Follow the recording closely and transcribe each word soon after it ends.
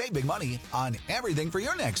Save big money on everything for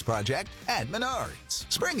your next project at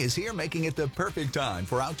Menards. Spring is here, making it the perfect time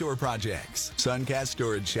for outdoor projects. Suncast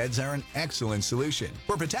storage sheds are an excellent solution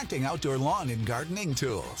for protecting outdoor lawn and gardening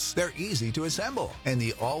tools. They're easy to assemble, and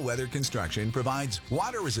the all-weather construction provides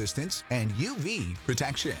water resistance and UV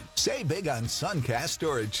protection. Save big on Suncast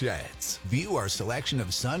storage sheds. View our selection of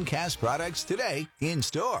Suncast products today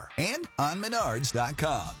in-store and on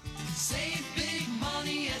Menards.com. Save big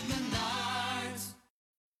money at Menards.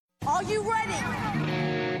 Are you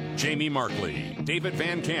ready? Jamie Markley, David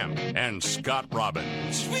Van Camp, and Scott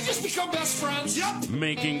Robbins. We just become best friends. Yep.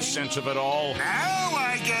 Making sense of it all. Now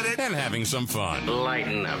I get it. And having some fun.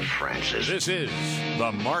 Lighten up, Francis. This is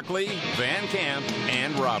the Markley, Van Camp,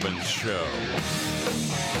 and Robbins Show.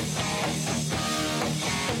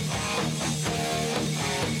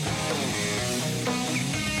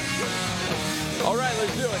 All right,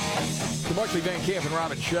 let's do it. The Markley, Van Camp, and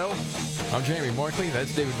Robbins Show. I'm Jamie Markley.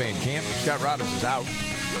 That's David Van Camp. Scott Robbins is out.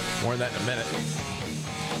 More on that in a minute.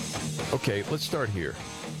 Okay, let's start here.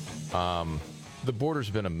 The border's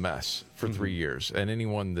been a mess for 3 years, and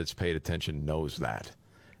anyone that's paid attention knows that.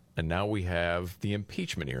 And now we have the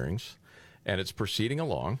impeachment hearings, and it's proceeding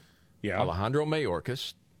along. Yeah. Alejandro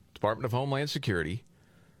Mayorkas, Department of Homeland Security.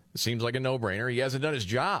 It seems like a no-brainer. He hasn't done his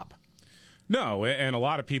job. No, and a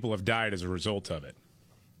lot of people have died as a result of it.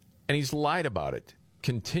 And he's lied about it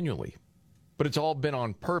continually. But it's all been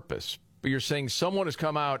on purpose. But you're saying someone has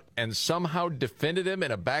come out and somehow defended him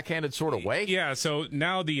in a backhanded sort of way? Yeah, so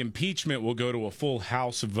now the impeachment will go to a full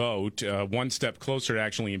House vote, one step closer to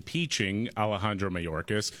actually impeaching Alejandro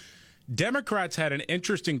Mayorkas. Democrats had an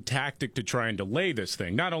interesting tactic to try and delay this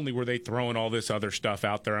thing. Not only were they throwing all this other stuff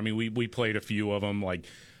out there, I mean, we played a few of them, like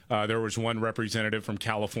there was one representative from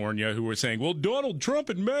California who was saying, well, Donald Trump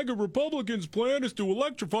and MAGA Republicans' plan is to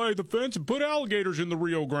electrify the fence and put alligators in the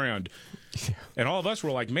Rio Grande. And all of us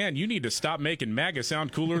were like, man, you need to stop making MAGA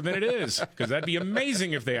sound cooler than it is, because that'd be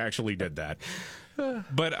amazing if they actually did that.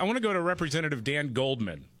 But I want to go to Representative Dan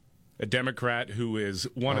Goldman, a Democrat who is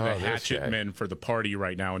one of the hatchet men for the party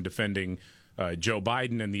right now in defending Joe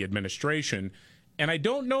Biden and the administration. And I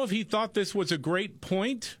don't know if he thought this was a great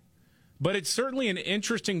point, but it's certainly an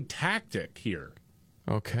interesting tactic here.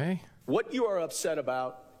 Okay. What you are upset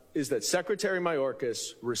about is that Secretary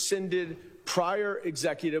Mayorkas rescinded prior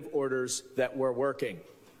executive orders that were working.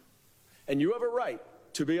 And you have a right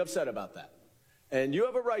to be upset about that. And you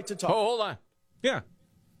have a right to talk. Oh, hold on. Yeah.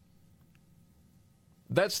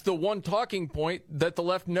 That's the one talking point that the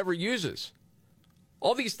left never uses.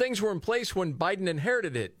 All these things were in place when Biden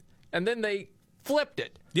inherited it, and then they flipped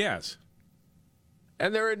it. Yes.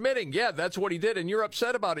 And they're admitting, yeah, that's what he did, and you're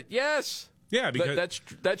upset about it. Yes. Yeah, because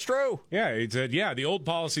that's true. Yeah, he said, yeah, the old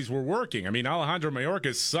policies were working. I mean, Alejandro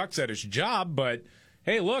Mayorkas sucks at his job, but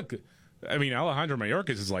hey, look, I mean, Alejandro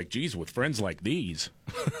Mayorkas is like, geez, with friends like these.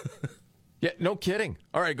 Yeah, no kidding.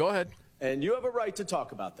 All right, go ahead. And you have a right to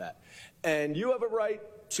talk about that. And you have a right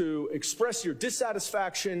to express your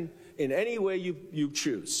dissatisfaction in any way you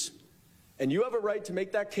choose. And you have a right to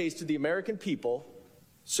make that case to the American people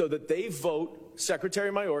so that they vote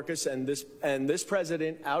Secretary Mayorkas and this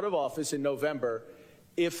president out of office in November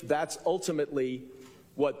if that's ultimately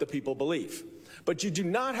what the people believe. But you do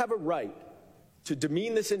not have a right to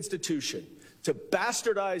demean this institution, to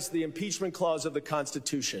bastardize the impeachment clause of the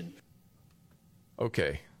Constitution.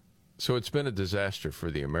 Okay, so it's been a disaster for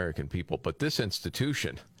the American people, but this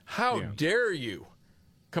institution, how dare you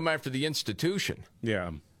come after the institution?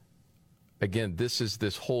 Yeah. Again, this is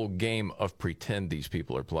this whole game of pretend these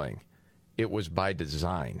people are playing. It was by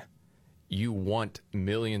design. You want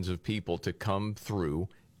millions of people to come through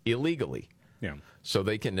illegally, so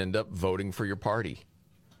they can end up voting for your party.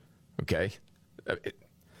 Okay?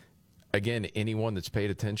 Again, anyone that's paid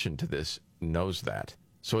attention to this knows that.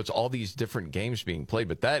 So it's all these different games being played,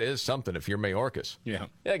 but that is something if you're Mayorkas. Yeah.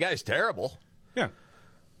 Yeah, that guy's terrible. Yeah.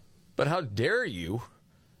 But how dare you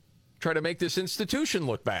try to make this institution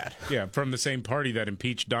look bad? Yeah, from the same party that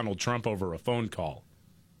impeached Donald Trump over a phone call.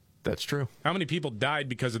 That's true. How many people died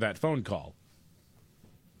because of that phone call?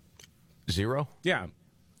 0? Yeah.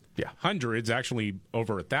 Yeah. Hundreds, actually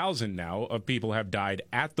over 1,000 now, of people have died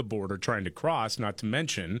at the border trying to cross, not to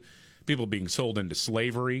mention people being sold into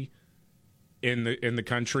slavery in the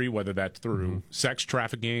country, whether that's through sex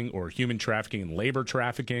trafficking or human trafficking and labor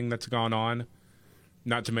trafficking that's gone on.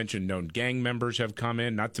 Not to mention known gang members have come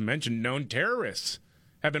in, not to mention known terrorists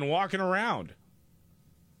have been walking around.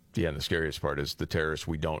 Yeah, and the scariest part is the terrorists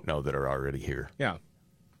we don't know that are already here. Yeah.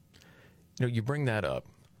 You know, you bring that up,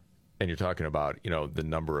 and you're talking about, the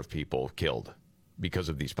number of people killed because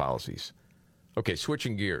of these policies. Okay,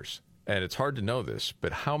 switching gears, and it's hard to know this,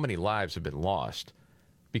 but how many lives have been lost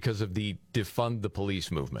because of the defund the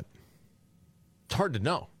police movement? It's hard to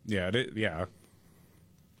know. Yeah, yeah.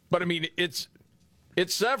 But, I mean, it's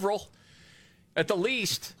several, at the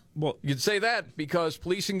least. Well, you'd say that because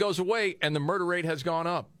policing goes away and the murder rate has gone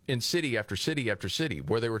up in city after city after city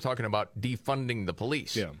where they were talking about defunding the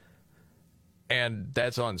police. Yeah. And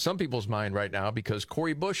that's on some people's mind right now because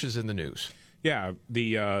Cori Bush is in the news. Yeah,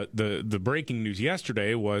 the breaking news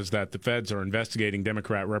yesterday was that the feds are investigating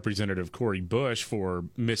Democrat Representative Cori Bush for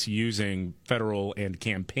misusing federal and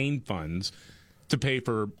campaign funds to pay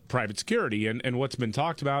for private security. And what's been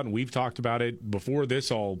talked about, and we've talked about it before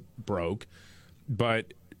this all broke,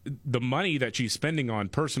 but the money that she's spending on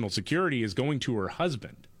personal security is going to her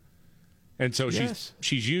husband. And so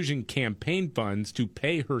she's using campaign funds to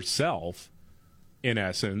pay herself, in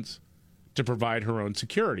essence, to provide her own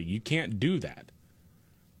security. You can't do that.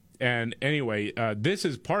 And anyway, this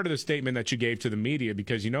is part of the statement that she gave to the media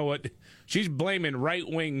because you know what? She's blaming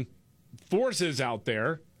right-wing forces out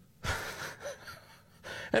there.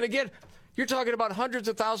 And again, you're talking about hundreds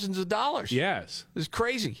of thousands of dollars. Yes. It's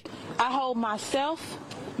crazy. I hold myself,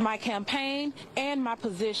 my campaign, and my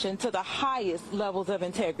position to the highest levels of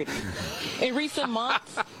integrity. In recent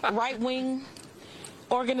months, right-wing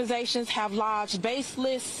organizations have lodged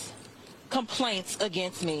baseless complaints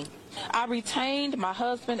against me. I retained my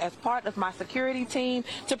husband as part of my security team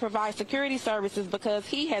to provide security services because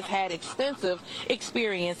he has had extensive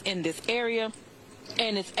experience in this area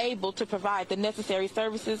and is able to provide the necessary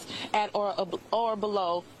services at or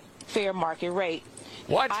below fair market rate.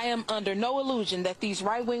 What? I am under no illusion that these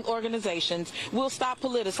right-wing organizations will stop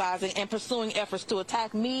politicizing and pursuing efforts to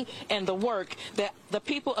attack me and the work that the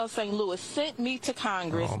people of St. Louis sent me to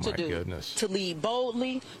Congress to do. Goodness. To lead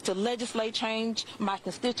boldly, to legislate change my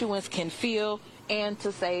constituents can feel, and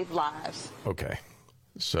to save lives. Okay.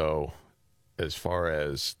 So, as far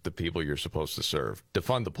as the people you're supposed to serve,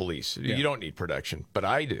 defund the police. Yeah. You don't need protection, but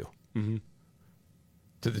I do. Mm-hmm.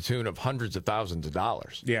 To the tune of hundreds of thousands of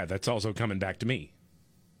dollars. Yeah, that's also coming back to me.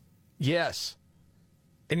 Yes.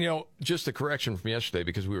 And, you know, just a correction from yesterday,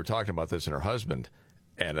 because we were talking about this and her husband,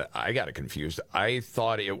 and I got it confused. I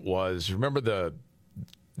thought it was, remember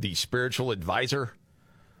the spiritual advisor?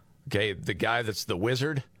 Okay, the guy that's the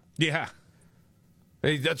wizard? Yeah.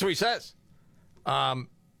 That's what he says.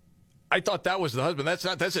 I thought that was the husband.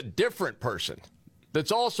 That's a different person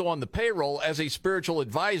that's also on the payroll as a spiritual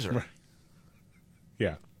advisor. Right.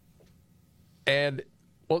 Yeah. And,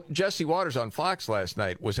 well, Jesse Waters on Fox last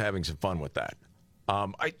night was having some fun with that.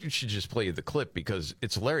 I should just play you the clip because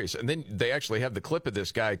it's hilarious. And then they actually have the clip of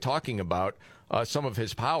this guy talking about some of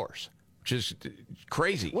his powers, which is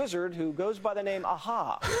crazy. Wizard who goes by the name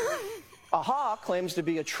Aha. Aha claims to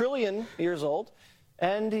be 1 trillion years old,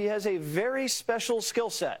 and he has a very special skill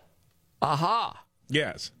set. Aha.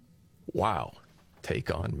 Yes. Wow.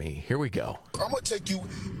 Take on me. Here we go. I'm going to take you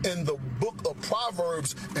in the book of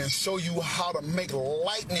Proverbs and show you how to make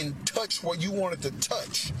lightning touch where you want it to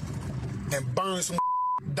touch and burn some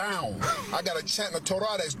down. I got a chant in the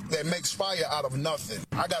Torah that makes fire out of nothing.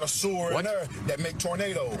 I got a sword in there that make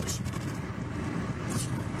tornadoes.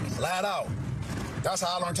 Flat out. That's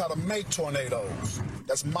how I learned how to make tornadoes.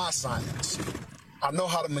 That's my science. I know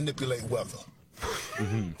how to manipulate weather.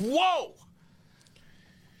 Mm-hmm. Whoa!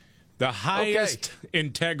 The highest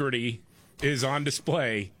integrity is on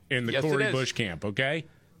display in the Cori Bush camp, okay?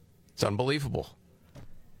 It's unbelievable.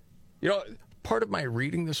 You know, part of my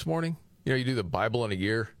reading this morning, you know, you do the Bible in a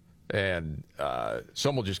year, and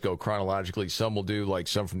some will just go chronologically. Some will do, like,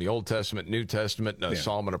 some from the Old Testament, New Testament, a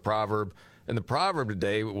Psalm and a proverb. And the proverb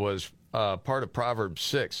today was part of Proverbs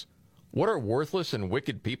 6. What are worthless and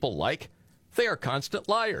wicked people like? They are constant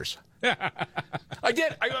liars.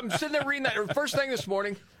 I'm sitting there reading that first thing this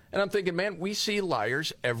morning, and I'm thinking, man, we see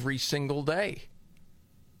liars every single day.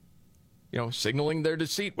 You know, signaling their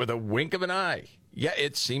deceit with a wink of an eye. Yeah,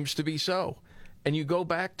 it seems to be so. And you go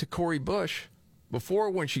back to Cori Bush before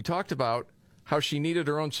when she talked about how she needed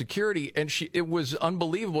her own security, and it was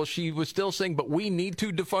unbelievable. She was still saying, but we need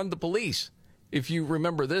to defund the police. If you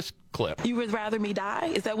remember this clip. You would rather me die?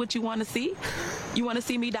 Is that what you want to see? You want to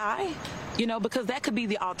see me die? You know, because that could be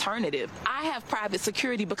the alternative. I have private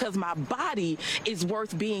security because my body is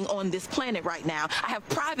worth being on this planet right now. I have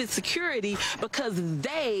private security because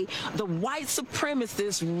the white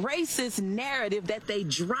supremacist, racist narrative that they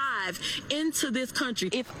drive into this country.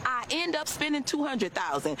 If I end up spending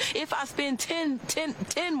 $200,000, if I spend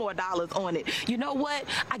 $10 more on it, you know what?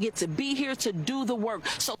 I get to be here to do the work.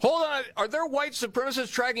 So hold on. Are there white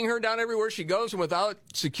supremacists tracking her down everywhere she goes, and without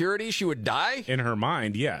security, she would die? In her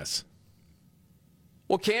mind, yes.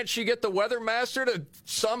 Well, can't she get the weather master to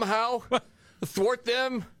somehow thwart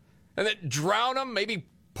them and then drown them, maybe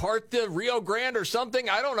part the Rio Grande or something?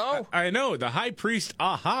 I don't know. I know. The high priest,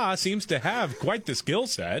 seems to have quite the skill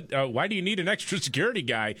set. Why do you need an extra security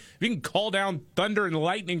guy? If you can call down thunder and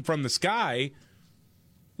lightning from the sky,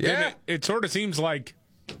 then it sort of seems like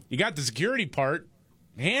you got the security part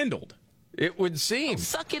handled. It would seem.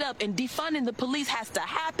 Suck it up, and defunding the police has to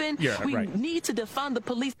happen. Yeah, we right. need to defund the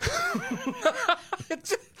police.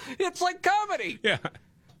 It's like comedy. Yeah.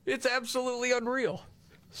 It's absolutely unreal.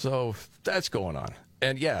 So that's going on.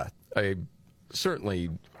 And, yeah, I certainly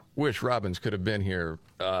wish Robbins could have been here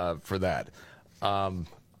for that.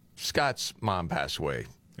 Scott's mom passed away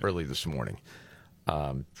early this morning.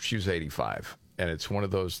 She was 85. And it's one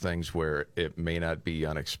of those things where it may not be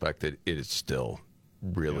unexpected. It is still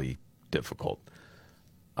really difficult.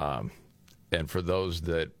 And for those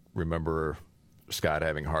that remember Scott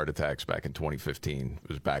having heart attacks back in 2015, it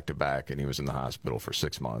was back-to-back, and he was in the hospital for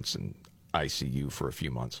 6 months and ICU for a few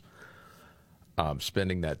months.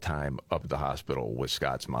 Spending that time up at the hospital with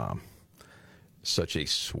Scott's mom, such a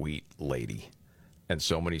sweet lady, and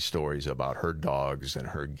so many stories about her dogs and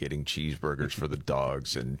her getting cheeseburgers for the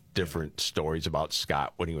dogs and different stories about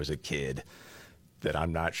Scott when he was a kid that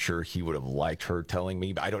I'm not sure he would have liked her telling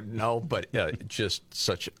me. I don't know, but just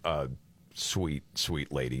such a sweet,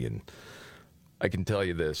 sweet lady. And I can tell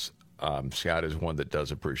you this, Scott is one that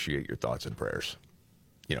does appreciate your thoughts and prayers,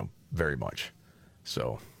 very much.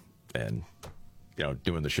 So, and,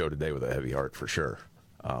 doing the show today with a heavy heart for sure,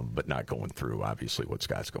 but not going through, obviously, what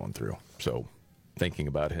Scott's going through. So thinking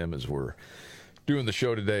about him as we're doing the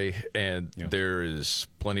show today, and there is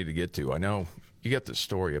plenty to get to. I know you got this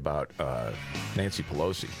story about Nancy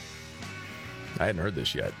Pelosi. I hadn't heard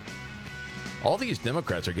this yet. All these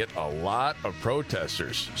Democrats are getting a lot of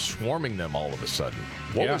protesters swarming them all of a sudden.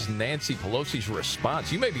 What was Nancy Pelosi's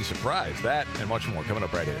response? You may be surprised. That and much more coming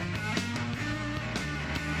up right here.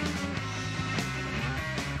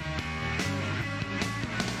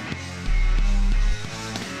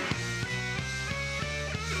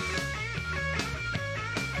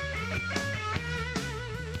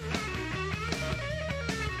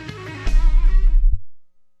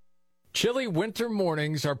 Chilly winter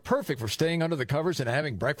mornings are perfect for staying under the covers and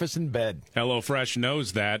having breakfast in bed. HelloFresh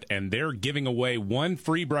knows that, and they're giving away one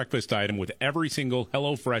free breakfast item with every single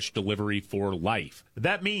HelloFresh delivery for life.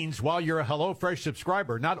 That means while you're a HelloFresh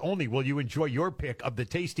subscriber, not only will you enjoy your pick of the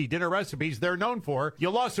tasty dinner recipes they're known for,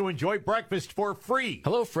 you'll also enjoy breakfast for free.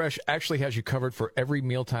 HelloFresh actually has you covered for every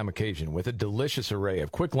mealtime occasion with a delicious array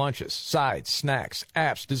of quick lunches, sides, snacks,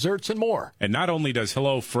 apps, desserts, and more. And not only does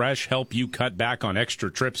HelloFresh help you cut back on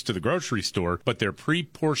extra trips to the grocery store, but their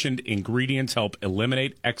pre-portioned ingredients help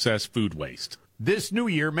eliminate excess food waste. This new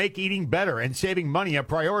year, make eating better and saving money a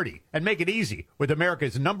priority. And make it easy with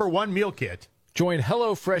America's #1 meal kit. Join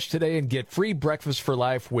HelloFresh today and get free breakfast for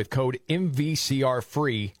life with code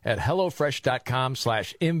MVCR-FREE at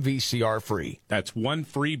HelloFresh.com/MVCR-FREE. That's one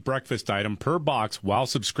free breakfast item per box while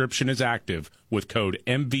subscription is active with code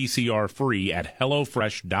MVCR-FREE at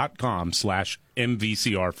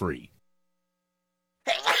HelloFresh.com/MVCR-FREE.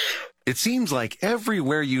 It seems like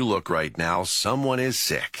everywhere you look right now, someone is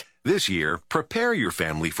sick. This year, prepare your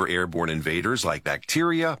family for airborne invaders like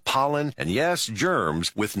bacteria, pollen, and yes,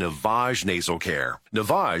 germs with Navage Nasal Care.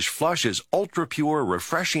 Navage flushes ultra-pure,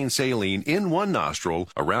 refreshing saline in one nostril,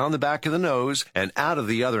 around the back of the nose, and out of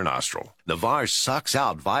the other nostril. Navage sucks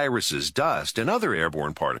out viruses, dust, and other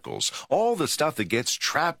airborne particles, all the stuff that gets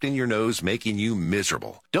trapped in your nose making you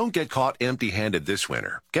miserable. Don't get caught empty-handed this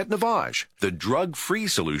winter. Get Navage, the drug-free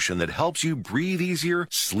solution that helps you breathe easier,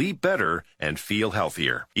 sleep better, and feel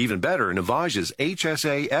healthier. Even better, Navage is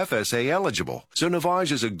HSA, FSA eligible, so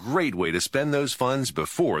Navage is a great way to spend those funds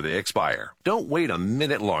before they expire. Don't wait a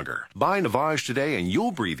minute longer. Buy Navage today and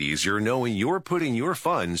you'll breathe easier knowing you're putting your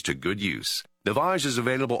funds to good use. Navage is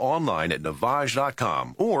available online at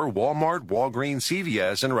Navage.com or Walmart, Walgreens,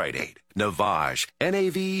 CVS, and Rite Aid. Navage,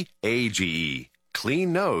 Navage.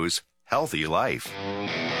 Clean nose, healthy life.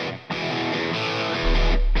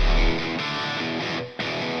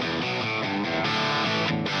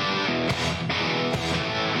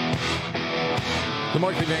 The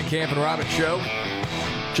Markley, Van Camp, and Robbins Show.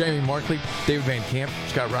 Jamie Markley, David Van Camp,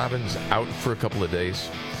 Scott Robbins out for a couple of days.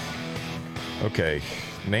 Okay,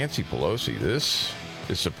 Nancy Pelosi, this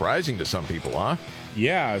is surprising to some people, huh?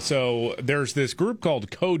 Yeah, so there's this group called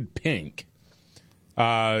Code Pink,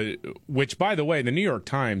 which, by the way, the New York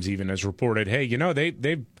Times even has reported, hey,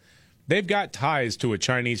 they've got ties to a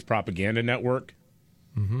Chinese propaganda network.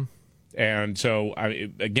 Mm-hmm. And so,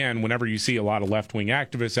 again, whenever you see a lot of left-wing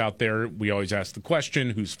activists out there, we always ask the question,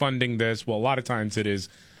 who's funding this? Well, a lot of times it is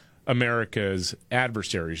America's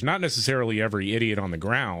adversaries, not necessarily every idiot on the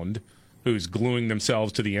ground, who's gluing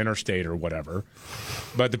themselves to the interstate or whatever.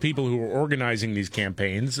 But the people who are organizing these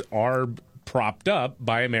campaigns are propped up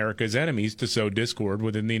by America's enemies to sow discord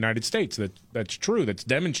within the United States. That's true. That's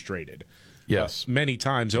demonstrated. Yes. Many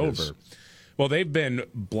times over. Well, they've been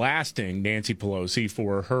blasting Nancy Pelosi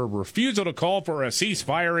for her refusal to call for a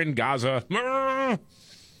ceasefire in Gaza.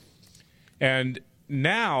 And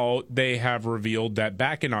now they have revealed that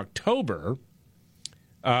back in October,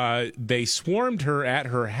 they swarmed her at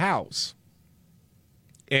her house.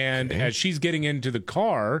 And as she's getting into the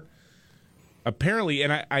car, apparently,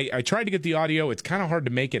 and I tried to get the audio, it's kind of hard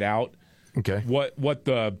to make it out. Okay. What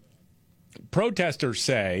the protesters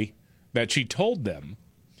say that she told them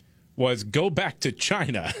was, go back to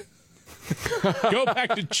China. Go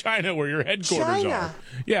back to China where your headquarters are.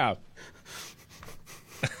 Yeah.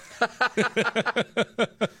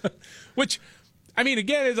 Which, I mean,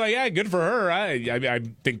 again, it's like, yeah, good for her. I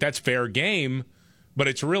think that's fair game. But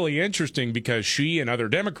it's really interesting because she and other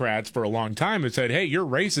Democrats for a long time have said, hey, you're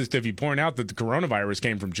racist if you point out that the coronavirus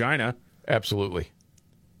came from China. Absolutely.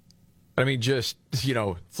 I mean, just,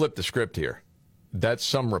 flip the script here. That's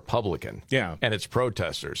some Republican. Yeah. And it's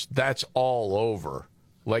protesters. That's all over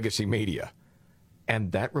legacy media.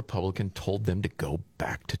 And that Republican told them to go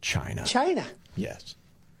back to China. China. Yes.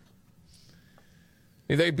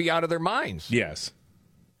 They'd be out of their minds. Yes.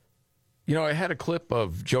 I had a clip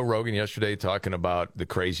of Joe Rogan yesterday talking about the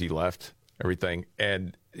crazy left, everything.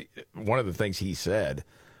 And one of the things he said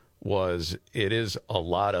was it is a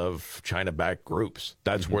lot of China-backed groups.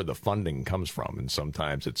 That's where the funding comes from. And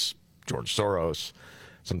sometimes it's George Soros.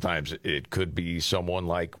 Sometimes it could be someone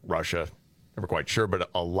like Russia. Never quite sure, but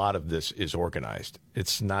a lot of this is organized.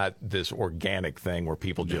 It's not this organic thing where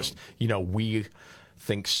people just, we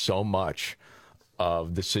think so much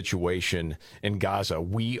of the situation in Gaza.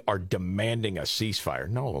 We are demanding a ceasefire.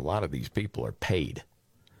 No, a lot of these people are paid.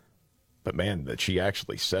 But man, that she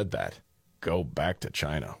actually said that. Go back to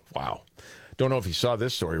China. Wow. Don't know if you saw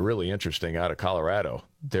this story, really interesting, out of Colorado.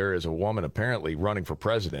 There is a woman apparently running for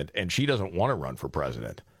president, and she doesn't want to run for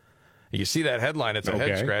president. You see that headline, it's a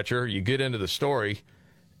head scratcher. You get into the story,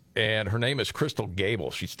 and her name is Crystal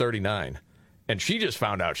Gable. She's 39, and she just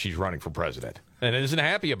found out she's running for president and isn't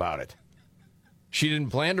happy about it. She didn't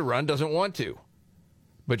plan to run, doesn't want to.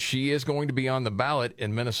 But she is going to be on the ballot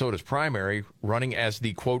in Minnesota's primary, running as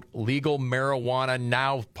the, quote, Legal Marijuana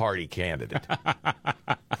Now Party candidate.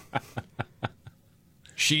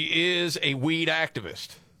 She is a weed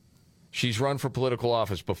activist. She's run for political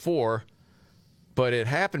office before, but it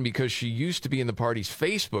happened because she used to be in the party's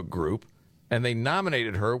Facebook group, and they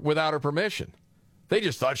nominated her without her permission. They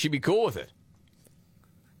just thought she'd be cool with it.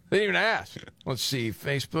 They didn't even ask. Let's see,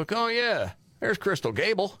 Facebook. Oh, yeah. There's Crystal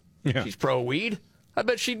Gable. Yeah. She's pro-weed. I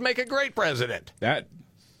bet she'd make a great president. That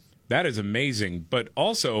is amazing, but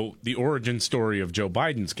also the origin story of Joe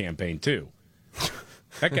Biden's campaign, too.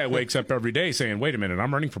 That guy wakes up every day saying, wait a minute,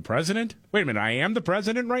 I'm running for president? Wait a minute, I am the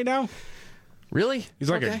president right now? Really? He's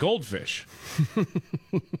like a goldfish.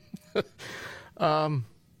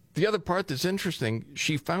 The other part that's interesting,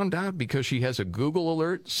 she found out because she has a Google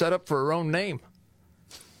alert set up for her own name.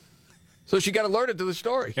 So she got alerted to the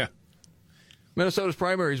story. Yeah. Minnesota's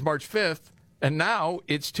primary is March 5th, and now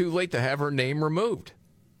it's too late to have her name removed.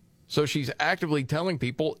 So she's actively telling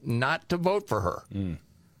people not to vote for her.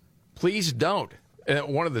 Please don't. And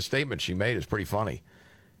one of the statements she made is pretty funny.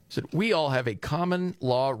 She said, we all have a common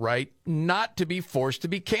law right not to be forced to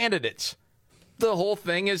be candidates. The whole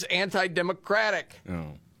thing is anti-democratic.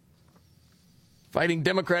 Oh. Fighting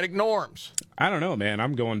democratic norms. I don't know, man.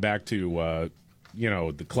 I'm going back to,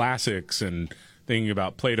 the classics and thinking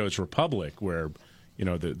about Plato's Republic, where,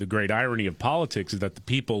 the great irony of politics is that the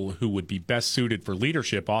people who would be best suited for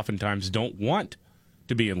leadership oftentimes don't want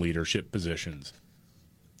to be in leadership positions.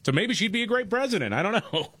 So maybe she'd be a great president. I don't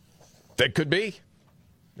know. That could be.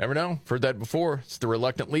 Never know. Heard that before. It's the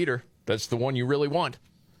reluctant leader. That's the one you really want.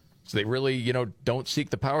 So they really, don't seek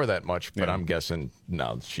the power that much. But I'm guessing,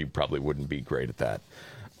 no, she probably wouldn't be great at that.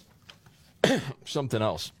 Something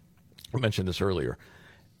else. I mentioned this earlier.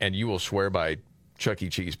 And you will swear by Chuck E.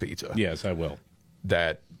 Cheese pizza. Yes, I will.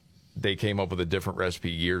 That they came up with a different recipe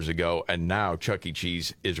years ago. And now Chuck E.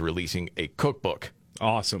 Cheese is releasing a cookbook.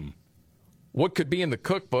 Awesome. What could be in the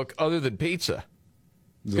cookbook other than pizza?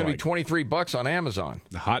 It's going to be $23 on Amazon.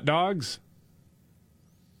 The hot dogs?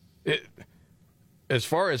 As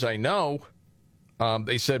far as I know,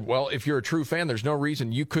 they said, well, if you're a true fan, there's no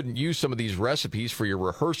reason you couldn't use some of these recipes for your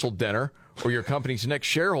rehearsal dinner or your company's next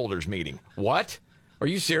shareholders meeting. What? Are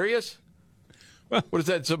you serious? What is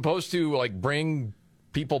that supposed to, bring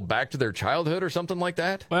people back to their childhood or something like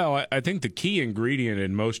that? Well, I think the key ingredient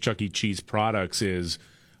in most Chuck E. Cheese products is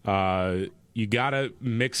You got to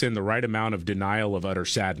mix in the right amount of denial of utter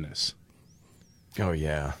sadness. Oh,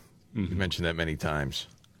 yeah. You mentioned that many times.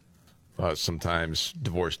 Sometimes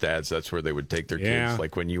divorced dads, that's where they would take their kids,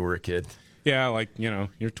 like when you were a kid. Yeah, like,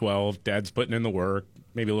 you're 12, dad's putting in the work,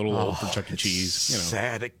 maybe a little old for Chuck E. Cheese.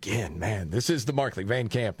 Sad again, man. This is the Markley, Van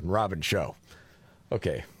Camp, and Robbins Show.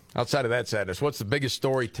 Okay, outside of that sadness, what's the biggest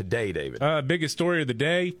story today, David? Biggest story of the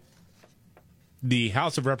day, the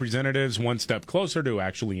House of Representatives one step closer to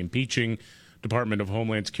actually impeaching Department of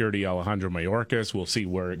Homeland Security Alejandro Mayorkas. We'll see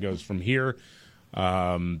where it goes from here.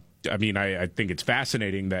 I think it's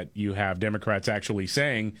fascinating that you have Democrats actually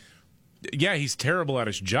saying, yeah, he's terrible at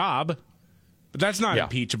his job, but that's not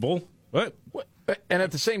impeachable. What? And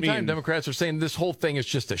at the same time, Democrats are saying this whole thing is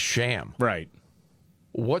just a sham. Right.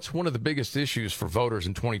 What's one of the biggest issues for voters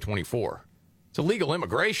in 2024? It's illegal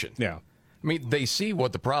immigration. Yeah. I mean, they see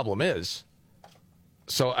what the problem is.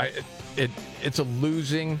 So it's a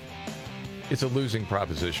losing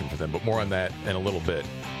proposition for them, but more on that in a little bit.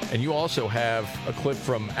 And you also have a clip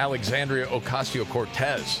from Alexandria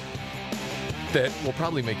Ocasio-Cortez that will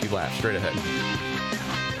probably make you laugh. Straight ahead.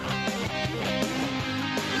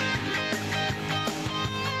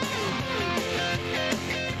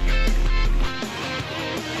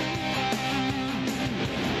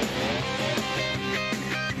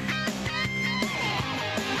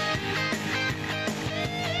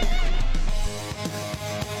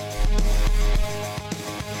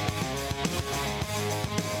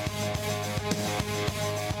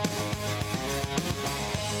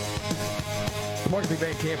 Markley,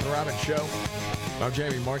 Van Camp, and Robbins Show. I'm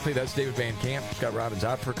Jamie Markley. That's David Van Camp. Scott Robbins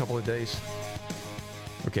out for a couple of days.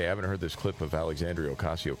 Okay, I haven't heard this clip of Alexandria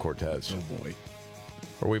Ocasio-Cortez. Oh, boy.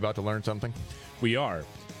 Are we about to learn something? We are.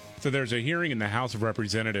 So there's a hearing in the House of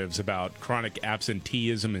Representatives about chronic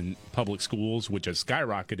absenteeism in public schools, which has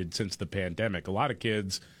skyrocketed since the pandemic. A lot of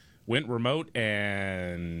kids went remote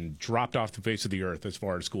and dropped off the face of the earth as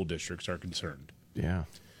far as school districts are concerned. Yeah.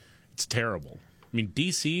 It's terrible. I mean,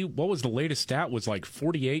 D.C., what was the latest stat? Was like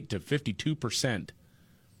 48 to 52%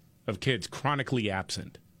 of kids chronically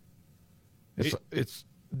absent.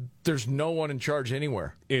 There's no one in charge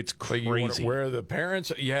anywhere. It's crazy. Where are the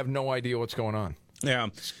parents? You have no idea what's going on. Yeah.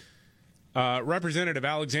 Representative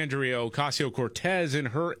Alexandria Ocasio-Cortez, in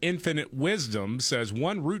her infinite wisdom, says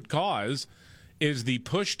one root cause is the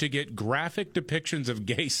push to get graphic depictions of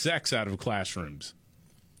gay sex out of classrooms.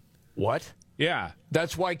 What? Yeah.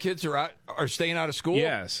 That's why kids are staying out of school?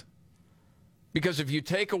 Yes. Because if you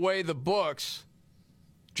take away the books,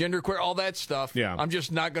 genderqueer, all that stuff, I'm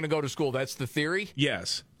just not going to go to school. That's the theory?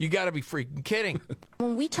 Yes. You got to be freaking kidding.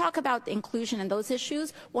 When we talk about inclusion and those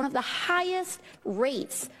issues, one of the highest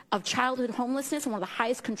rates of childhood homelessness and one of the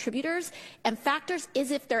highest contributors and factors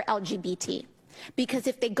is if they're LGBT. Because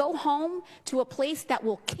if they go home to a place that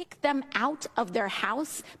will kick them out of their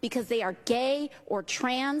house because they are gay or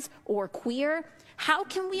trans or queer, how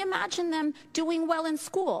can we imagine them doing well in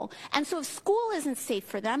school? And so if school isn't safe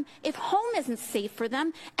for them, if home isn't safe for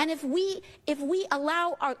them, and if we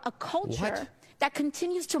allow a culture that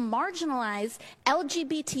continues to marginalize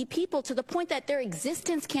LGBT people to the point that their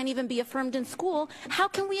existence can't even be affirmed in school, how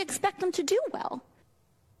can we expect them to do well?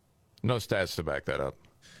 No stats to back that up.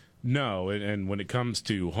 No, and when it comes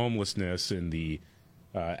to homelessness in the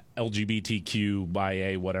LGBTQ,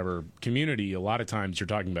 BIA, whatever community, a lot of times you're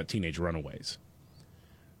talking about teenage runaways.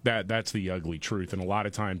 That's the ugly truth, and a lot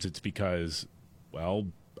of times it's because, well,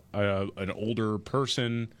 an older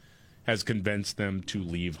person has convinced them to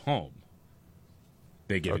leave home.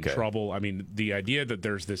 They get in trouble. I mean, the idea that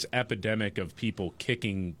there's this epidemic of people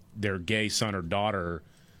kicking their gay son or daughter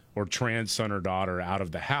or trans son or daughter out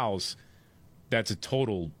of the house, that's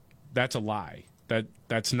a lie.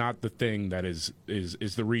 That's not the thing that is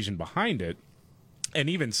the reason behind it. And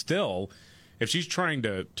even still, if she's trying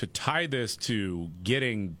to tie this to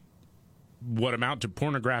getting what amount to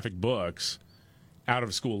pornographic books out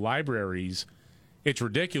of school libraries, it's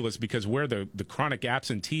ridiculous because where the chronic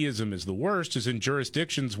absenteeism is the worst is in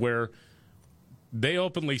jurisdictions where they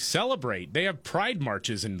openly celebrate. They have pride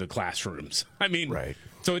marches in the classrooms. I mean,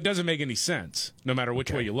 so it doesn't make any sense, no matter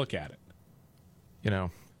which way you look at it. You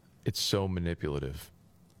know, it's so manipulative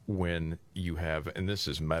when you have, and this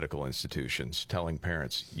is medical institutions, telling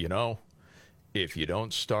parents, you know, if you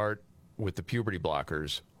don't start with the puberty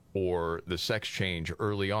blockers or the sex change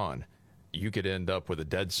early on, you could end up with a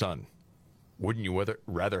dead son. Wouldn't you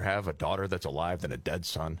rather have a daughter that's alive than a dead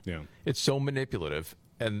son? Yeah. It's so manipulative,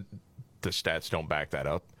 and the stats don't back that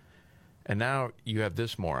up. And now you have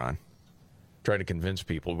this moron trying to convince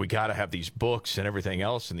people we got to have these books and everything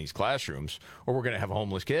else in these classrooms or we're going to have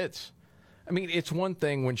homeless kids. I mean, it's one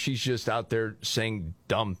thing when she's just out there saying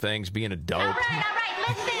dumb things, being a dope. All right,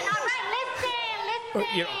 listen,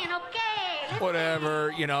 You know, okay.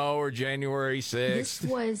 Whatever, or January 6th. This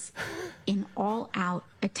was an all-out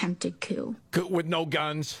attempted coup. With no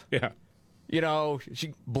guns. Yeah.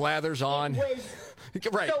 She blathers on.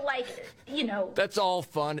 Right. So, That's all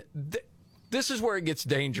fun. This is where it gets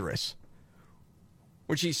dangerous.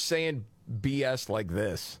 When she's saying BS like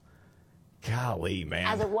this. Golly, man.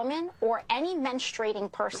 as a woman or any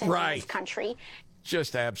menstruating person in Right. this country.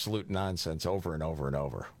 Just absolute nonsense over and over and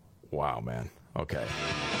over. Wow, man. Okay.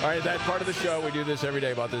 All right, that part of the show, we do this every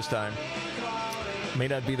day about this time. May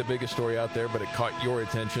not be the biggest story out there, but it caught your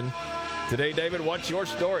attention. Today, David, what's your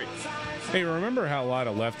story? Hey, remember how a lot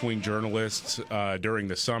of left-wing journalists during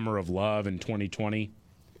the summer of love in 2020,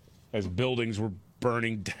 as buildings were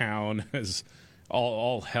burning down, as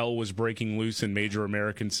all hell was breaking loose in major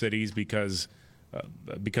American cities because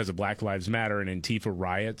of Black Lives Matter and Antifa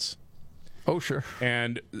riots? Oh, sure.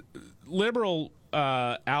 And liberal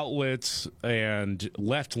outlets and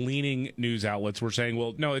left-leaning news outlets were saying,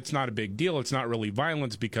 well, no, it's not a big deal. It's not really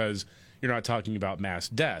violence because you're not talking about mass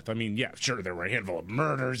death. I mean, yeah, sure, there were a handful of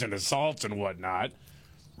murders and assaults and whatnot.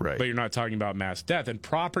 Right. But you're not talking about mass death. And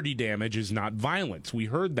property damage is not violence. We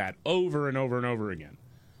heard that over and over and over again.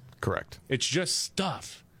 Correct. It's just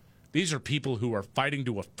stuff. These are people who are fighting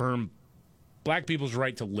to affirm black people's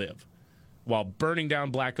right to live while burning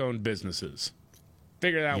down black-owned businesses.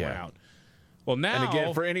 Figure that one out. Well, now... And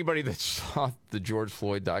again, for anybody that saw the George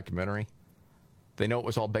Floyd documentary, they know it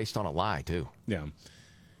was all based on a lie, too. Yeah.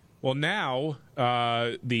 Well, now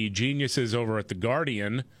the geniuses over at The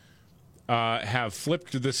Guardian have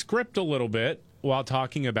flipped the script a little bit while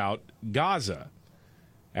talking about Gaza,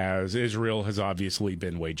 as Israel has obviously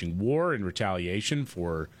been waging war in retaliation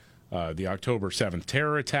for the October 7th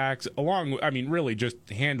terror attacks, really just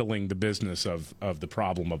handling the business of the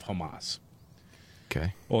problem of Hamas.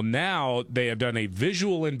 Okay. Well, now they have done a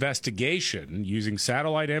visual investigation using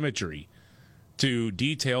satellite imagery to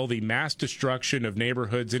detail the mass destruction of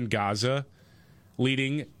neighborhoods in Gaza,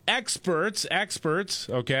 leading experts,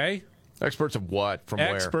 okay? Experts of what? From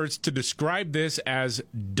where? Experts to describe this as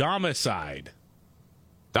domicide.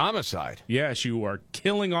 Domicide? Yes, you are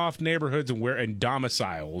killing off neighborhoods and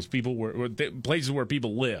domiciles, places where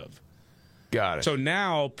people live. Got it. So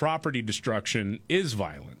now property destruction is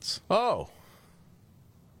violence. Oh.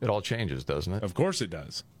 It all changes, doesn't it? Of course it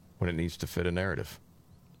does. When it needs to fit a narrative.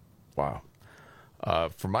 Wow.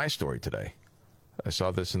 For my story today, I saw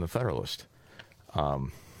this in the Federalist.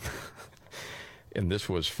 And this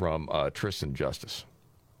was from Tristan Justice.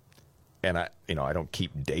 And I don't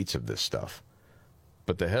keep dates of this stuff.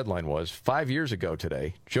 But the headline was, 5 years ago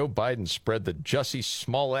today, Joe Biden spread the Jussie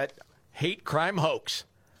Smollett hate crime hoax.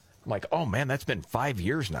 I'm like, oh, man, that's been 5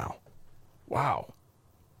 years now. Wow.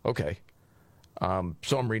 Okay.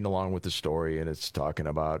 So I'm reading along with the story, and it's talking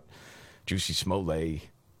about Jussie Smollett,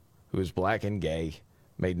 who is black and gay,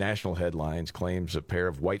 made national headlines, claims a pair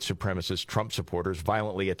of white supremacist Trump supporters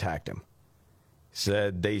violently attacked him.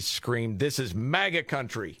 Said they screamed, "This is MAGA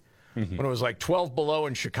country," when it was like 12 below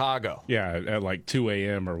in Chicago. Yeah, at like 2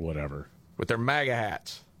 a.m. or whatever. With their MAGA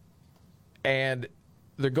hats. And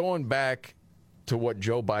they're going back to what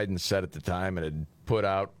Joe Biden said at the time and had put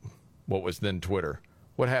out what was then Twitter.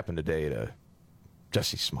 What happened today to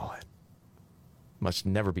Jussie Smollett must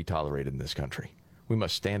never be tolerated in this country. We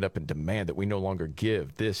must stand up and demand that we no longer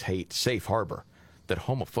give this hate safe harbor, that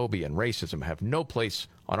homophobia and racism have no place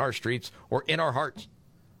on our streets or in our hearts.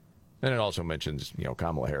 And it also mentions,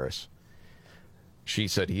 Kamala Harris. She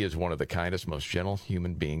said he is one of the kindest, most gentle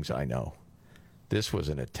human beings I know. This was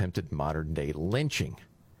an attempted modern-day lynching.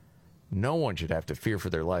 No one should have to fear for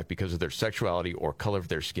their life because of their sexuality or color of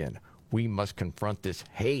their skin. We must confront this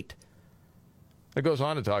hate. It goes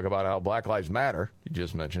on to talk about how Black Lives Matter, you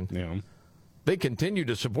just mentioned, they continue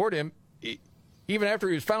to support him even after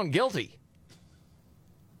he was found guilty.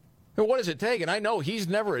 And what does it take? And I know he's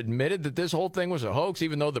never admitted that this whole thing was a hoax,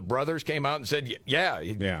 even though the brothers came out and said, yeah,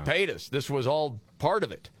 he paid us. This was all part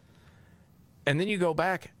of it. And then you go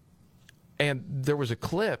back, and there was a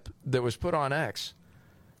clip that was put on X.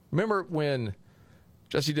 Remember when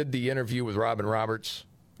Jesse did the interview with Robin Roberts,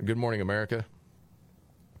 Good Morning America?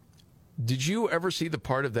 Did you ever see the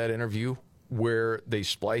part of that interview where they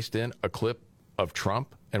spliced in a clip of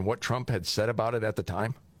Trump and what Trump had said about it at the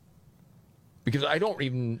time? Because I don't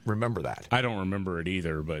even remember that. I don't remember it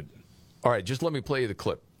either, but... All right, just let me play you the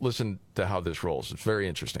clip. Listen to how this rolls. It's very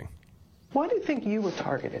interesting. Why do you think you were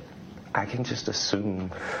targeted? I can just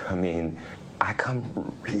assume. I mean, I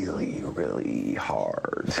come really, really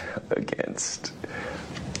hard against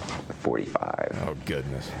 45. Oh,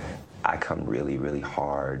 goodness. I come really, really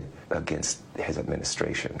hard against his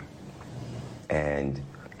administration. And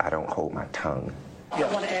I don't hold my tongue. I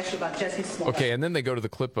want to ask you about Jesse Smollett. Okay, and then they go to the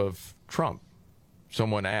clip of Trump.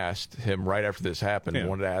 Someone asked him right after this happened,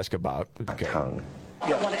 wanted to ask about my tongue.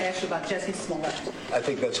 I want to ask you about Jesse Smollett. I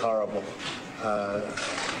think that's horrible.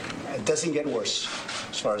 It doesn't get worse,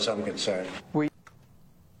 as far as I'm concerned.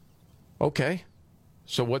 Okay.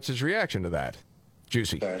 So what's his reaction to that?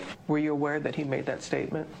 Juicy. Were you aware that he made that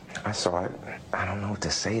statement? I saw it. I don't know what to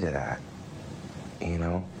say to that. You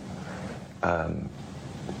know? I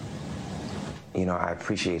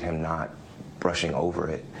appreciate him not brushing over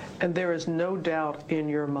it. And there is no doubt in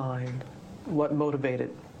your mind what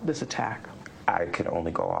motivated this attack. I could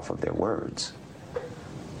only go off of their words.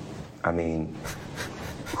 I mean,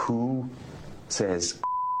 who says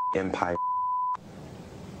empire,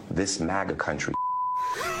 this MAGA country,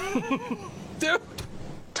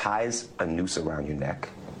 ties a noose around your neck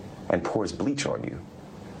and pours bleach on you?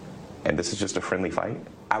 And this is just a friendly fight?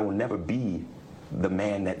 I will never be the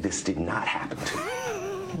man that this did not happen to.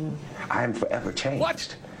 I am forever changed.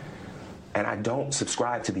 What? And I don't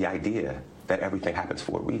subscribe to the idea that everything happens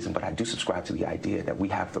for a reason, but I do subscribe to the idea that we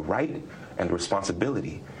have the right and the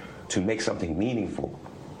responsibility to make something meaningful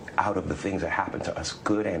out of the things that happen to us,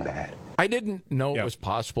 good and bad. I didn't know it was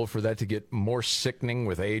possible for that to get more sickening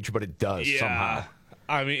with age, but it does somehow.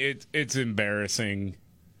 I mean, it's embarrassing.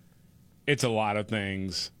 It's a lot of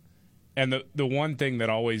things. And the one thing that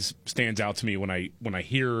always stands out to me when I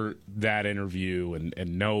hear that interview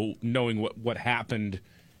and knowing what happened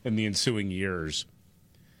in the ensuing years,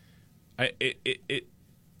 the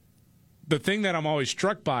thing that I'm always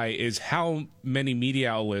struck by is how many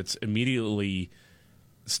media outlets immediately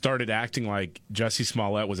started acting like Jussie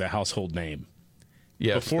Smollett was a household name.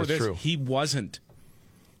 Yes, before that's this, true. he wasn't.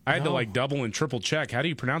 I had to double and triple check. How do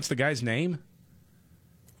you pronounce the guy's name?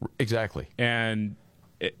 Exactly. And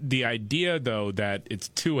the idea, though, that it's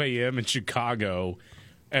 2 a.m. in Chicago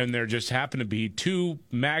and there just happen to be two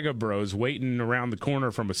MAGA bros waiting around the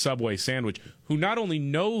corner from a Subway sandwich who not only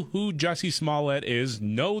know who Jussie Smollett is,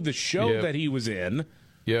 know the show that he was in,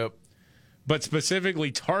 but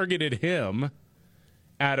specifically targeted him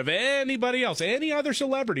out of anybody else, any other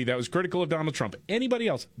celebrity that was critical of Donald Trump, anybody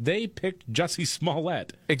else, they picked Jussie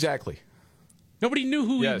Smollett. Exactly. Nobody knew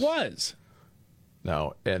who he was.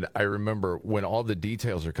 No, and I remember when all the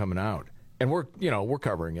details are coming out, and we're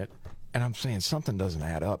covering it, and I'm saying something doesn't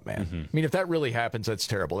add up, man. I mean, if that really happens, that's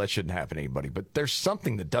terrible. That shouldn't happen to anybody. But there's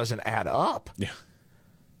something that doesn't add up. Yeah.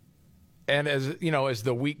 And as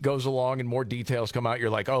the week goes along and more details come out, you're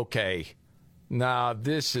like, okay, nah,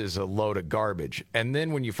 this is a load of garbage. And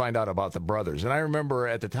then when you find out about the brothers, and I remember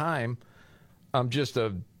at the time, I'm just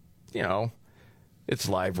it's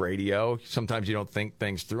live radio. Sometimes you don't think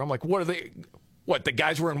things through. I'm like, what are they? What, the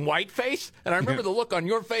guys were in whiteface? And I remember the look on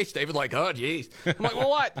your face, David, like, oh, geez. I'm like, well,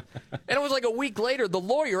 what? And it was like a week later, the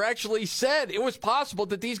lawyer actually said it was possible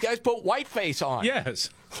that these guys put whiteface on. Yes.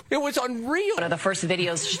 It was unreal. One of the first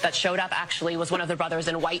videos that showed up actually was one of the brothers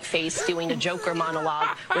in whiteface doing a Joker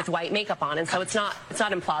monologue with white makeup on. And so it's not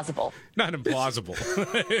implausible. Not implausible.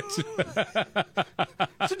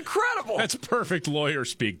 It's incredible. That's perfect lawyer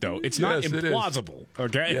speak, though. It's not implausible,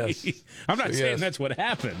 okay? Yes. I'm not saying that's what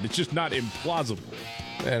happened. It's just not implausible.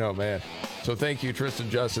 Man, oh, man. So thank you, Tristan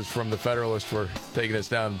Justice from The Federalist, for taking us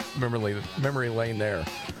down memory lane there.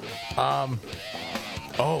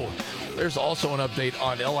 There's also an update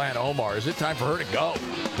on Ilhan Omar. Is it time for her to go?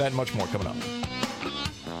 That and much more coming up.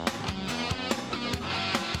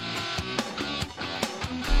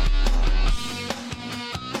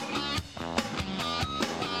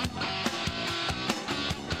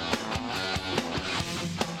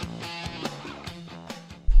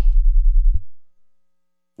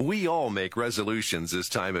 We all make resolutions this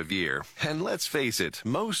time of year, and let's face it,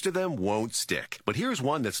 most of them won't stick. But here's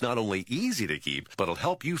one that's not only easy to keep, but will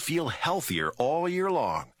help you feel healthier all year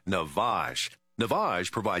long. Navage.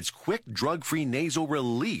 Navage provides quick, drug-free nasal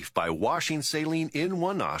relief by washing saline in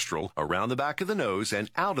one nostril, around the back of the nose, and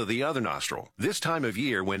out of the other nostril. This time of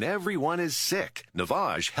year, when everyone is sick,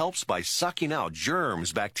 Navage helps by sucking out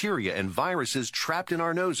germs, bacteria, and viruses trapped in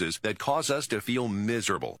our noses that cause us to feel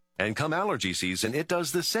miserable. And come allergy season, it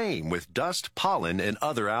does the same with dust, pollen, and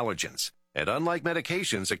other allergens. And unlike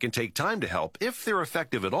medications that can take time to help, if they're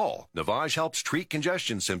effective at all, Navage helps treat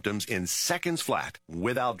congestion symptoms in seconds flat,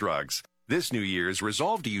 without drugs. This New Year's,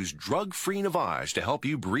 resolve to use drug-free Navage to help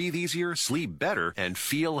you breathe easier, sleep better, and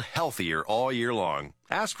feel healthier all year long.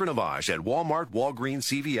 Ask for Navage at Walmart, Walgreens,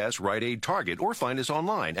 CVS, Rite Aid, Target, or find us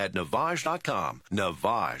online at Navage.com.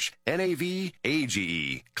 Navage.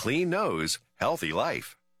 Navage. Clean nose, healthy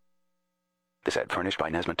life. This ad furnished by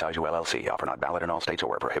Nesmith Taju LLC. Offer not valid in all states or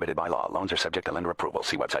where prohibited by law. Loans are subject to lender approval.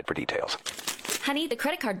 See website for details. Honey, the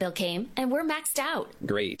credit card bill came, and we're maxed out.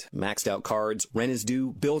 Great. Maxed out cards, rent is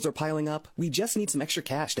due, bills are piling up. We just need some extra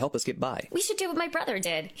cash to help us get by. We should do what my brother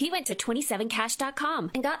did. He went to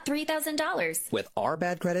 27cash.com and got $3,000. With our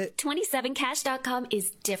bad credit? 27cash.com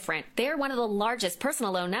is different. They're one of the largest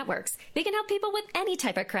personal loan networks. They can help people with any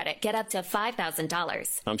type of credit get up to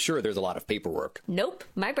 $5,000. I'm sure there's a lot of paperwork. Nope.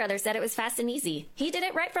 My brother said it was fast and easy. He did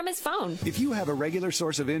it right from his phone. If you have a regular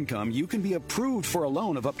source of income, you can be approved for a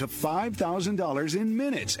loan of up to $5,000 in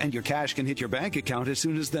minutes, and your cash can hit your bank account as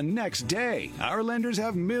soon as the next day. Our lenders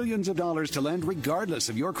have millions of dollars to lend regardless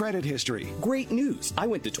of your credit history. Great news. I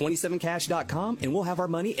went to 27cash.com and we'll have our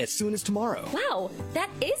money as soon as tomorrow. Wow, that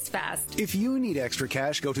is fast. If you need extra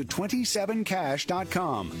cash, go to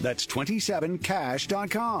 27cash.com. That's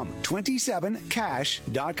 27cash.com.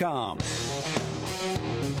 27cash.com.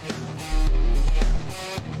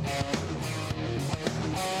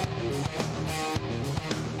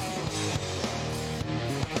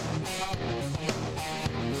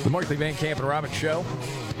 The Markley, Van Camp, and Robbins Show.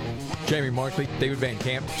 Jamie Markley, David Van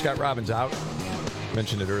Camp, Scott Robbins out.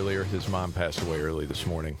 Mentioned it earlier. His mom passed away early this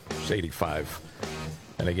morning. She's 85.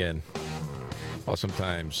 And again, while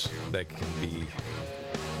sometimes that can be,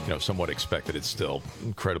 somewhat expected, it's still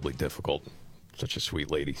incredibly difficult. Such a sweet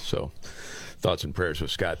lady. So, thoughts and prayers with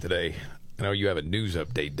Scott today. I know you have a news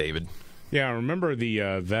update, David. Yeah, remember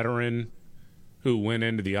the veteran who went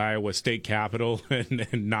into the Iowa State Capitol and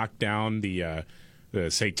knocked down the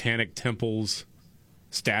Satanic Temple's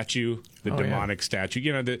statue, the demonic statue.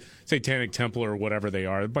 The Satanic Temple or whatever they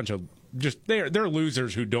are, a bunch of they're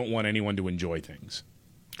losers who don't want anyone to enjoy things.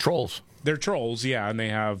 Trolls. They're trolls, yeah, and they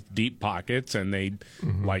have deep pockets and they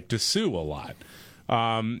like to sue a lot.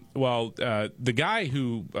 The guy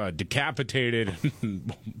who decapitated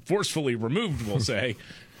and forcefully removed, we'll say,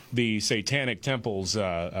 the Satanic Temple's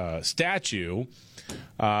statue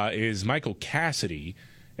is Michael Cassidy.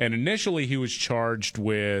 And initially he was charged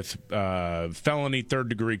with felony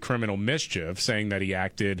third-degree criminal mischief, saying that he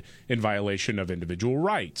acted in violation of individual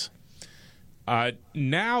rights.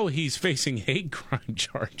 Now he's facing hate crime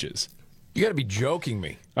charges. You got to be joking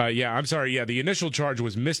me. Yeah, I'm sorry. Yeah, the initial charge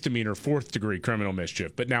was misdemeanor fourth-degree criminal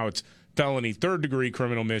mischief, but now it's felony third-degree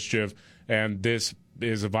criminal mischief, and this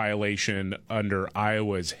is a violation under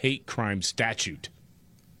Iowa's hate crime statute.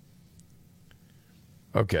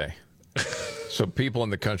 Okay. So people in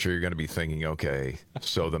the country are going to be thinking, okay,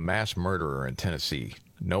 so the mass murderer in Tennessee,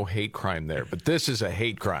 no hate crime there, but this is a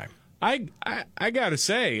hate crime. I got to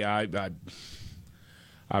say, I've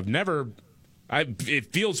never.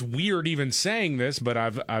 It feels weird even saying this, but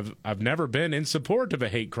I've never been in support of a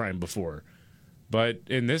hate crime before. But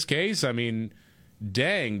in this case, I mean,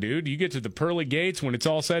 dang, dude, you get to the pearly gates when it's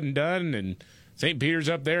all said and done, and St. Peter's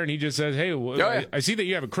up there, and he just says, "Hey, I see that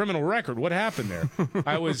you have a criminal record. What happened there?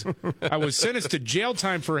 I was sentenced to jail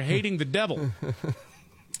time for hating the devil.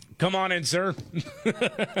 Come on in, sir."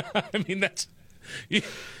 I mean, that's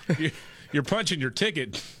you're punching your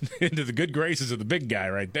ticket into the good graces of the big guy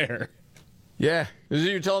right there. Yeah. As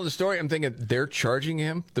you're telling the story, I'm thinking they're charging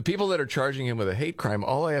him. The people that are charging him with a hate crime,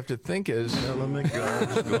 all I have to think is... Tell him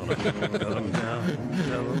God's gonna cut him down.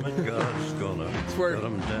 Tell him God's gonna cut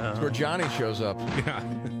him down. That's where Johnny shows up. Yeah.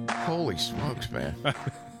 Holy smokes, man.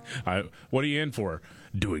 What are you in for?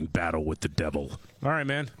 Doing battle with the devil. All right,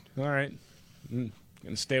 man. All right. Gonna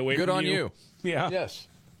stay away Good from you. Good on you. Yeah. Yes.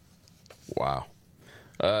 Wow.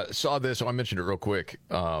 Saw this. I mentioned it real quick.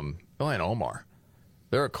 Ilhan Omar.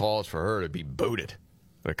 There are calls for her to be booted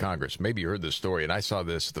by Congress. Maybe you heard this story, and I saw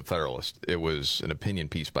this at the Federalist. It was an opinion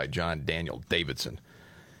piece by John Daniel Davidson.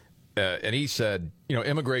 And he said,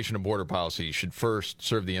 immigration and border policy should first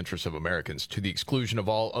serve the interests of Americans to the exclusion of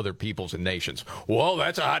all other peoples and nations. Well,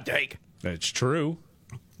 that's a hot take. That's true.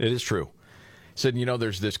 It is true. He said,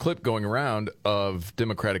 there's this clip going around of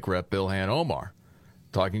Democratic Rep. Ilhan Omar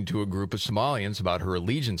talking to a group of Somalians about her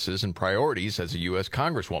allegiances and priorities as a U.S.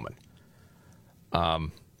 Congresswoman.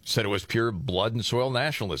 Said it was pure blood and soil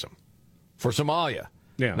nationalism for Somalia,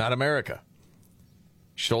 not America.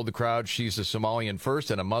 She told the crowd she's a Somalian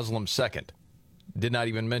first and a Muslim second. Did not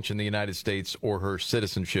even mention the United States or her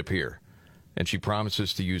citizenship here. And she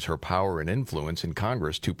promises to use her power and influence in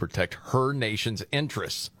Congress to protect her nation's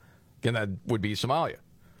interests. Again, that would be Somalia.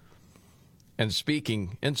 And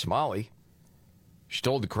speaking in Somali, she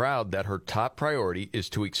told the crowd that her top priority is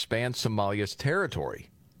to expand Somalia's territory.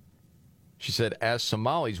 She said, as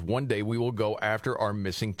Somalis, one day we will go after our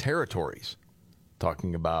missing territories,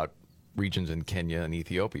 talking about regions in Kenya and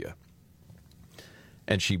Ethiopia.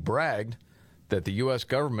 And she bragged that the U.S.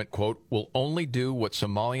 government, quote, will only do what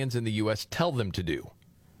Somalians in the U.S. tell them to do.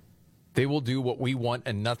 They will do what we want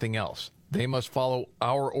and nothing else. They must follow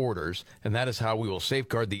our orders, and that is how we will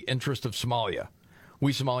safeguard the interest of Somalia.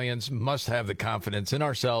 We Somalians must have the confidence in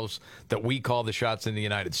ourselves that we call the shots in the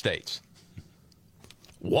United States.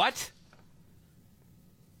 What?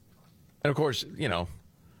 And, of course, you know,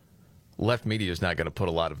 left media is not going to put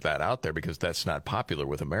a lot of that out there because that's not popular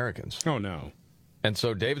with Americans. Oh, no. And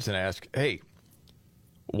so Davidson asked, hey,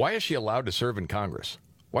 why is she allowed to serve in Congress?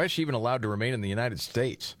 Why is she even allowed to remain in the United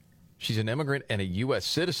States? She's an immigrant and a U.S.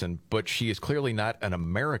 citizen, but she is clearly not an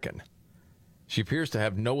American. She appears to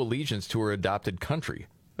have no allegiance to her adopted country,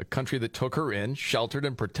 a country that took her in, sheltered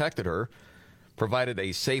and protected her, provided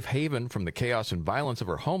a safe haven from the chaos and violence of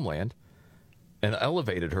her homeland, and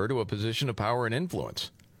elevated her to a position of power and influence.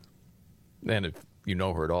 And if you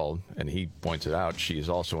know her at all, and he points it out, she is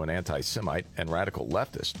also an anti-Semite and radical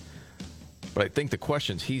leftist. But I think the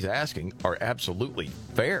questions he's asking are absolutely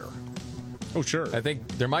fair. Oh, sure. I think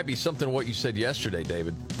there might be something in what you said yesterday,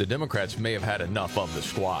 David. The Democrats may have had enough of the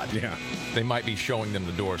squad. Yeah. They might be showing them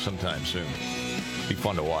the door sometime soon. Be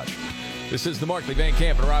fun to watch. This is the Markley, Van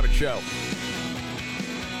Camp, and Robbins Show.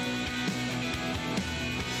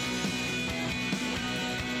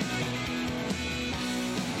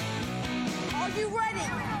 Are you ready?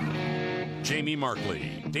 Jamie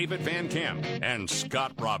Markley, David Van Camp, and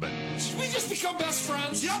Scott Robbins. We just become best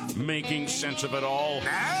friends. Yep. Making sense of it all.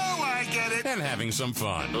 Now I get it. And having some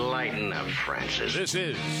fun. Lighten up, Francis. This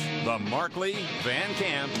is the Markley, Van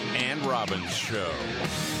Camp, and Robbins Show.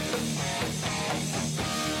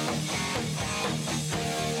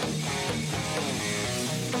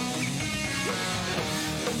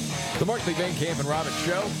 The Markley, Van Camp, and Robbins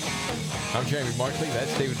Show. I'm Jamie Markley.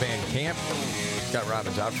 That's David Van Camp. Got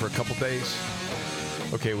Robbins out for a couple days.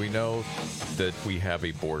 Okay, we know that we have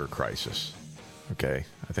a border crisis. Okay,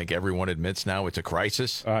 I think everyone admits now it's a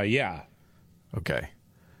crisis. Yeah. Okay.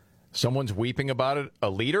 Someone's weeping about it. A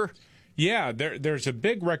leader? Yeah, there's a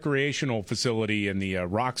big recreational facility in the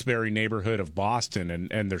Roxbury neighborhood of Boston,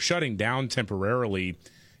 and they're shutting down temporarily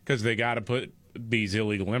because they got to put these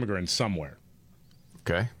illegal immigrants somewhere.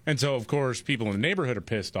 Okay. And so, of course, people in the neighborhood are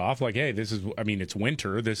pissed off. Like, hey, it's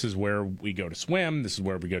winter. This is where we go to swim. This is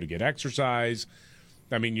where we go to get exercise.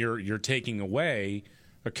 I mean, you're taking away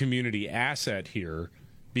a community asset here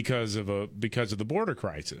because of the border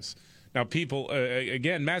crisis. Now, people,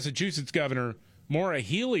 again, Massachusetts Governor Maura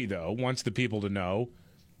Healey, though, wants the people to know,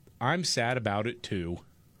 I'm sad about it, too.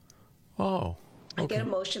 Oh. Okay. I get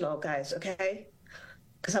emotional, guys, okay?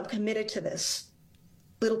 Because I'm committed to this.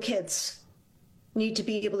 Little kids need to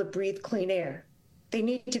be able to breathe clean air. They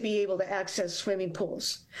need to be able to access swimming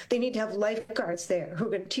pools. They need to have lifeguards there who are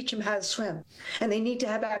going to teach them how to swim. And they need to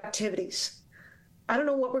have activities. I don't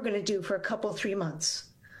know what we're going to do for a couple, 3 months.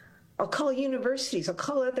 I'll call universities. I'll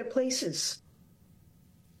call other places.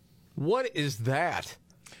 What is that?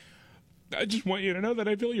 I just want you to know that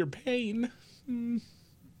I feel your pain.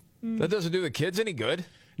 That doesn't do the kids any good.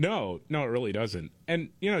 No, it really doesn't. And,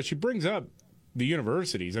 she brings up the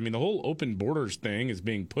universities. I mean, the whole open borders thing is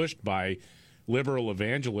being pushed by liberal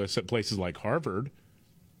evangelists at places like Harvard.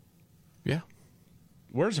 Yeah.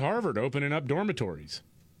 Where's Harvard opening up dormitories?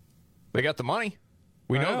 They got the money.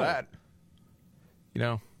 We know that.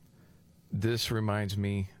 This reminds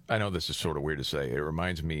me, I know this is sort of weird to say, it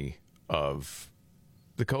reminds me of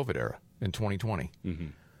the COVID era in 2020,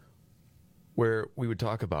 where we would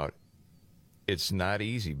talk about it's not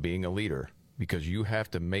easy being a leader because you have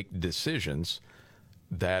to make decisions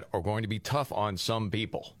that are going to be tough on some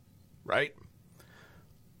people, right?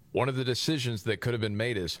 One of the decisions that could have been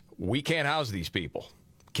made is we can't house these people.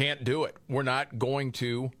 Can't do it. We're not going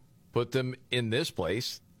to put them in this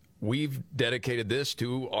place. We've dedicated this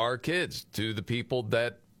to our kids, to the people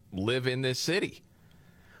that live in this city.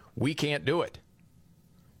 We can't do it.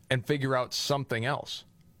 And figure out something else.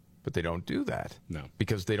 But they don't do that. No.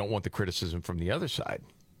 Because they don't want the criticism from the other side.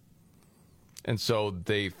 And so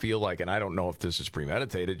they feel like, and I don't know if this is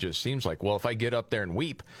premeditated, it just seems like, well, if I get up there and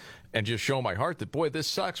weep and just show my heart that, boy, this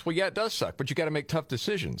sucks. Well, yeah, it does suck, but you got to make tough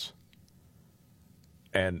decisions.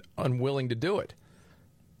 And unwilling to do it.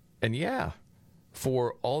 And yeah,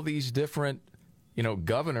 for all these different,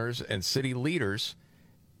 governors and city leaders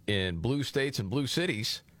in blue states and blue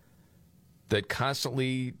cities that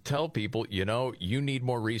constantly tell people, you need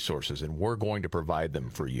more resources and we're going to provide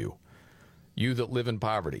them for you. You that live in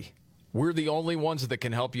poverty. We're the only ones that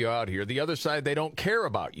can help you out here. The other side, they don't care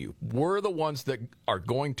about you. We're the ones that are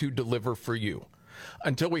going to deliver for you.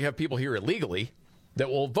 Until we have people here illegally that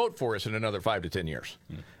will vote for us in another 5 to 10 years.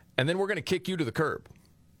 And then we're going to kick you to the curb.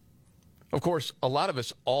 Of course, a lot of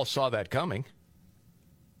us all saw that coming.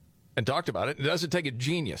 and talked about it. It doesn't take a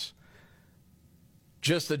genius.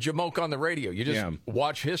 Just the jamoke on the radio. You just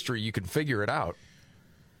watch history. You can figure it out.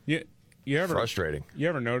 Yeah. Frustrating. You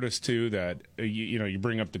ever notice, too, that, you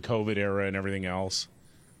bring up the COVID era and everything else?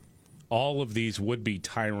 All of these would-be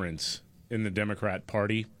tyrants in the Democrat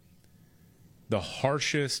Party, the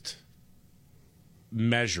harshest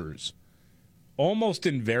measures almost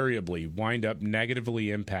invariably wind up negatively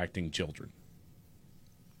impacting children.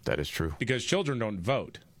 That is true. Because children don't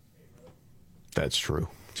vote. That's true.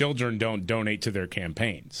 Children don't donate to their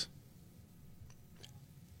campaigns.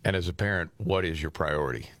 And as a parent, what is your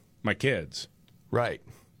priority? My kids. Right.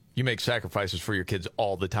 You make sacrifices for your kids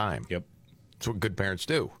all the time. Yep. That's what good parents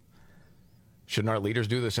do. Shouldn't our leaders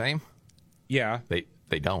do the same? Yeah. They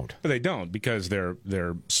don't. But they don't, because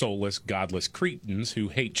they're soulless, godless cretins who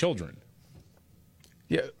hate children.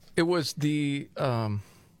 Yeah. It was the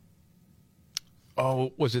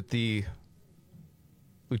was it the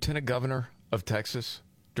lieutenant governor of Texas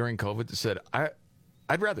during COVID that said,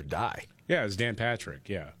 I'd rather die. Yeah, it's Dan Patrick,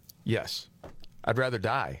 yeah. Yes. I'd rather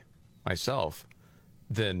die myself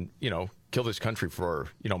than, kill this country for,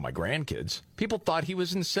 my grandkids. People thought he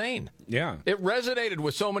was insane. Yeah. It resonated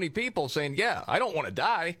with so many people saying, yeah, I don't want to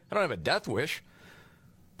die. I don't have a death wish.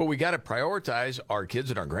 But we got to prioritize our kids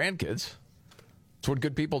and our grandkids. That's what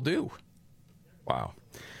good people do. Wow.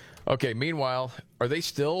 Okay, meanwhile, are they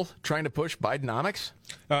still trying to push Bidenomics?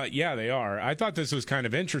 Yeah, they are. I thought this was kind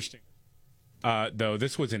of interesting, though.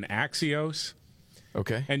 This was in Axios.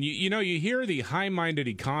 Okay. And, you hear the high-minded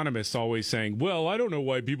economists always saying, well, I don't know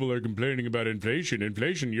why people are complaining about inflation.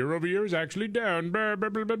 Inflation year over year is actually down, blah, blah,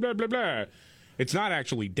 blah, blah, blah, blah, blah. It's not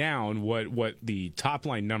actually down. What the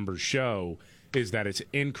top-line numbers show is that it's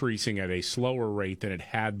increasing at a slower rate than it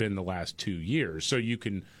had been the last 2 years. So you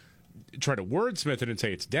can try to wordsmith it and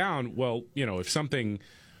say it's down. Well, if something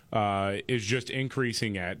is just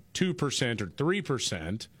increasing at 2% or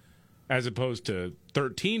 3% as opposed to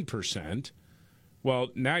 13%, well,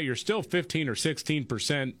 now you're still 15 or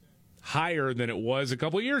 16% higher than it was a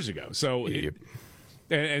couple of years ago. So,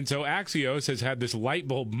 and so Axios has had this light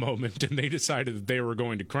bulb moment, and they decided that they were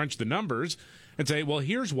going to crunch the numbers and say, well,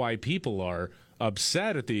 here's why people are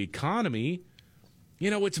upset at the economy.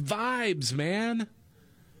 It's vibes, man.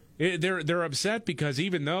 They're upset because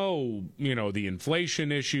even though, the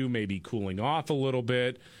inflation issue may be cooling off a little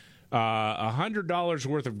bit, $100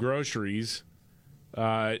 worth of groceries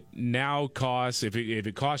now costs, if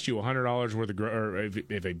it costs you $100 worth of, or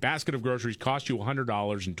if a basket of groceries costs you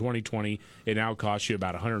 $100 in 2020, it now costs you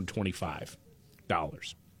about $125.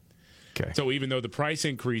 Okay. So even though the price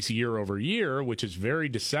increase year over year, which is very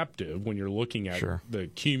deceptive when you're looking at the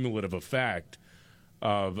cumulative effect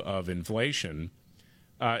of inflation,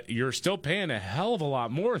 you're still paying a hell of a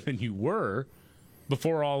lot more than you were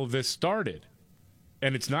before all of this started.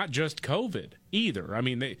 And it's not just COVID either. I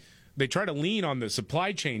mean, they try to lean on the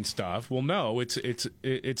supply chain stuff. Well, no,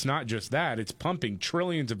 it's not just that. It's pumping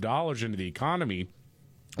trillions of dollars into the economy,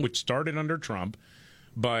 which started under Trump,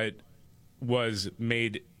 but was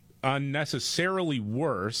made unnecessarily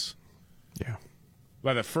worse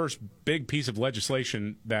by the first big piece of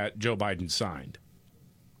legislation that Joe Biden signed.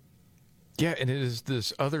 Yeah, and it is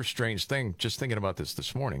this other strange thing, just thinking about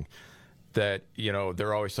this morning, that,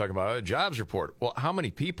 they're always talking about a jobs report. Well, how many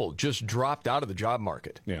people just dropped out of the job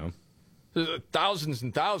market? Yeah. Thousands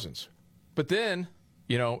and thousands. But then,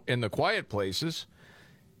 in the quiet places,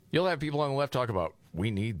 you'll have people on the left talk about, we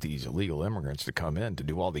need these illegal immigrants to come in to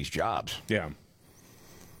do all these jobs. Yeah.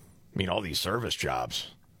 I mean, all these service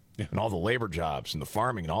jobs and all the labor jobs and the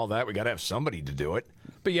farming and all that. We got to have somebody to do it.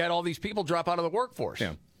 But yet all these people drop out of the workforce.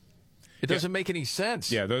 Yeah. It doesn't make any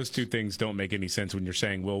sense. Yeah, those two things don't make any sense when you're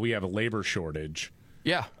saying, well, we have a labor shortage.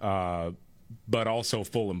 Yeah. But also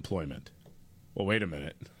full employment. Well, wait a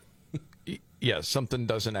minute. Yeah, something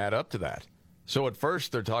doesn't add up to that. So at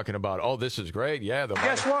first they're talking about, oh, this is great. Yeah.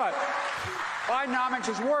 Guess what? Bidenomics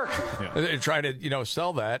is working. Yeah. They're trying to,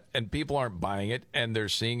 sell that, and people aren't buying it, and they're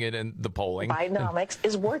seeing it in the polling. Bidenomics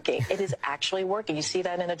is working. It is actually working. You see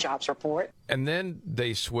that in a jobs report. And then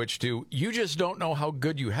they switch to, you just don't know how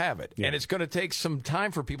good you have it. Yeah. And it's going to take some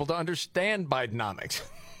time for people to understand Bidenomics.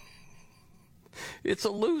 It's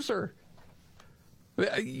a loser.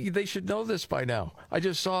 They should know this by now. I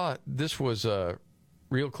just saw this was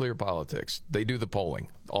Real Clear Politics. They do the polling,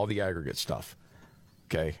 all the aggregate stuff.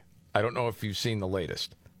 Okay. I don't know if you've seen the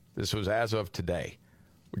latest. This was as of today.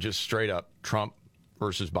 We're just straight up Trump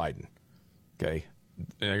versus Biden. Okay.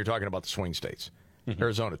 Now you're talking about the swing states. Mm-hmm.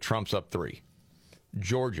 Arizona, Trump's up 3.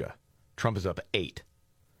 Georgia, Trump is up 8.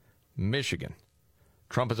 Michigan,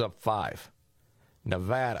 Trump is up 5.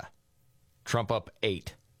 Nevada, Trump up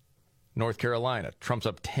 8. North Carolina, Trump's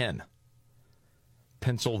up 10.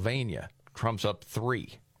 Pennsylvania, Trump's up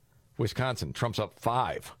 3. Wisconsin, Trump's up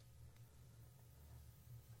 5.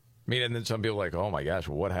 I mean, and then some people are like, oh my gosh,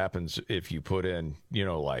 well, what happens if you put in,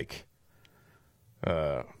 like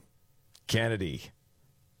Kennedy,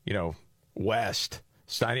 West,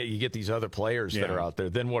 Stein, you get these other players that are out there,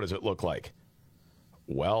 then what does it look like?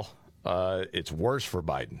 Well, it's worse for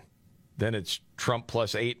Biden. Then it's Trump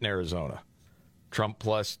plus 8 in Arizona. Trump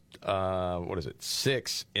plus,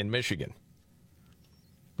 6 in Michigan.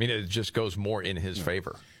 I mean, it just goes more in his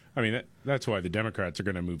favor. I mean, that's why the Democrats are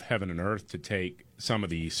going to move heaven and earth to take some of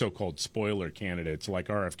the so-called spoiler candidates like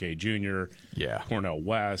RFK Jr., Cornel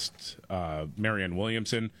West, Marianne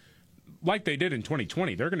Williamson. Like they did in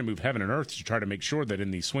 2020, they're going to move heaven and earth to try to make sure that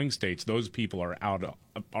in these swing states, those people are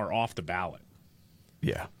off the ballot.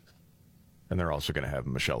 Yeah. And they're also going to have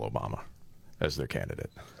Michelle Obama as their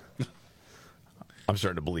candidate. I'm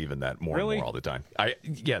starting to believe in that more and more all the time.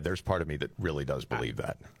 There's part of me that really does believe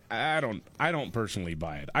that. I don't personally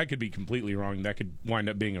buy it. I could be completely wrong. That could wind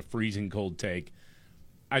up being a freezing cold take.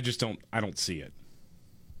 I don't see it.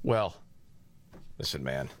 Well, listen,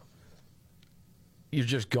 man. You're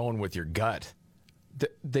just going with your gut.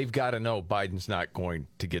 They've got to know Biden's not going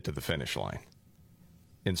to get to the finish line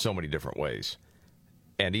in so many different ways.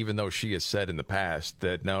 And even though she has said in the past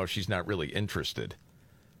that, no, she's not really interested,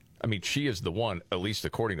 I mean, she is the one, at least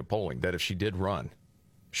according to polling, that if she did run,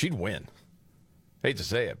 she'd win. Hate to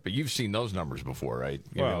say it, but you've seen those numbers before, right?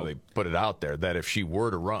 You know, they put it out there that if she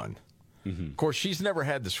were to run, of course, she's never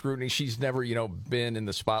had the scrutiny. She's never, been in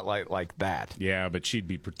the spotlight like that. Yeah, but she'd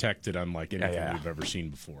be protected unlike anything we've ever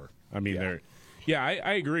seen before. I mean,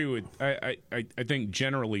 I agree with. I think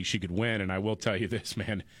generally she could win, and I will tell you this,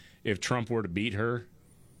 man. If Trump were to beat her,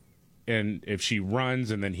 and if she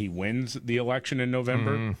runs and then he wins the election in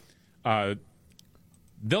November,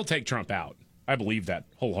 they'll take Trump out. I believe that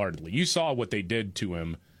wholeheartedly. You saw what they did to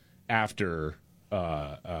him after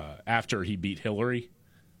he beat Hillary.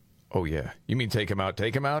 Oh, yeah. You mean take him out,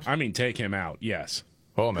 take him out? I mean take him out, yes.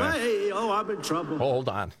 Oh, man. Hey, I'm in trouble. Hold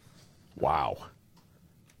on. Wow.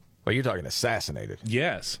 Well, you're talking assassinated.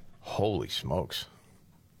 Yes. Holy smokes.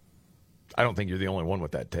 I don't think you're the only one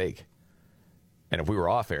with that take. And if we were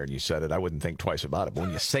off air and you said it, I wouldn't think twice about it. But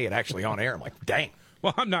when you say it actually on air, I'm like, dang.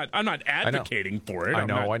 Well, I'm not advocating for it. I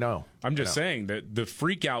know. I'm just saying that the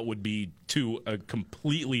freak out would be to a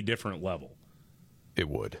completely different level. It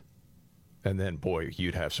would. And then, boy,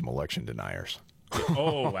 you'd have some election deniers.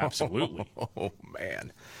 Oh, absolutely. Oh,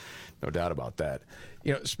 man. No doubt about that.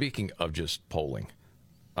 Speaking of just polling,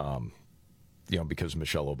 because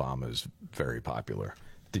Michelle Obama is very popular,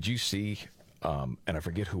 did you see, and I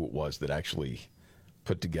forget who it was that actually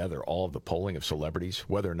put together all of the polling of celebrities,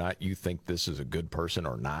 whether or not you think this is a good person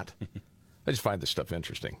or not? I just find this stuff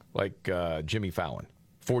interesting. Like Jimmy Fallon,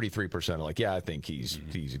 43% are like, yeah, I think he's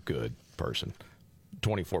a good person.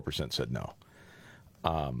 24% said no.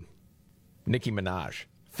 Nicki Minaj,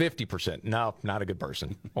 50%, no, not a good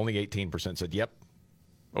person. Only 18% said, yep,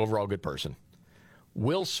 overall good person.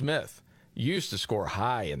 Will Smith used to score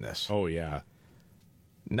high in this. Oh, yeah.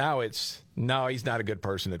 Now he's not a good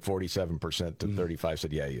person at 47% to 35%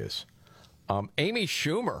 said, yeah, he is. Amy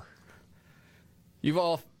Schumer, you've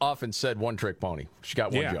all often said one-trick pony. She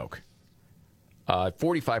got one joke.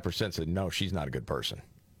 45% said, no, she's not a good person.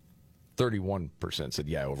 31% said,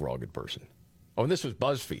 yeah, overall good person. Oh, and this was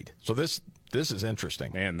BuzzFeed. So this is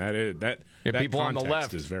interesting. Man, that people on the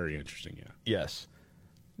left is very interesting, yeah. Yes.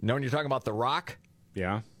 Now, when you're talking about The Rock,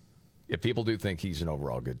 yeah, people do think he's an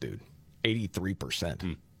overall good dude.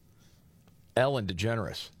 83%. Ellen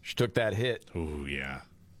DeGeneres, she took that hit. Oh, yeah.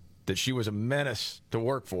 That she was a menace to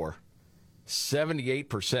work for.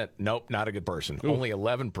 78%, nope, not a good person. Ooh. Only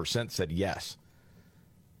 11% said yes.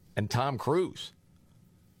 And Tom Cruise,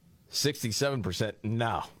 67%,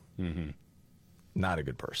 no. Not a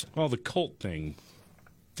good person. Well, the cult thing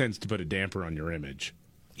tends to put a damper on your image.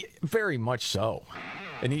 Very much so.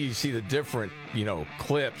 And you see the different,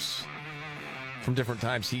 clips from different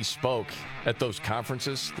times he spoke at those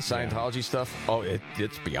conferences, the Scientology stuff. Oh,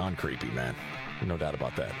 it's beyond creepy, man. No doubt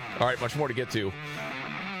about that. All right, much more to get to.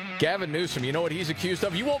 Gavin Newsom, you know what he's accused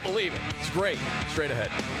of? You won't believe it. It's great. Straight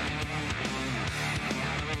ahead.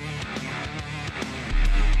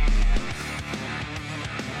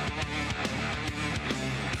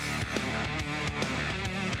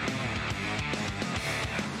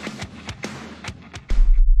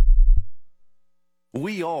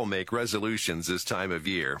 We all make resolutions this time of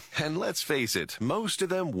year, and let's face it, most of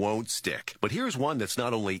them won't stick. But here's one that's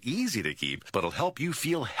not only easy to keep, but will help you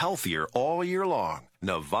feel healthier all year long.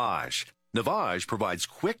 Navage. Navage provides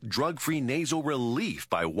quick, drug-free nasal relief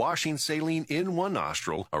by washing saline in one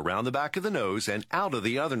nostril, around the back of the nose, and out of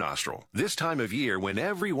the other nostril. This time of year, when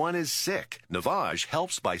everyone is sick, Navage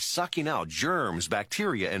helps by sucking out germs,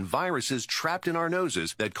 bacteria, and viruses trapped in our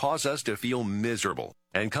noses that cause us to feel miserable.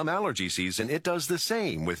 And come allergy season, it does the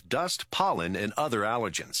same with dust, pollen, and other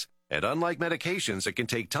allergens. And unlike medications that can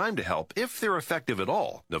take time to help, if they're effective at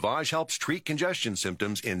all, Navage helps treat congestion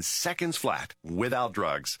symptoms in seconds flat, without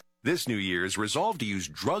drugs. This New Year's, resolve to use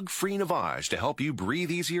drug-free Navage to help you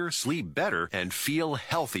breathe easier, sleep better, and feel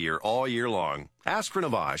healthier all year long. Ask for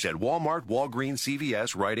Navage at Walmart, Walgreens,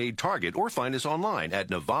 CVS, Rite Aid, Target, or find us online at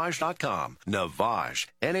Navage.com. Navage.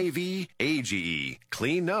 N-A-V-A-G-E.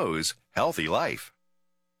 Clean nose, healthy life.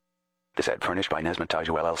 This ad furnished by Nesmith Taiju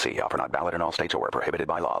LLC. Offer not valid in all states or where prohibited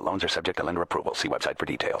by law. Loans are subject to lender approval. See website for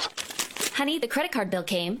details. Honey, the credit card bill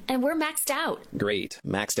came, and we're maxed out. Great.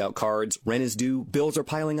 Maxed out cards, rent is due, bills are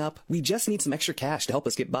piling up. We just need some extra cash to help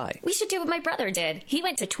us get by. We should do what my brother did. He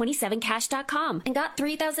went to 27cash.com and got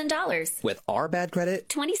 $3,000. With our bad credit?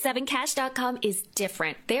 27cash.com is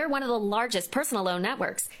different. They're one of the largest personal loan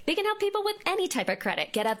networks. They can help people with any type of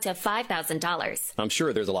credit get up to $5,000. I'm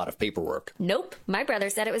sure there's a lot of paperwork. Nope. My brother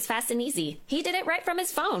said it was fast and easy. He did it right from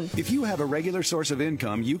his phone. If you have a regular source of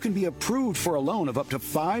income, you can be approved for a loan of up to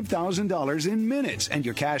 $5,000 in minutes, and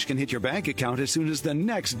your cash can hit your bank account as soon as the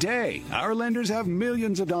next day. Our lenders have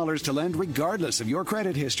millions of dollars to lend regardless of your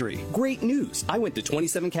credit history. Great news. I went to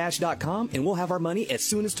 27cash.com and we'll have our money as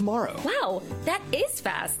soon as tomorrow. Wow, that is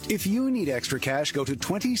fast. If you need extra cash, go to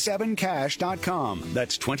 27cash.com.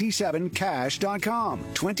 That's 27cash.com.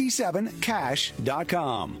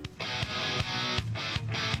 27cash.com.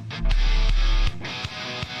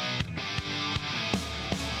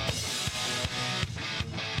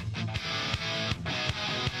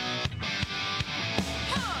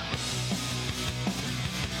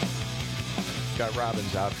 Got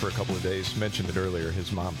Robbins out for a couple of days. Mentioned it earlier.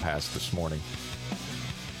 His mom passed this morning.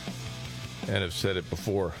 And have said it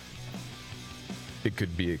before. It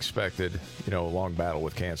could be expected, a long battle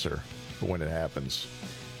with cancer. But when it happens,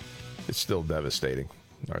 it's still devastating.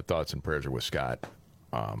 Our thoughts and prayers are with Scott.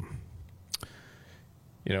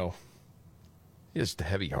 Just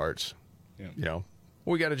heavy hearts. Yeah.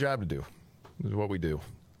 We got a job to do. This is what we do.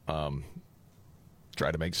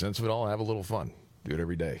 Try to make sense of it all, have a little fun. Do it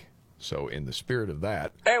every day. So in the spirit of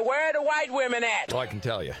that... Hey, where are the white women at? Well, I can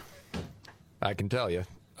tell you.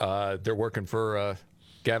 They're working for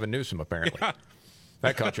Gavin Newsom, apparently. Yeah.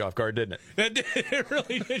 That caught you off guard, didn't it? It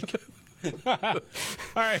really did. All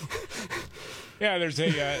right. Yeah, there's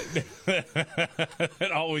it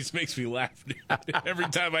always makes me laugh every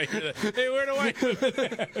time I hear that. Hey, where do I...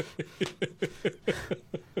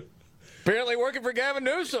 Apparently working for Gavin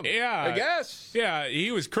Newsom. Yeah. I guess. Yeah,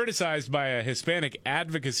 he was criticized by a Hispanic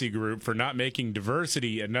advocacy group for not making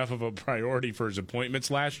diversity enough of a priority for his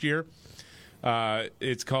appointments last year.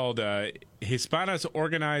 It's called Hispanos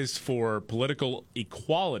Organized for Political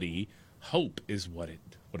Equality. HOPE is what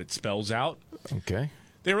it spells out. Okay.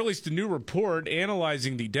 They released a new report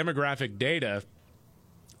analyzing the demographic data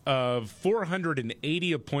of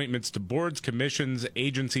 480 appointments to boards, commissions,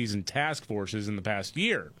 agencies, and task forces in the past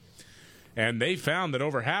year. And they found that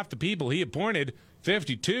over half the people he appointed,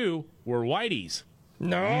 52, were whiteys.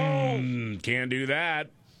 No. Can't do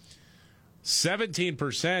that.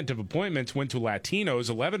 17% of appointments went to Latinos,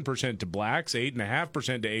 11% to blacks,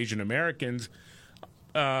 8.5% to Asian Americans,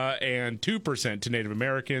 and 2% to Native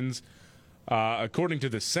Americans. According to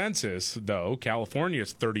the census, though, California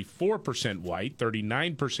is 34% white,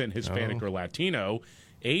 39% Hispanic or Latino.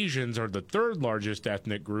 Asians are the third largest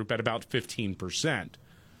ethnic group at about 15%.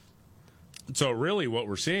 So really what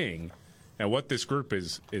we're seeing, and what this group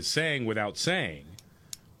is saying without saying,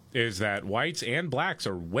 is that whites and blacks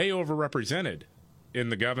are way overrepresented in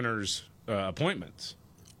the governor's appointments.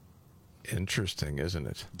 Interesting, isn't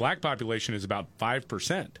it? Black population is about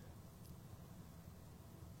 5%.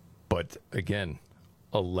 But again,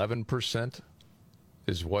 11%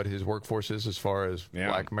 is what his workforce is as far as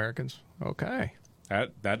black Americans? Okay.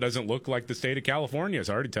 That doesn't look like the state of California,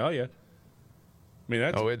 so I already tell you. I mean,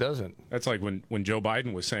 it doesn't. That's like when Joe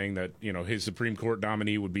Biden was saying that his Supreme Court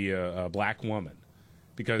nominee would be a black woman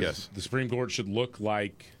because the Supreme Court should look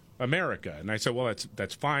like America. And I said, well,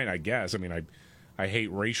 that's fine, I guess. I mean, I hate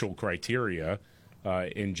racial criteria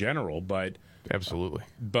in general, but absolutely.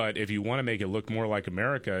 But if you want to make it look more like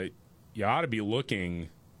America, you ought to be looking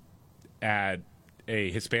at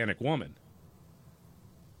a Hispanic woman.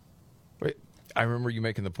 Wait, I remember you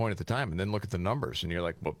making the point at the time, and then look at the numbers, and you're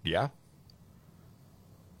like, well, yeah.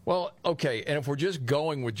 Well, okay, and if we're just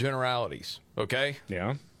going with generalities, okay?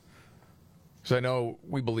 Yeah. So I know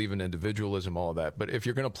we believe in individualism, all of that, but if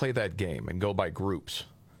you're going to play that game and go by groups,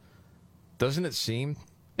 doesn't it seem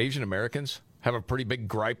Asian Americans have a pretty big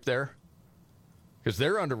gripe there? Because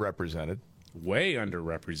they're underrepresented. Way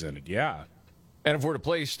underrepresented, yeah. And if we're to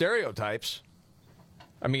play stereotypes,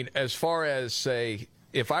 I mean, as far as, say,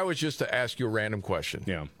 if I was just to ask you a random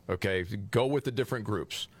question, okay, go with the different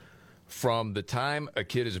groups. From the time a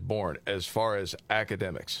kid is born, as far as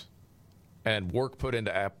academics and work put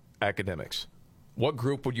into academics, what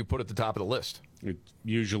group would you put at the top of the list? It's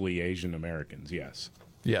usually Asian Americans, yes.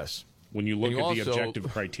 Yes. When you look at the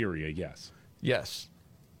objective criteria, yes. Yes.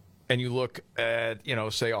 And you look at,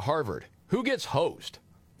 say, a Harvard. Who gets hosed?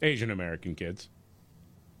 Asian American kids.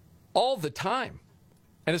 All the time.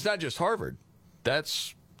 And it's not just Harvard.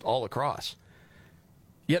 That's all across.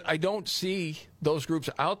 Yet I don't see those groups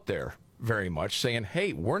out there very much saying,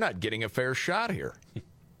 hey, we're not getting a fair shot here.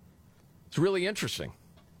 It's really interesting.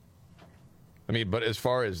 I mean, but as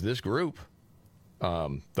far as this group,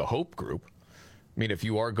 the Hope group, I mean, if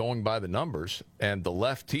you are going by the numbers, and the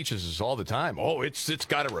left teaches us all the time, it's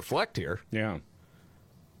got to reflect here. Yeah.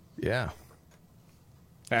 Yeah.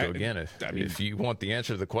 So again, if you want the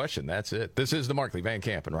answer to the question, that's it. This is the Markley, Van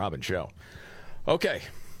Camp, and Robbins Show. Okay,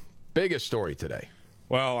 biggest story today.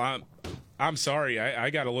 Well, I'm sorry. I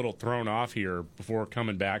got a little thrown off here before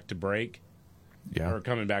coming back to break. Yeah. Or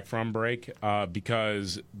coming back from break,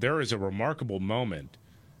 because there is a remarkable moment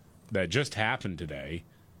that just happened today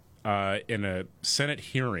in a Senate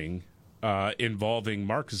hearing involving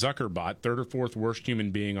Mark Zuckerberg, third or fourth worst human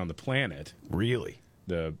being on the planet. Really?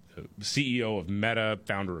 The CEO of Meta,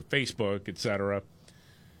 founder of Facebook, etc.,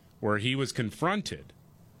 where he was confronted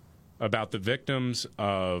about the victims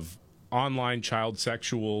of online child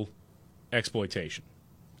sexual exploitation.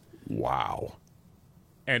 Wow.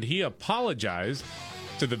 And he apologized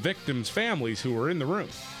to the victims' families who were in the room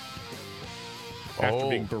after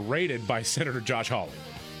being berated by Senator Josh Hawley.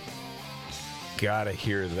 Gotta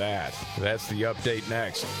hear that. That's the update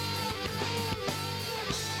next.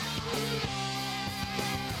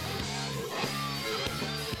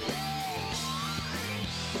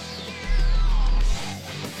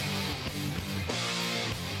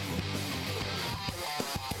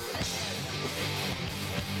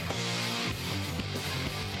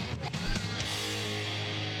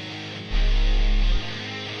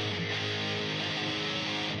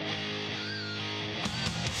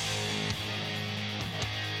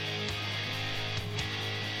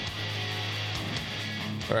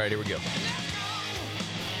 All right, here we go.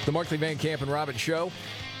 The Markley, Van Camp, and Robbins Show.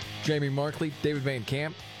 Jamie Markley, David Van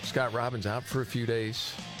Camp, Scott Robbins out for a few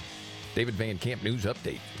days. David Van Camp, news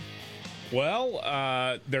update.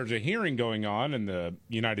 Well, there's a hearing going on in the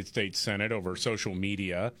United States Senate over social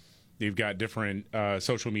media. You've got different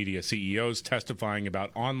social media CEOs testifying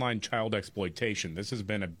about online child exploitation. This has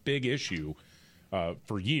been a big issue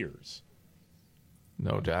for years.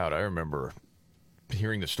 No doubt. I remember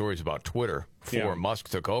hearing the stories about Twitter before Musk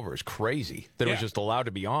took over. It's crazy that it was just allowed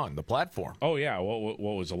to be on the platform. Oh, yeah. What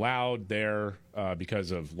was allowed there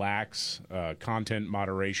because of lax content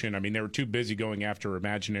moderation. I mean, they were too busy going after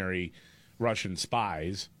imaginary Russian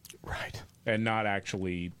spies. Right. And not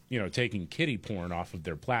actually, taking kiddie porn off of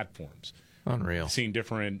their platforms. Unreal. I've seen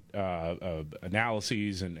different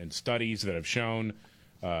analyses and studies that have shown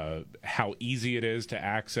how easy it is to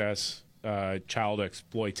access child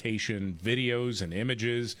exploitation videos and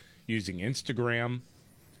images using Instagram.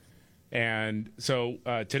 And so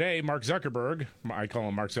today, Mark Zuckerberg, I call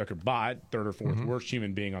him Mark Zuckerbot, third or fourth worst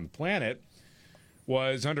human being on the planet,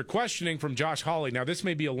 was under questioning from Josh Hawley. Now, this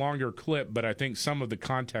may be a longer clip, but I think some of the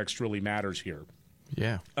context really matters here.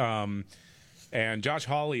 Yeah. And Josh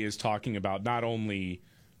Hawley is talking about not only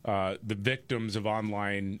the victims of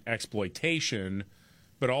online exploitation,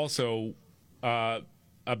 but also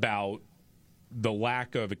about the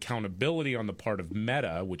lack of accountability on the part of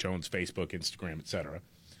Meta, which owns Facebook, Instagram, et cetera.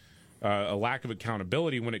 A lack of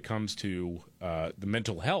accountability when it comes to the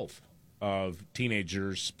mental health of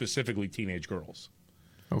teenagers, specifically teenage girls.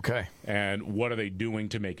 Okay. And what are they doing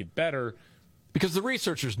to make it better? Because the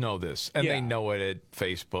researchers know this, and they know it at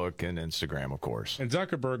Facebook and Instagram, of course. And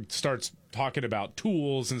Zuckerberg starts talking about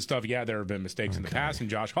tools and stuff. Yeah, there have been mistakes in the past. And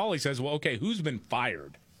Josh Hawley says, well, okay, who's been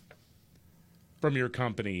fired from your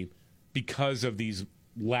company because of these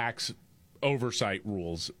lax oversight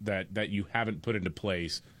rules that you haven't put into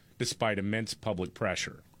place despite immense public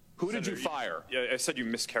pressure? Who did you fire? Yeah, I said you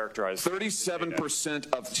mischaracterized.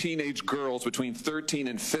 37% of teenage girls between 13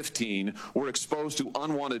 and 15 were exposed to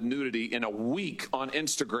unwanted nudity in a week on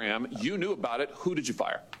Instagram. You knew about it. Who did you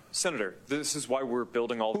fire? Senator, this is why we're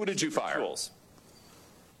building all. Who did you fire? Tools.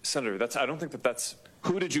 Senator, I don't think that's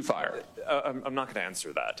Who did you fire? I'm not going to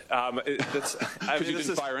answer that. Because you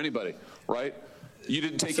didn't fire anybody, right? You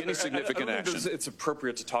didn't take any significant action. It's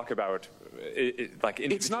appropriate to talk about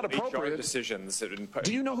it's not appropriate. HR decisions.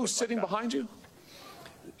 Do you know who's sitting behind you?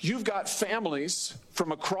 You've got families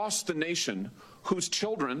from across the nation whose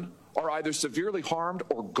children are either severely harmed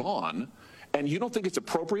or gone, and you don't think it's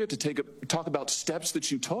appropriate to talk about steps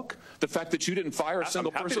that you took? The fact that you didn't fire a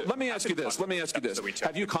single person? Let me ask you this.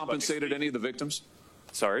 Have you compensated any of the victims?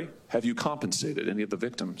 Sorry? Have you compensated any of the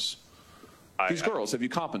victims? These girls, have you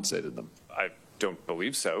compensated them? I don't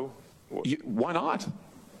believe so. Why not?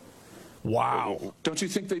 Wow. Don't you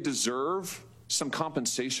think they deserve some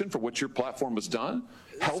compensation for what your platform has done?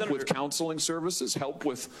 Help with counseling services, help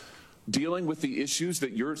with dealing with the issues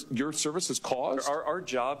that your service has caused? Our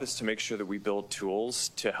job is to make sure that we build tools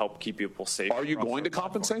to help keep people safe. Are you going to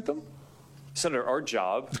compensate them? Senator, our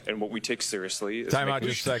job and what we take seriously is... Time out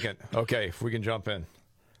just a second. Okay, if we can jump in.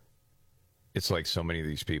 It's like so many of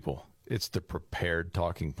these people. It's the prepared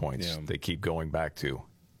talking points they keep going back to.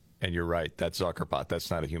 And you're right, that's Zuckerbot.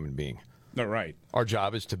 That's not a human being. No, right. Our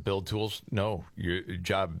job is to build tools. No, your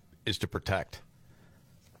job is to protect.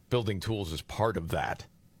 Building tools is part of that.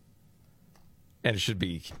 And it should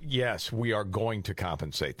be, yes, we are going to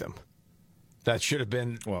compensate them. That should have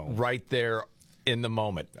been right there in the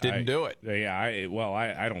moment. Didn't do it. Yeah,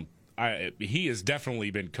 I don't. He has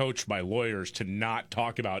definitely been coached by lawyers to not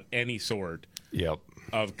talk about any sort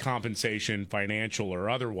of compensation, financial or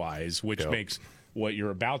otherwise, which makes what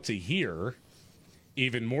you're about to hear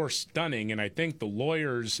even more stunning. And I think the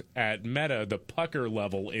lawyers at Meta, the pucker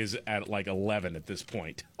level is at like 11 at this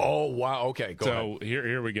point. Oh, wow. Okay, go ahead. So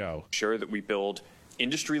here we go. Sure that we build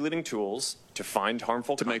industry-leading tools to find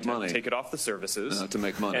harmful content, make money, take it off the services, to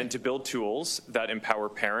make money, and to build tools that empower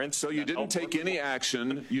parents. So you didn't take any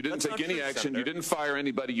action. You didn't take any action. You didn't fire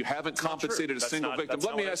anybody. You haven't compensated a single victim.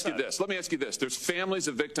 Let me ask you this. There's families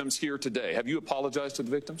of victims here today. Have you apologized to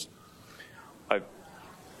the victims?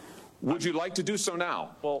 Would you like to do so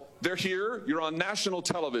now? Well, they're here. You're on national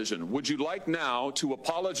television. Would you like now to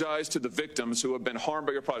apologize to the victims who have been harmed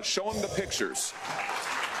by your product? Show them the pictures.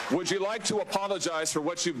 Would you like to apologize for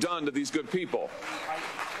what you've done to these good people?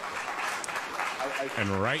 And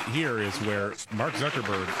right here is where Mark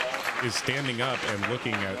Zuckerberg is standing up and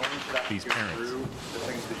looking at these parents. The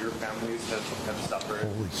things that your families have suffered.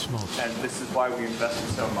 Holy smokes. And this is why we invested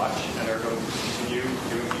so much and are going to continue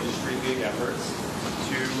doing industry-leading efforts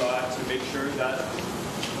to make sure that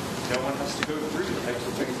no one has to go through the types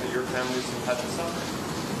of things that your families have had to suffer.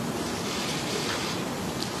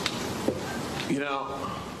 You know,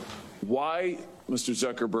 why, Mr.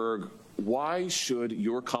 Zuckerberg, why should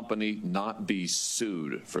your company not be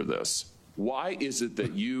sued for this? Why is it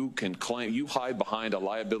that you can claim, you hide behind a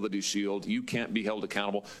liability shield, you can't be held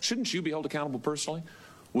accountable? Shouldn't you be held accountable personally?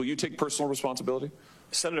 Will you take personal responsibility?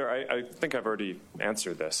 Senator, I think I've already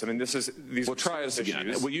answered this. I mean, these. Well, try us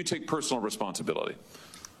again. Will you take personal responsibility?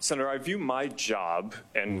 Senator, I view my job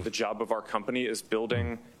and the job of our company as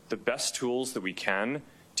building the best tools that we can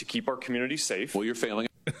to keep our community safe. Well, you're failing.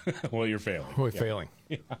 You're failing. We're failing.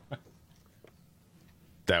 Yeah.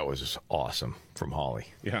 That was awesome from Holly.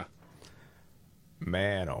 Yeah.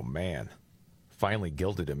 Man, oh man. Finally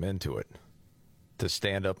guilted him into it to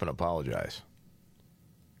stand up and apologize.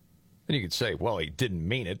 And you could say, well, he didn't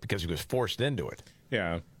mean it because he was forced into it.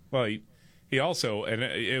 Yeah. Well, he also, and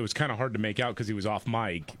it was kind of hard to make out because he was off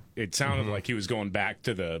mic. It sounded like he was going back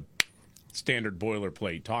to the standard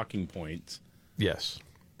boilerplate talking points. Yes.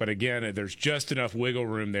 But again, there's just enough wiggle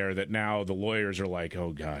room there that now the lawyers are like,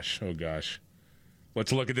 oh gosh.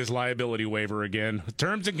 Let's look at this liability waiver again.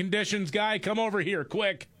 Terms and conditions, guy, come over here,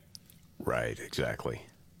 quick. Right, exactly.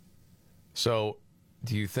 So,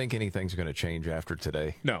 do you think anything's going to change after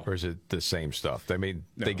today? No. Or is it the same stuff? I mean,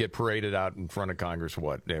 they get paraded out in front of Congress,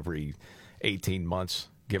 every 18 months,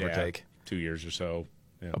 give or take? 2 years or so.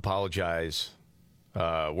 Yeah. Apologize,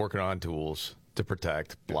 working on tools to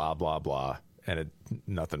protect, blah, blah, blah, and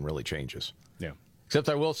nothing really changes. Yeah. Except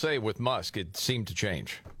I will say with Musk, it seemed to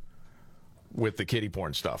change with the kiddie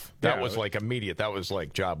porn stuff. That was like immediate. That was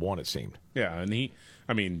like job one, it seemed. Yeah, and he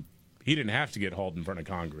didn't have to get hauled in front of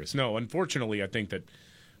Congress. No, unfortunately, I think that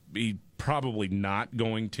he's probably not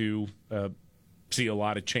going to see a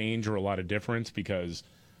lot of change or a lot of difference because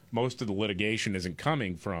most of the litigation isn't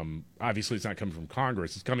coming from, obviously it's not coming from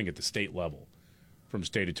Congress, it's coming at the state level from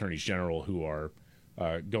state attorneys general who are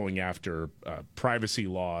going after privacy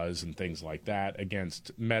laws and things like that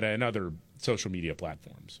against Meta and other social media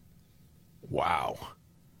platforms. Wow.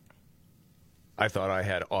 I thought I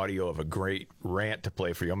had audio of a great rant to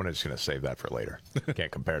play for you. I'm just going to save that for later.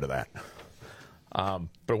 Can't compare to that. But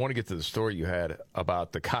I want to get to the story you had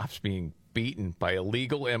about the cops being beaten by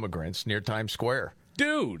illegal immigrants near Times Square.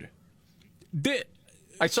 Dude.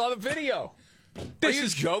 I saw the video. This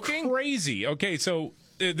is joking? Crazy. Okay, so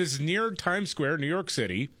this is near Times Square, New York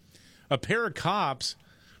City. A pair of cops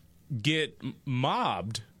get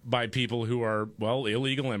mobbed by people who are, well,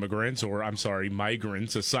 illegal immigrants, or, I'm sorry,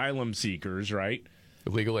 migrants, asylum seekers, right?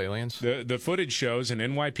 Illegal aliens? The footage shows an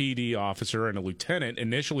NYPD officer and a lieutenant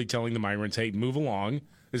initially telling the migrants, hey, move along.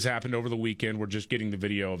 This happened over the weekend. We're just getting the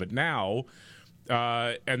video of it now.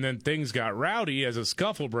 And then things got rowdy as a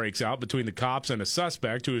scuffle breaks out between the cops and a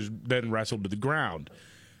suspect who is then wrestled to the ground.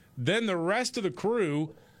 Then the rest of the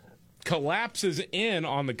crew collapses in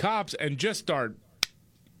on the cops and just start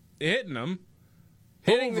hitting them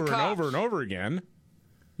over and over and over again.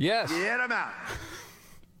 Yes. Get them out.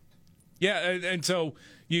 Yeah, and so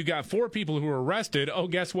you got 4 people who were arrested. Oh,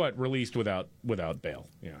 guess what? Released without bail.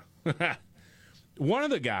 Yeah. One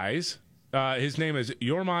of the guys, his name is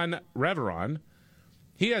Yorman Reveron.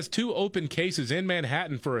 He has 2 open cases in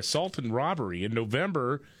Manhattan for assault and robbery. In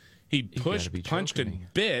November, he punched,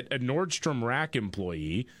 and bit a Nordstrom Rack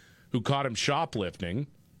employee who caught him shoplifting.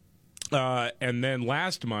 And then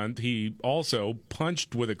last month, he also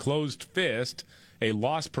punched with a closed fist a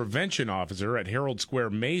loss prevention officer at Herald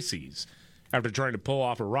Square Macy's after trying to pull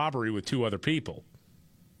off a robbery with 2 other people.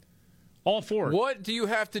 All 4. What do you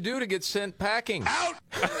have to do to get sent packing? Out!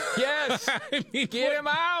 Yes! I mean, get him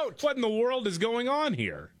out! What in the world is going on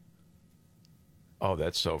here? Oh,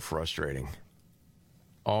 that's so frustrating.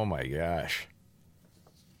 Oh, my gosh.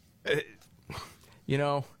 You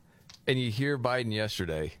know, and you hear Biden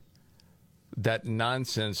yesterday, that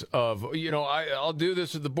nonsense of, I'll do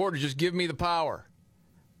this at the border, just give me the power.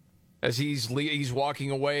 As he's walking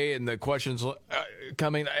away and the question's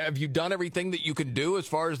coming, have you done everything that you can do as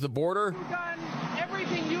far as the border? You've done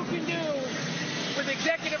everything you can do with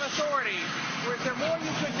executive authority. Or is there more you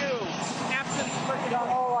could do? Absent done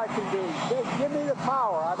all I can do. Just give me the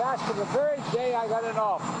power. I've asked for the very day I got in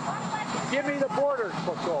office. Give me the border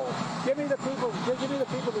patrol. Give me the people, the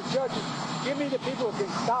judges. Give me the people who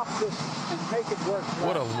can stop this and make it work.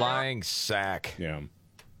 What a lying sack. Yeah.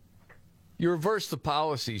 You reversed the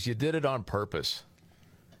policies. You did it on purpose.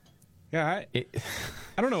 Yeah, I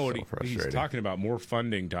don't know what he's talking about, more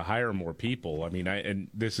funding to hire more people. I mean, and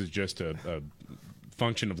this is just a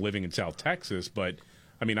function of living in South Texas, but,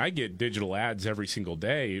 I mean, I get digital ads every single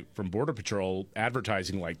day from Border Patrol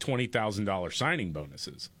advertising like $20,000 signing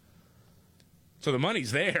bonuses. So the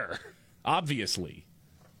money's there, obviously.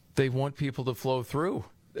 They want people to flow through,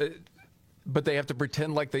 but they have to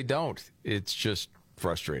pretend like they don't. It's just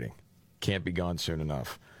frustrating. Can't be gone soon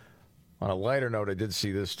enough. On a lighter note, I did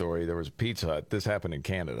see this story. There was a Pizza Hut. This happened in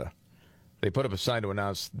Canada. They put up a sign to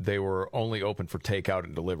announce they were only open for takeout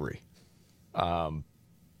and delivery.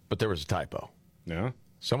 But there was a typo. Yeah?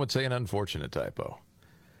 Some would say an unfortunate typo.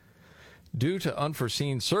 Due to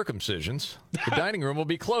unforeseen circumcisions, the dining room will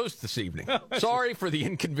be closed this evening. Sorry for the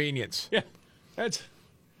inconvenience. Yeah, that's...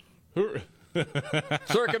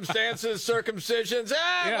 Circumstances, circumcisions.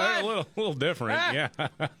 Yeah, they're a little different. Yeah.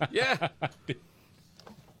 Yeah.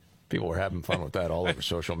 People were having fun with that all over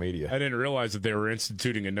social media. I didn't realize that they were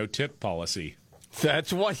instituting a no-tip policy.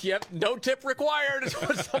 That's what, yep, no tip required is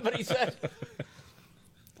what somebody said.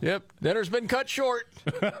 Yep, dinner's been cut short.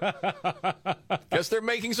 Guess they're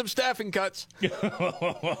making some staffing cuts.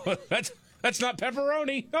 That's not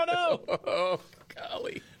pepperoni. Oh, no. Oh,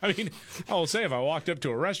 golly. I mean, I'll say if I walked up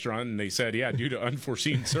to a restaurant and they said, yeah, due to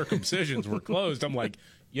unforeseen circumcisions, we're closed, I'm like,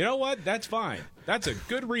 you know what? That's fine. That's a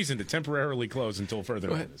good reason to temporarily close until further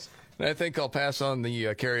notice. I think I'll pass on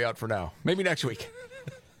the carry-out for now. Maybe next week.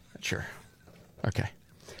 Not sure. Okay.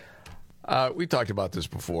 We talked about this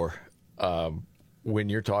before. When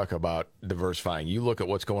you're talking about diversifying, you look at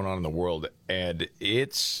what's going on in the world, and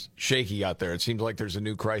it's shaky out there. It seems like there's a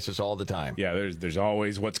new crisis all the time. Yeah, there's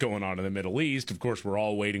always what's going on in the Middle East. Of course, we're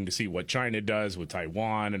all waiting to see what China does with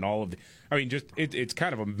Taiwan and all of the... I mean, just it's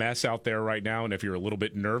kind of a mess out there right now, and if you're a little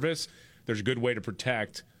bit nervous, there's a good way to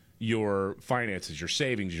protect your finances, your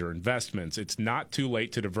savings, your investments. It's not too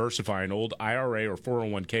late to diversify an old IRA or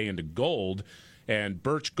 401k into gold, and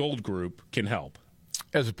Birch Gold Group can help.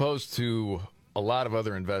 As opposed to a lot of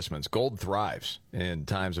other investments, gold thrives in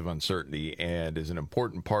times of uncertainty and is an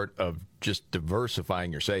important part of just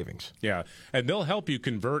diversifying your savings. Yeah, and they'll help you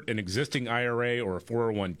convert an existing IRA or a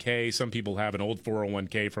 401k. Some people have an old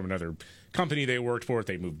 401k from another company they worked for. If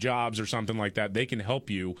they moved jobs or something like that, they can help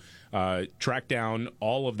you track down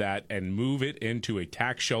all of that and move it into a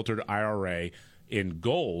tax-sheltered IRA in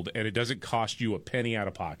gold, and it doesn't cost you a penny out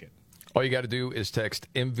of pocket. All you got to do is text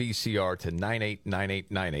MVCR to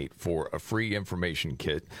 989898 for a free information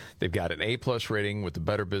kit. They've got an A-plus rating with the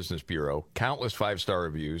Better Business Bureau, countless 5-star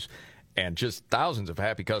reviews, and just thousands of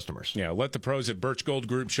happy customers. Yeah, let the pros at Birch Gold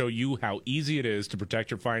Group show you how easy it is to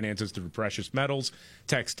protect your finances through precious metals.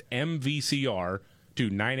 Text MVCR to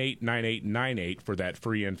 989898 for that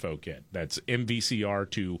free info kit. That's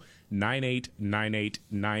MVCR to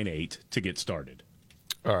 989898 to get started.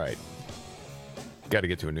 All right. Got to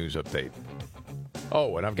get to a news update.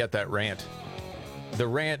 Oh, and I've got that rant. The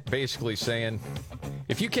rant basically saying,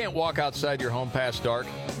 if you can't walk outside your home past dark,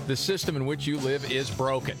 the system in which you live is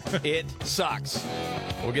broken. It sucks.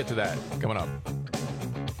 We'll get to that coming up.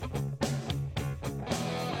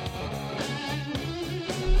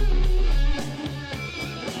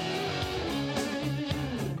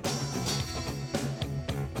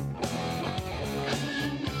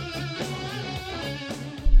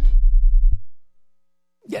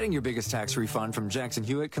 Getting your biggest tax refund from Jackson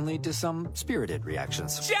Hewitt can lead to some spirited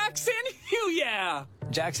reactions. Jackson Hewitt, yeah!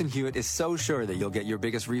 Jackson Hewitt is so sure that you'll get your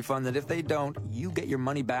biggest refund that if they don't, you get your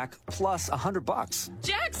money back plus $100.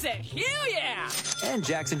 Jackson Hewitt, yeah! And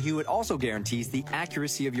Jackson Hewitt also guarantees the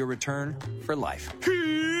accuracy of your return for life.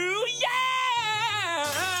 Yeah!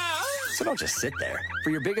 So don't just sit there. For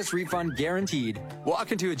your biggest refund guaranteed,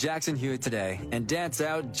 walk into a Jackson Hewitt today and dance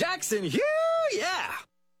out Jackson Hewitt, yeah!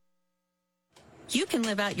 You can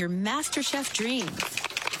live out your MasterChef dreams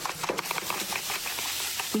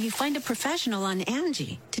when you find a professional on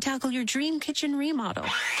Angie to tackle your dream kitchen remodel.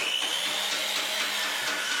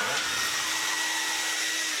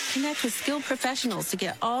 Connect with skilled professionals to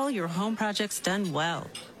get all your home projects done well.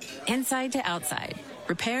 Inside to outside,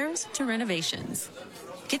 repairs to renovations.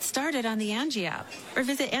 Get started on the Angie app or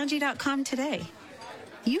visit Angie.com today.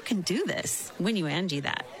 You can do this when you Angie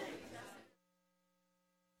that.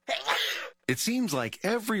 It seems like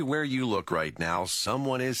everywhere you look right now,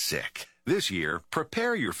 someone is sick. This year,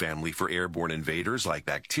 prepare your family for airborne invaders like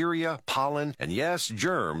bacteria, pollen, and yes,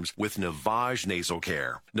 germs with Navage Nasal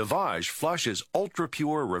Care. Navage flushes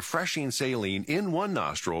ultra-pure, refreshing saline in one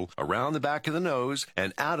nostril, around the back of the nose,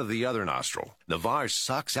 and out of the other nostril. Navage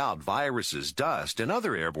sucks out viruses, dust, and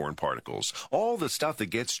other airborne particles, all the stuff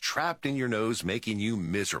that gets trapped in your nose making you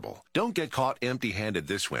miserable. Don't get caught empty-handed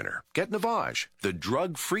this winter. Get Navage, the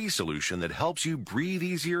drug-free solution that helps you breathe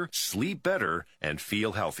easier, sleep better, and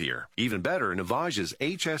feel healthier. Even better, Navage is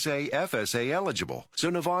HSA, FSA eligible,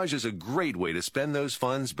 so Navage is a great way to spend those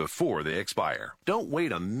funds before they expire. Don't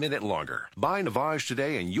wait a minute longer. Buy Navage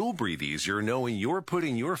today and you'll breathe easier knowing you're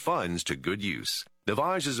putting your funds to good use.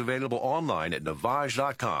 Navage is available online at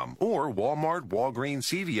Navage.com or Walmart, Walgreens,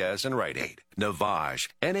 CVS, and Rite Aid. Navage,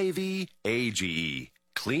 Navage.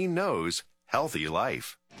 Clean nose, healthy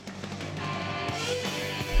life.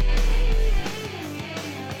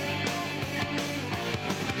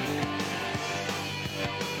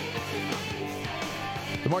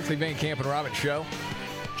 The Markley, Van Camp, and Robbins Show.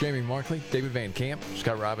 Jamie Markley, David Van Camp,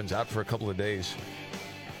 Scott Robbins out for a couple of days.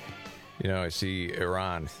 You know, I see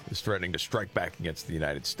Iran is threatening to strike back against the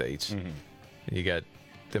United States. Mm-hmm. And you got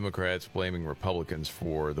Democrats blaming Republicans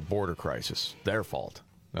for the border crisis. Their fault.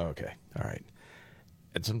 Okay, all right.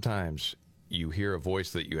 And sometimes you hear a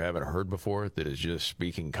voice that you haven't heard before that is just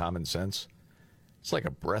speaking common sense. It's like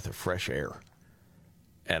a breath of fresh air.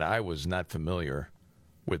 And I was not familiar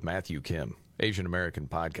with Matthew Kim, Asian-American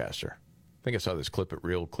podcaster. I think I saw this clip at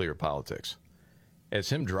Real Clear Politics.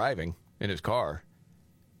 It's him driving in his car,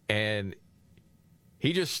 and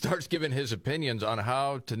he just starts giving his opinions on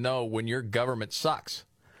how to know when your government sucks.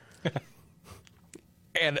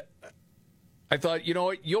 And I thought, you know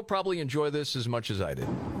what, you'll probably enjoy this as much as I did.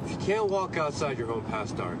 If you can't walk outside your home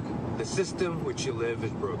past dark, the system which you live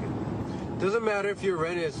is broken. Doesn't matter if your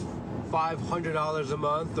rent is $500 a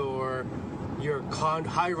month or your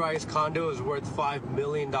high-rise condo is worth $5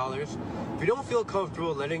 million. If you don't feel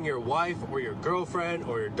comfortable letting your wife or your girlfriend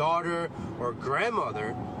or your daughter or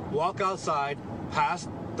grandmother walk outside past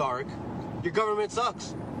dark, your government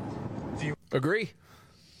sucks. If you agree?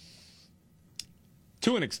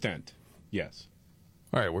 To an extent, yes.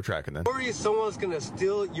 All right, we're tracking then. Worry someone's going to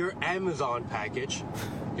steal your Amazon package,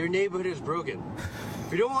 your neighborhood is broken.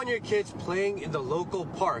 If you don't want your kids playing in the local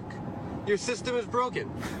park, your system is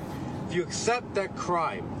broken. If you accept that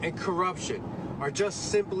crime and corruption are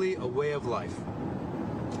just simply a way of life,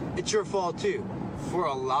 it's your fault too for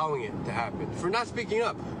allowing it to happen, for not speaking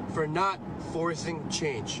up, for not forcing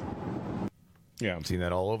change. Yeah, I've seen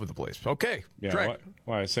that all over the place. Okay. Yeah.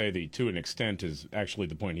 Well, I say the to an extent is actually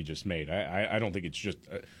the point he just made. I don't think it's just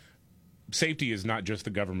safety is not just the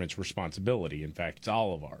government's responsibility. In fact, it's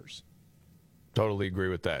all of ours. Totally agree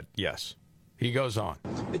with that. Yes. He goes on.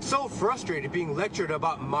 It's so frustrating being lectured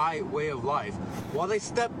about my way of life while they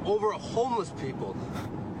step over homeless people,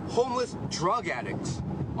 homeless drug addicts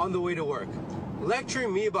on the way to work,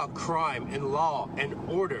 lecturing me about crime and law and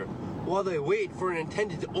order while they wait for an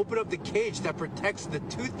attendant to open up the cage that protects the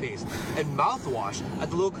toothpaste and mouthwash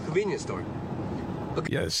at the local convenience store.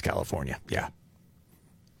 Yeah, this is California. Yeah.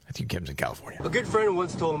 I think Kim's in California. A good friend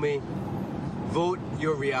once told me, vote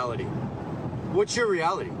your reality. What's your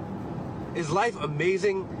reality? Is life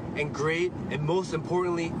amazing and great and most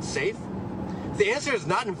importantly, safe? The answer is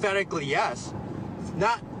not emphatically yes. It's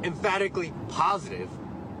not emphatically positive.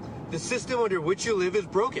 The system under which you live is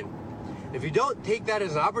broken. If you don't take that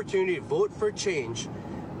as an opportunity to vote for change,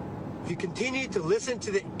 if you continue to listen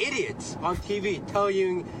to the idiots on TV telling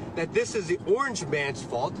you that this is the orange man's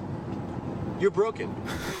fault, you're broken.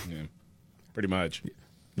 Yeah, pretty much.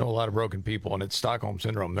 Know a lot of broken people, and it's Stockholm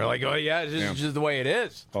Syndrome. They're like, oh, yeah, this is just the way it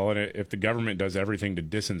is. Well, and if the government does everything to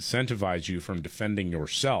disincentivize you from defending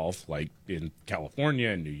yourself, like in California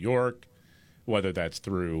and New York, whether that's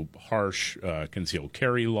through harsh concealed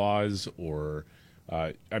carry laws or,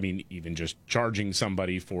 even just charging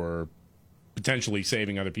somebody for potentially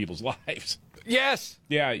saving other people's lives. Yes.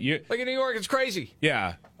 Yeah. Like in New York, it's crazy.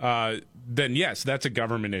 Yeah. Then, yes, that's a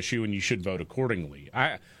government issue, and you should vote accordingly.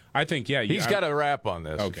 I think, yeah. He's got a wrap on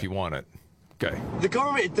this if you want it. Okay. The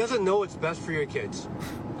government doesn't know what's best for your kids.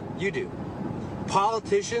 You do.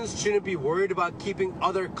 Politicians shouldn't be worried about keeping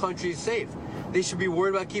other countries safe. They should be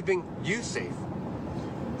worried about keeping you safe.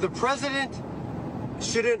 The president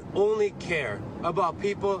shouldn't only care about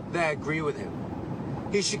people that agree with him.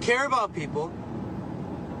 He should care about people,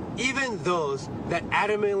 even those that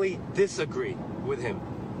adamantly disagree with him.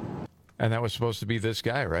 And that was supposed to be this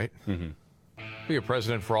guy, right? Mm-hmm. Be a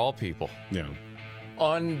president for all people. Yeah.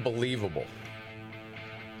 Unbelievable.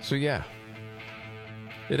 So, yeah,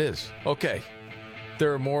 it is. Okay.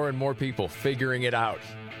 There are more and more people figuring it out.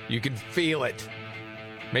 You can feel it.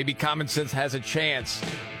 Maybe common sense has a chance.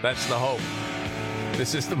 That's the hope.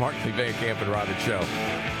 This is the Markley, Van Camp, and Robbins Show.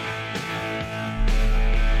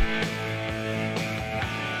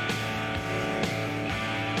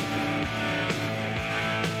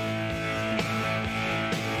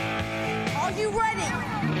 Are you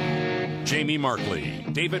ready? Jamie Markley,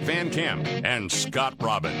 David Van Camp, and Scott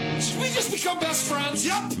Robbins. We just become best friends.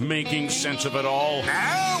 Yep. Making sense of it all.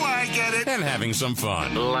 Now I get it. And having some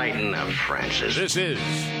fun. Lighten up, Francis. This is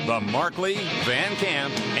the Markley, Van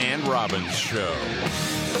Camp, and Robbins Show.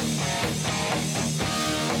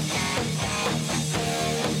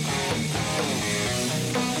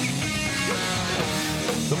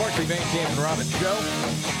 The Markley, Van Camp, and Robbins Show.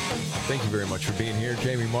 Thank you very much for being here.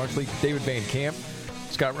 Jamie Markley, David Van Camp.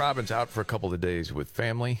 Scott Robbins out for a couple of days with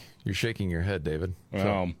family. You're shaking your head, David.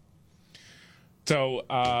 So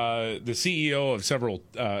the CEO of several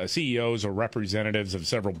CEOs or representatives of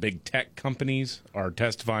several big tech companies are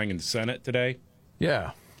testifying in the Senate today.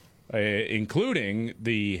 Yeah. Including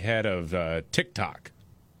the head of TikTok.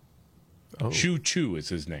 Chu is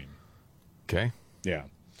his name. Okay. Yeah.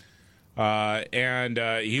 And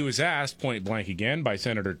he was asked point blank again by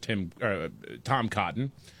Senator Tom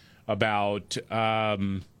Cotton about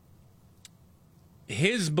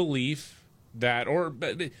his belief that, or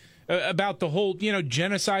about the whole,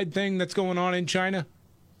 genocide thing that's going on in China.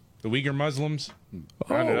 The Uyghur Muslims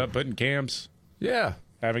rounded up, put in camps. Yeah.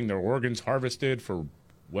 Having their organs harvested for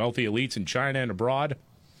wealthy elites in China and abroad.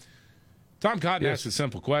 Tom Cotton asked a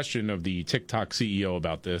simple question of the TikTok CEO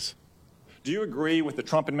about this. Do you agree with the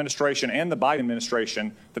Trump administration and the Biden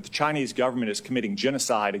administration that the Chinese government is committing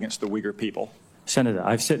genocide against the Uyghur people? Senator,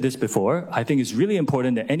 I've said this before. I think it's really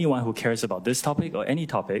important that anyone who cares about this topic or any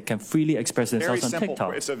topic can freely express themselves on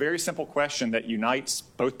TikTok. It's a very simple question that unites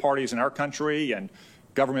both parties in our country and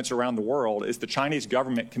governments around the world. Is the Chinese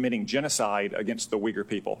government committing genocide against the Uyghur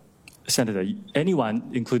people? Senator, anyone,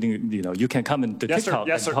 including, you can come into TikTok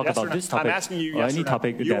and talk about this topic. I'm asking you, or any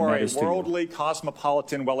topic that matters to you. You are a worldly,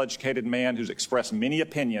 cosmopolitan, well-educated man who's expressed many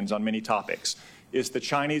opinions on many topics. Is the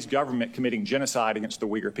Chinese government committing genocide against the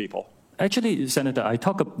Uyghur people? Actually, Senator, I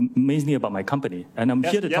talk mainly about my company, and I'm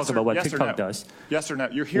here to talk about what TikTok does. Yes or no?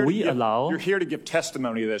 You're here to give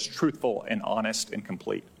testimony that's truthful and honest and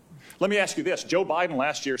complete. Let me ask you this. Joe Biden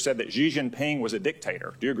last year said that Xi Jinping was a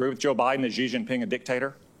dictator. Do you agree with Joe Biden that Xi Jinping a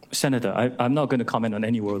dictator? Senator, I'm not going to comment on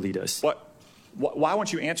any world leaders. Why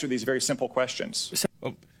won't you answer these very simple questions?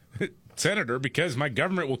 Senator, because my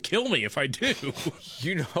government will kill me if I do.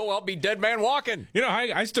 I'll be dead man walking.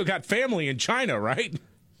 I still got family in China, right?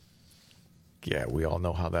 Yeah, we all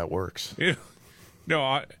know how that works.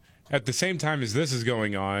 No, at the same time as this is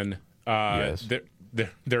going on,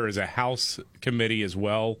 there is a House committee as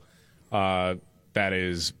well that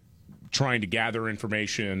is trying to gather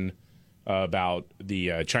information about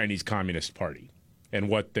the Chinese Communist Party and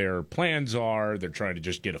what their plans are. They're trying to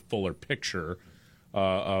just get a fuller picture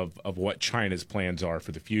of what China's plans are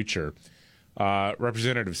for the future.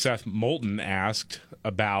 Representative Seth Moulton asked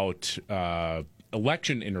about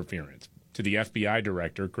election interference to the FBI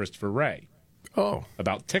director, Christopher Wray. Oh.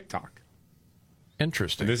 About TikTok.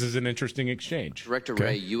 Interesting. And this is an interesting exchange. Director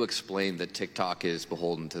Wray, you explained that TikTok is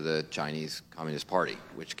beholden to the Chinese Communist Party,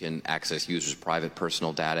 which can access users' private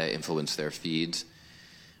personal data, influence their feeds.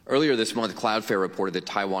 Earlier this month, Cloudflare reported that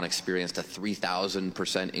Taiwan experienced a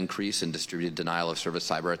 3,000% increase in distributed denial-of-service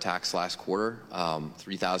cyber attacks last quarter.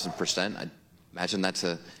 3,000%. I imagine that's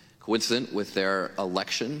a coincident with their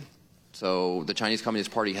election. So the Chinese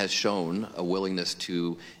Communist Party has shown a willingness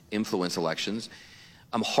to influence elections.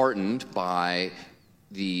 I'm heartened by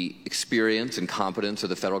the experience and competence of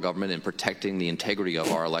the federal government in protecting the integrity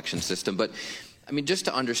of our election system. But, I mean, just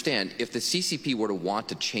to understand, if the CCP were to want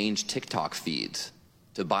to change TikTok feeds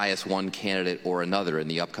to bias one candidate or another in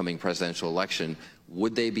the upcoming presidential election,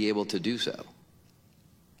 would they be able to do so?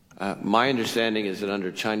 My understanding is that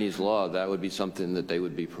under Chinese law, that would be something that they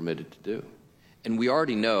would be permitted to do. And we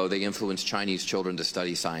already know they influence Chinese children to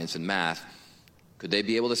study science and math. Could they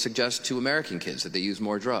be able to suggest to American kids that they use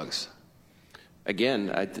more drugs?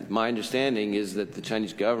 Again, my understanding is that the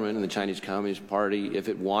Chinese government and the Chinese Communist Party, if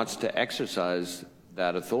it wants to exercise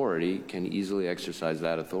that authority, can easily exercise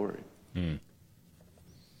that authority. So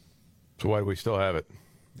why do we still have it?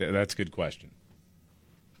 That's a good question.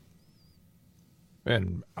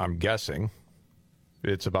 And I'm guessing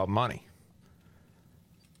it's about money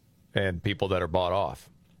and people that are bought off.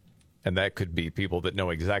 And that could be people that know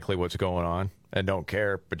exactly what's going on and don't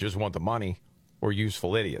care, but just want the money, or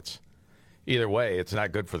useful idiots. Either way, it's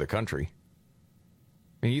not good for the country.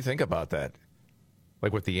 I mean, you think about that.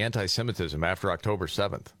 Like with the anti-Semitism after October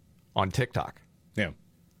 7th on TikTok. Yeah.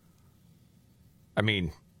 I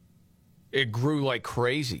mean, it grew like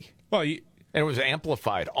crazy. Well, and it was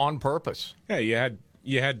amplified on purpose. Yeah,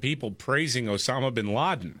 you had people praising Osama bin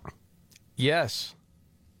Laden. Yes.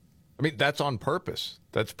 I mean, that's on purpose.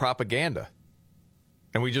 That's propaganda.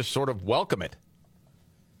 And we just sort of welcome it.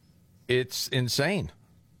 It's insane.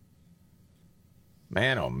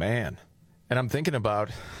 Man, oh man. And I'm thinking about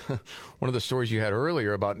one of the stories you had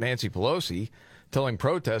earlier about Nancy Pelosi telling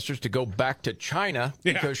protesters to go back to China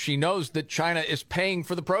because she knows that China is paying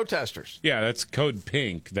for the protesters. Yeah, that's Code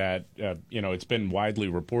Pink that, it's been widely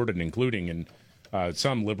reported, including in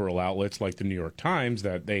some liberal outlets like the New York Times,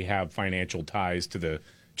 that they have financial ties to the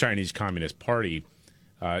Chinese Communist Party.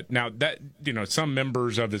 Now, that some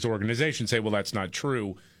members of this organization say, well, that's not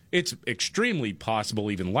true. It's extremely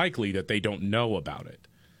possible, even likely, that they don't know about it.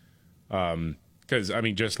 Because,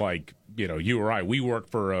 just like, you or I, we work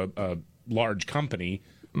for a large company.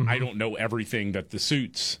 Mm-hmm. I don't know everything that the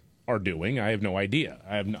suits are doing. I have no idea.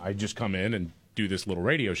 I just come in and do this little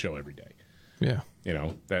radio show every day. Yeah.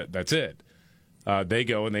 That's it. They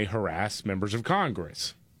go and they harass members of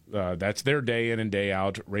Congress. That's their day in and day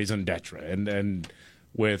out raison d'etre. And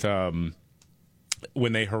with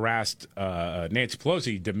when they harassed Nancy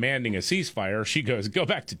Pelosi demanding a ceasefire, she goes, "Go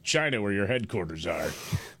back to China where your headquarters are."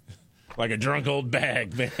 Like a drunk old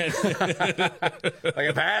bag, man. Like,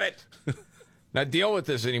 I've had it. Not deal with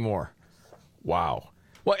this anymore. Wow.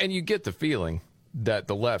 Well, and you get the feeling that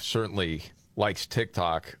the left certainly likes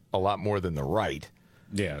TikTok a lot more than the right.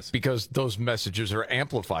 Yes. Because those messages are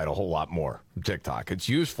amplified a whole lot more from TikTok. It's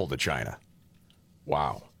useful to China.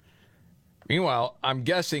 Wow. Meanwhile, I'm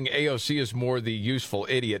guessing AOC is more the useful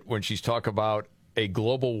idiot when she's talking about a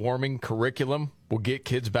global warming curriculum will get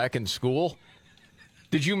kids back in school.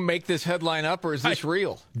 Did you make this headline up, or is this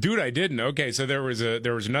real? Dude, I didn't. Okay, so there was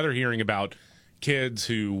another hearing about kids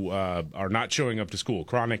who are not showing up to school.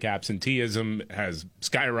 Chronic absenteeism has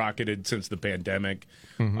skyrocketed since the pandemic.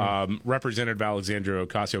 Mm-hmm. Representative Alexandria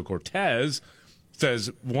Ocasio-Cortez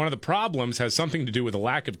says one of the problems has something to do with a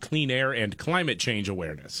lack of clean air and climate change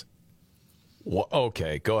awareness. Well,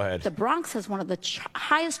 okay, go ahead. The Bronx has one of the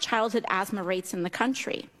highest childhood asthma rates in the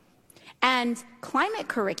country. And climate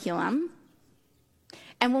curriculum...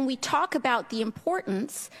 And when we talk about the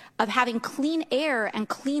importance of having clean air and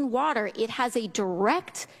clean water, it has a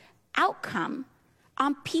direct outcome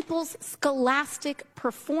on people's scholastic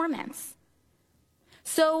performance.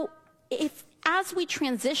 So as we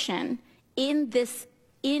transition in this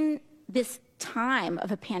time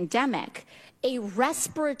of a pandemic, a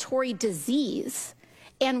respiratory disease,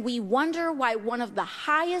 and we wonder why one of the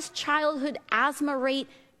highest childhood asthma rate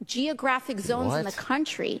geographic zones in the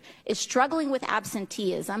country is struggling with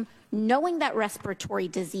absenteeism, knowing that respiratory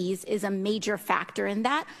disease is a major factor in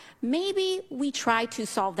that, maybe we try to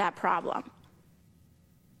solve that problem.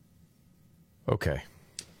 Okay.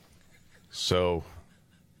 So,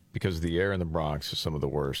 because the air in the Bronx is some of the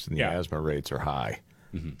worst and the asthma rates are high,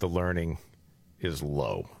 the learning is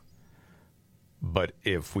low. But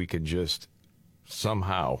if we could just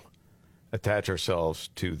somehow attach ourselves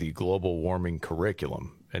to the global warming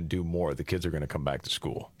curriculum and do more, the kids are going to come back to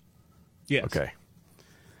school. Yes. Okay.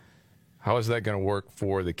 How is that going to work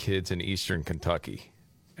for the kids in eastern Kentucky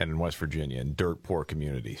and in West Virginia in dirt poor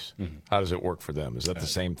communities? How does it work for them? Is that the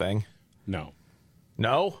same thing? No.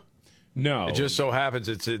 No? No. It just so happens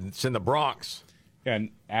it's in the Bronx.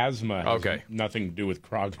 And asthma has nothing to do with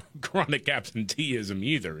chronic absenteeism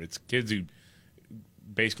either. It's kids who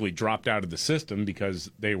basically dropped out of the system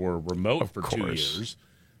because they were remote for 2 years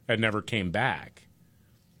and never came back.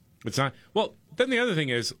 It's not. Well, then the other thing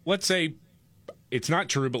is, let's say it's not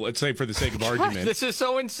true, but let's say for the sake of argument. This is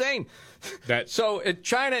so insane. So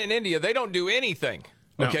China and India, they don't do anything.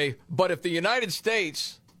 No. Okay. But if the United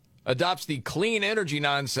States adopts the clean energy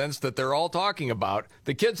nonsense that they're all talking about,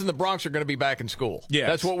 the kids in the Bronx are going to be back in school. Yes.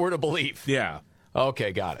 That's what we're to believe. Yeah.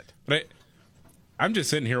 Okay, got it. But I'm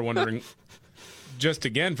just sitting here wondering, just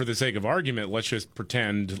again, for the sake of argument, let's just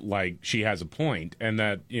pretend like she has a point and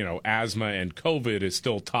that, asthma and COVID is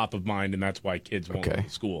still top of mind and that's why kids won't go to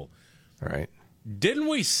school. All right. Didn't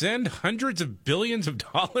we send hundreds of billions of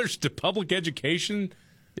dollars to public education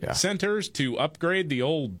centers to upgrade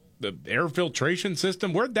the air filtration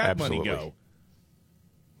system? Where'd that money go?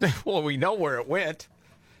 Well, we know where it went.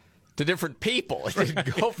 To different people. It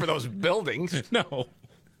didn't go for those buildings. No.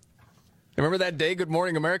 Remember that day Good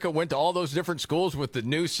Morning America went to all those different schools with the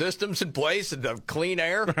new systems in place and the clean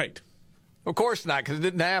air? Right. Of course not, because it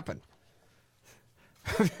didn't happen.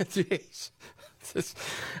 Jeez.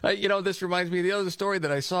 This reminds me of the other story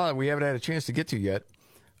that I saw and we haven't had a chance to get to yet.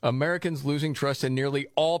 Americans losing trust in nearly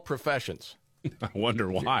all professions. I wonder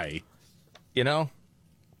why.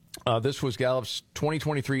 This was Gallup's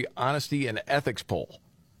 2023 Honesty and Ethics poll.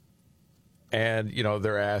 And,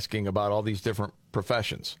 they're asking about all these different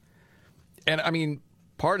professions. And, I mean,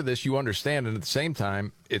 part of this you understand, and at the same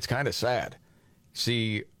time, it's kind of sad.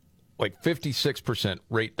 See, like 56%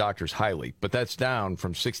 rate doctors highly, but that's down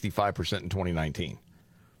from 65% in 2019.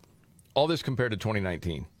 All this compared to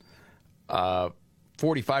 2019.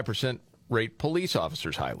 45% rate police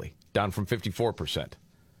officers highly, down from 54%.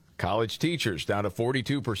 College teachers down to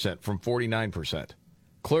 42% from 49%.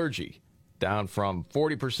 Clergy down from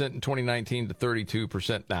 40% in 2019 to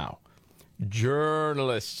 32% now.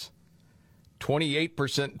 Journalists,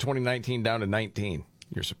 28% in 2019 down to 19%.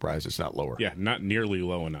 You're surprised it's not lower. Yeah, not nearly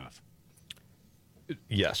low enough.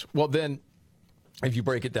 Yes. Well, then, if you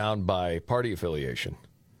break it down by party affiliation,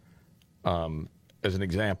 as an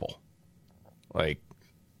example, like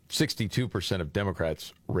 62% of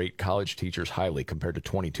Democrats rate college teachers highly compared to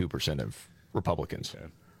 22% of Republicans. Okay.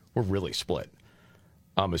 We're really split.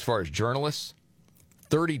 As far as journalists,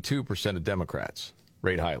 32% of Democrats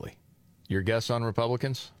rate highly. Your guess on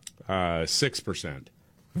Republicans? 6%.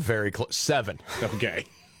 Very close. 7. Okay.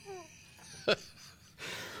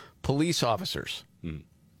 Police officers,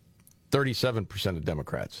 37% of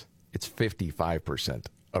Democrats. It's 55%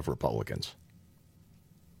 of Republicans.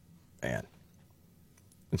 Man.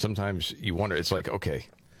 And sometimes you wonder, it's like, okay,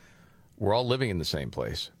 we're all living in the same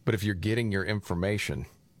place, but if you're getting your information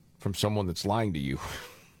from someone that's lying to you,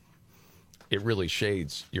 it really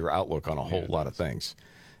shades your outlook on a whole lot of things.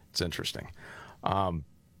 It's interesting. Don't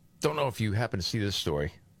know if you happen to see this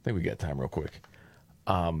story. I think we got time real quick.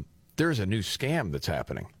 There's a new scam that's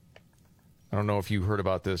happening. I don't know if you heard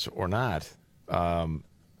about this or not. The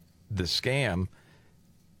scam,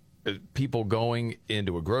 people going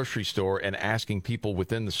into a grocery store and asking people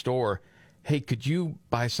within the store, hey, could you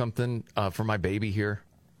buy something for my baby here?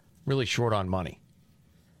 Really short on money.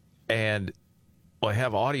 And I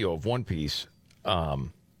have audio of one piece.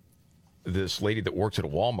 This lady that works at a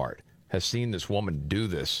Walmart has seen this woman do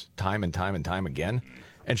this time and time and time again,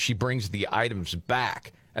 and she brings the items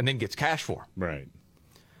back and then gets cash for them. Right.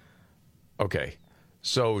 Okay.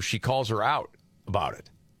 So she calls her out about it.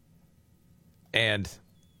 And,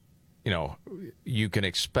 you can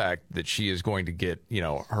expect that she is going to get,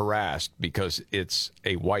 harassed because it's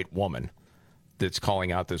a white woman that's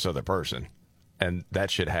calling out this other person. And that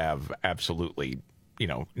should have absolutely,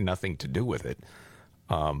 nothing to do with it.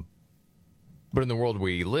 But in the world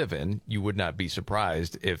we live in, you would not be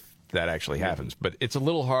surprised if that actually happens. But it's a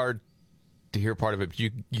little hard to hear part of it. But you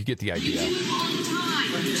get the idea. You do it all the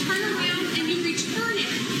time. You turn around and you return it.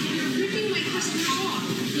 You're ripping my customers off.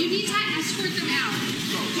 You need to escort them out.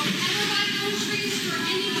 Don't ever buy groceries for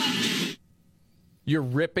anybody. You're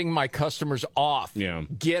ripping my customers off. Yeah.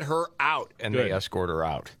 Get her out. And Good. they escort her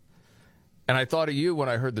out. And I thought of you when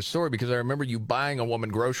I heard the story because I remember you buying a woman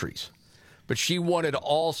groceries. But she wanted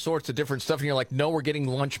all sorts of different stuff. And you're like, no, we're getting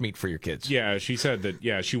lunch meat for your kids. Yeah, she said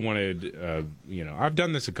that, she wanted, I've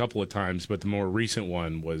done this a couple of times, but the more recent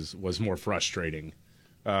one was more frustrating.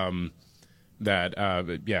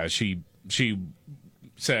 She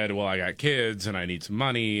said, well, I got kids and I need some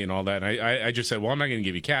money and all that. And I just said, well, I'm not going to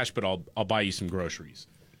give you cash, but I'll buy you some groceries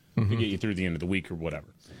to get you through the end of the week or whatever.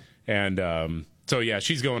 And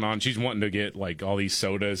she's going on. She's wanting to get, like, all these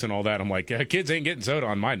sodas and all that. I'm like, kids ain't getting soda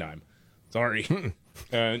on my dime. Sorry. Going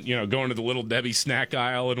to the Little Debbie snack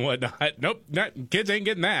aisle and whatnot. Nope, kids ain't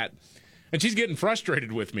getting that. And she's getting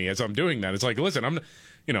frustrated with me as I'm doing that. It's like, listen, I'm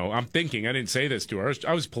thinking, I didn't say this to her.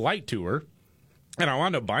 I was polite to her. And I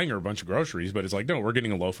wound up buying her a bunch of groceries, but it's like, no, we're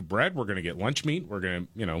getting a loaf of bread. We're going to get lunch meat. We're going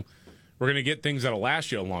to get things that'll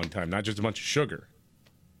last you a long time, not just a bunch of sugar.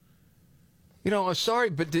 I'm sorry,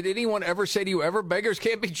 but did anyone ever say to you ever, beggars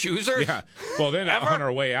can't be choosers? Yeah. Well, then on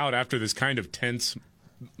our way out, after this kind of tense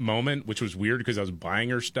moment, which was weird because I was buying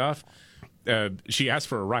her stuff, she asked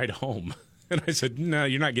for a ride home. And I said, no,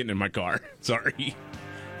 you're not getting in my car. Sorry.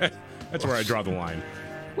 That's where I draw the line.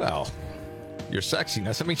 Well, your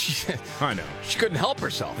sexiness. I mean, I know. She couldn't help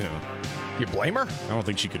herself. Yeah. You blame her? I don't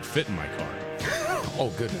think she could fit in my car.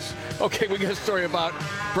 Oh, goodness. Okay, we got a story about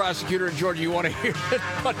prosecutor in Georgia. You want to hear it?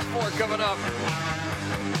 Much more coming up.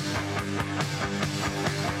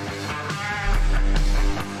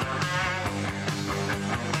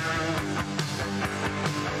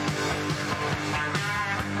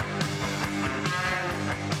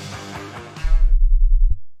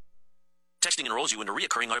 Texting enrolls you into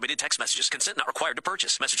recurring automated text messages. Consent not required to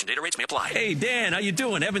purchase. Message and data rates may apply. Hey, Dan, how you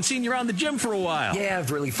doing? Haven't seen you around the gym for a while. Yeah,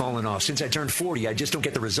 I've really fallen off. Since I turned 40, I just don't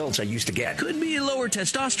get the results I used to get. Could be lower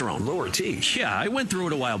testosterone. Lower T? Yeah, I went through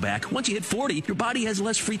it a while back. Once you hit 40, your body has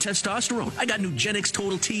less free testosterone. I got Nugenix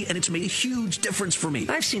Total T, and it's made a huge difference for me.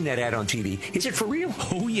 I've seen that ad on TV. Is it for real?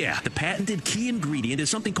 Oh, yeah. The patented key ingredient is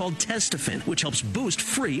something called Testofen, which helps boost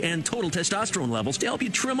free and total testosterone levels to help you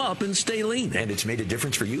trim up and stay lean. And it's made a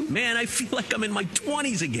difference for you? Man, I feel like I'm in my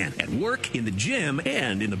 20s again. At work, in the gym,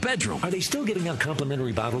 and in the bedroom. Are they still giving out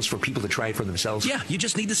complimentary bottles for people to try it for themselves? Yeah, you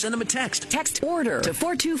just need to send them a text. Text ORDER to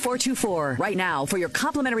 42424 right now for your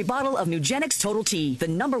complimentary bottle of Nugenix Total T, the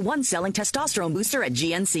 #1 selling testosterone booster at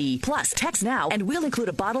GNC. Plus, text now and we'll include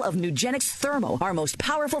a bottle of Nugenix Thermo, our most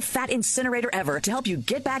powerful fat incinerator ever, to help you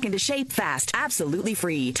get back into shape fast, absolutely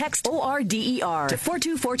free. Text ORDER to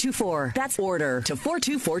 42424. That's ORDER to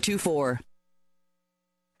 42424.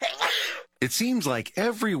 It seems like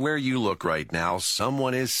everywhere you look right now,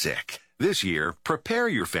 someone is sick. This year, prepare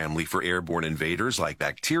your family for airborne invaders like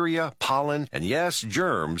bacteria, pollen, and yes,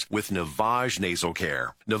 germs with Navage Nasal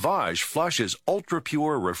Care. Navage flushes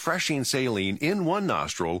ultra-pure, refreshing saline in one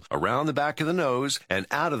nostril, around the back of the nose, and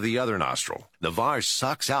out of the other nostril. Navage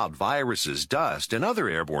sucks out viruses, dust, and other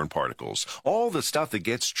airborne particles, all the stuff that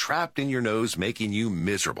gets trapped in your nose making you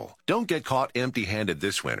miserable. Don't get caught empty-handed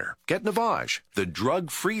this winter. Get Navage, the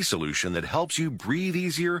drug-free solution that helps you breathe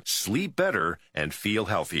easier, sleep better, and feel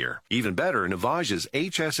healthier. Even better, Navage is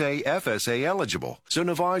HSA, FSA eligible, so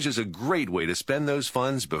Navage is a great way to spend those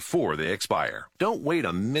funds before they expire. Don't wait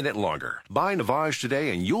a minute longer. Buy Navage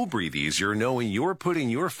today and you'll breathe easier knowing you're putting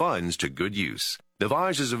your funds to good use.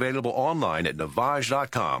 Navage is available online at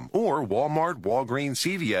Navage.com or Walmart, Walgreens,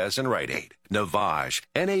 CVS, and Rite Aid. Navage,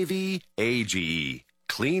 Navage.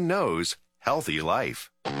 Clean nose, healthy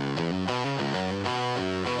life.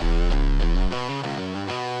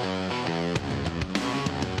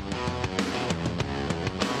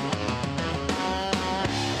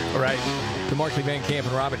 All right, the Markley, Van Camp,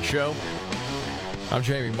 and Robbins Show. I'm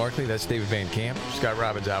Jamie Markley. That's David Van Camp. Scott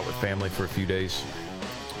Robbins out with family for a few days.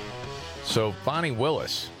 So, Bonnie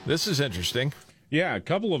Willis, this is interesting. Yeah, a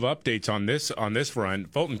couple of updates on this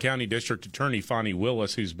front. Fulton County District Attorney Bonnie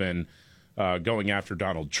Willis, who's been going after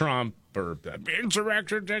Donald Trump or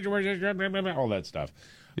insurrection, all that stuff.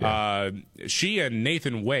 Yeah. She and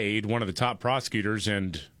Nathan Wade, one of the top prosecutors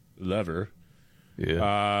and lover,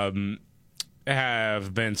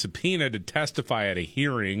 have been subpoenaed to testify at a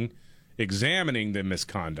hearing examining the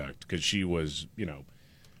misconduct because she was,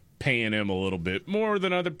 paying him a little bit more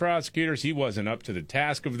than other prosecutors. He wasn't up to the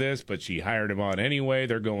task of this, but she hired him on anyway.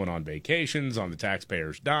 They're going on vacations on the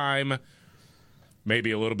taxpayer's dime.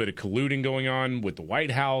 Maybe a little bit of colluding going on with the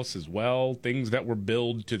White House as well. Things that were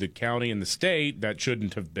billed to the county and the state that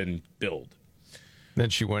shouldn't have been billed.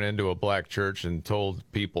 Then she went into a black church and told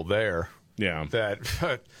people there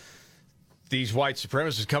that these white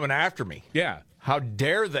supremacists coming after me. Yeah. How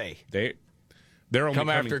dare they? They're only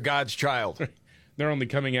come after God's child. they're only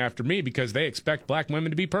coming after me because they expect black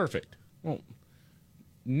women to be perfect. Well,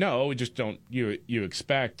 no, we just don't. You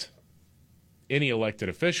expect any elected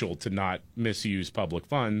official to not misuse public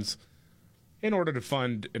funds in order to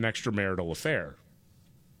fund an extramarital affair.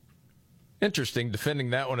 Interesting,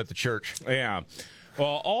 defending that one at the church. Yeah.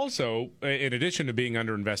 Well, also, in addition to being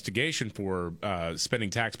under investigation for spending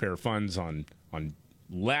taxpayer funds on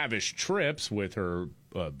lavish trips with her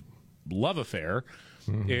love affair,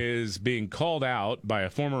 is being called out by a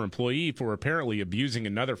former employee for apparently abusing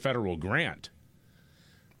another federal grant.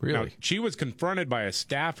 Really? Now, she was confronted by a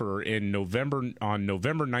staffer on November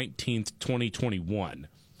 19th, 2021,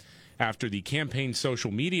 after the campaign social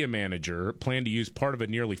media manager planned to use part of a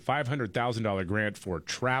nearly $500,000 grant for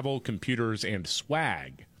travel, computers, and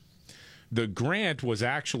swag. The grant was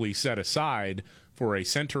actually set aside for a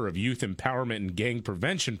Center of Youth Empowerment and Gang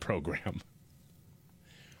Prevention program.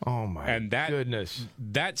 Oh, my goodness.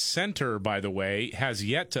 That center, by the way, has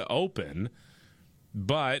yet to open,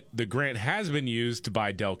 but the grant has been used to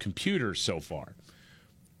buy Dell computers so far.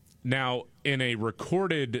 Now, in a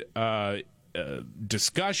recorded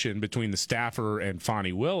discussion between the staffer and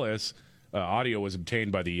Fonnie Willis, audio was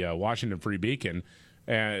obtained by the Washington Free Beacon,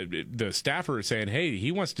 and the staffer is saying, hey,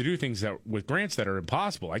 he wants to do things with grants that are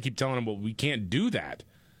impossible. I keep telling him, well, we can't do that.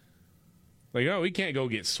 Like, oh, we can't go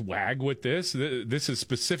get swag with this. This is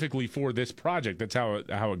specifically for this project. That's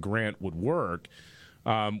how a grant would work.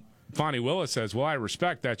 Fonnie Willis says, well, I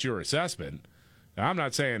respect that's your assessment. Now, I'm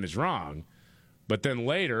not saying it's wrong. But then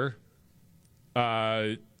later,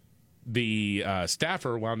 the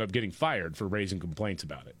staffer wound up getting fired for raising complaints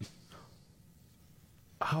about it.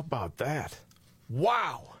 How about that?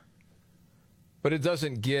 Wow. But it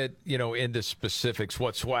doesn't get, into specifics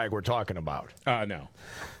what swag we're talking about. No.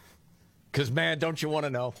 Because, man, don't you want to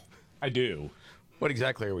know? I do. What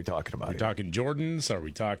exactly are we talking about? Are we talking Jordans? Are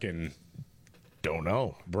we talking... Don't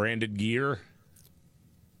know. Branded gear?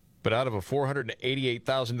 But out of a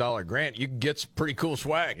 $488,000 grant, you can get some pretty cool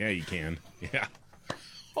swag. Yeah, you can. Yeah.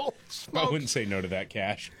 Oh, I wouldn't say no to that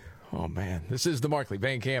cash. Oh, man. This is the Markley,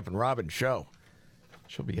 Van Camp, and Robbins show.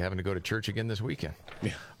 She'll be having to go to church again this weekend.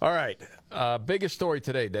 Yeah. All right. Biggest story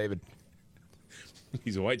today, David.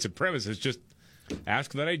 He's a white supremacist. Just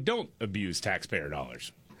ask that I don't abuse taxpayer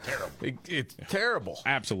dollars. Terrible. It's terrible.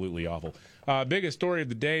 Absolutely awful. Biggest story of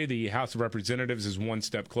the day, the House of Representatives is one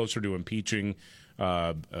step closer to impeaching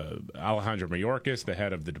Alejandro Mayorkas, the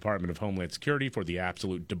head of the Department of Homeland Security, for the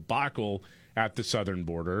absolute debacle at the southern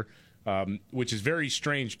border, which is very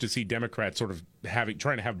strange to see Democrats sort of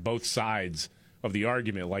trying to have both sides of the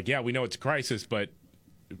argument. Like, yeah, we know it's a crisis, but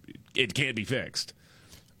it can't be fixed.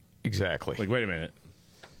 Exactly. Like, wait a minute.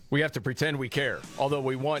 We have to pretend we care, although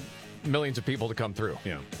we want millions of people to come through.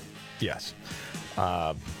 Yeah. Yes.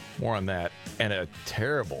 More on that. And a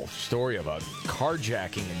terrible story about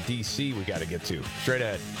carjacking in D.C. we got to get to. Straight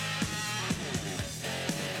ahead.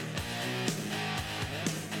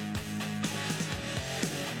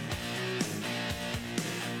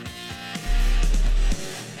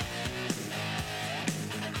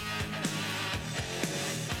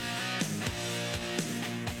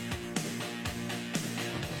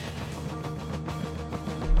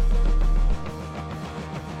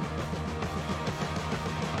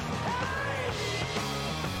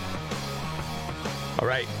 All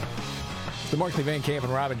right. The Markley, Van Camp,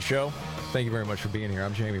 and Robbins show. Thank you very much for being here.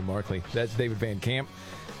 I'm Jamie Markley. That's David Van Camp.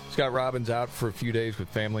 Scott Robbins out for a few days with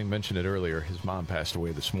family. Mentioned it earlier. His mom passed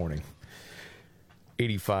away this morning.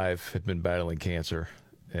 85, had been battling cancer.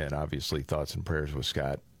 And obviously thoughts and prayers with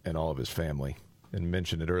Scott and all of his family. And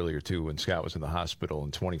mentioned it earlier, too, when Scott was in the hospital in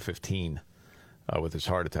 2015 with his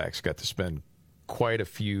heart attacks. Got to spend quite a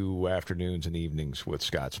few afternoons and evenings with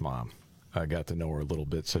Scott's mom. I got to know her a little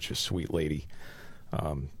bit. Such a sweet lady.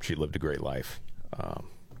 She lived a great life.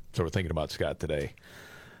 So we're thinking about Scott today.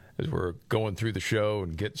 As we're going through the show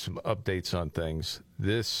and getting some updates on things,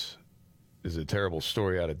 this is a terrible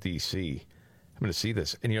story out of D.C. I'm going to see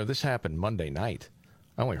this. And, this happened Monday night.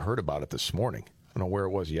 I only heard about it this morning. I don't know where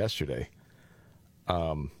it was yesterday.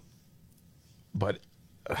 But,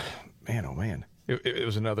 man, oh, man. It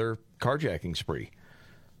was another carjacking spree.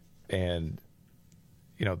 And,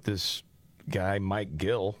 this guy, Mike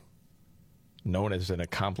Gill, known as an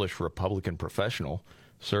accomplished Republican professional,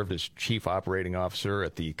 served as chief operating officer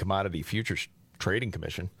at the Commodity Futures Trading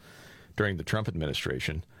Commission during the Trump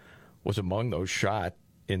administration, was among those shot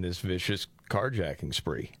in this vicious carjacking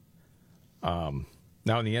spree.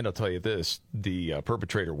 Now, in the end, I'll tell you this. The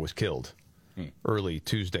perpetrator was killed early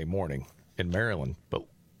Tuesday morning in Maryland. But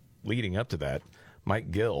leading up to that,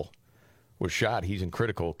 Mike Gill was shot. He's in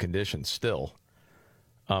critical condition still.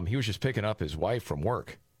 He was just picking up his wife from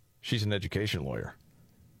work She's an education lawyer.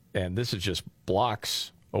 And this is just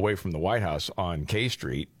blocks away from the White House on K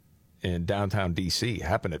Street in downtown D.C.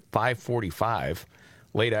 Happened at 5:45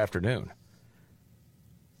 late afternoon.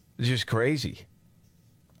 It's just crazy.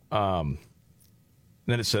 Then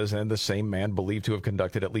it says, and the same man believed to have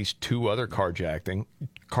conducted at least 2 other carjackings.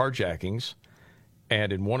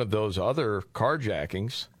 And in one of those other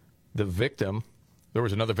carjackings, there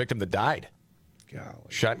was another victim that died. Golly.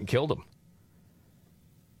 Shot and killed him.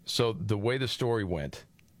 So the way the story went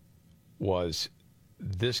was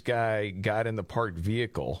this guy got in the parked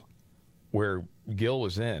vehicle where Gil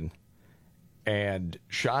was in and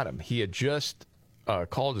shot him. He had just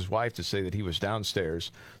called his wife to say that he was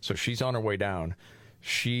downstairs, so she's on her way down.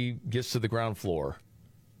 She gets to the ground floor,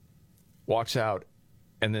 walks out,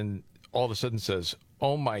 and then all of a sudden says,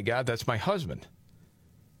 "Oh, my God, that's my husband."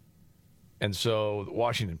 And so the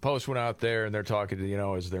Washington Post went out there, and they're talking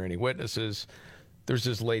to, is there any witnesses? There's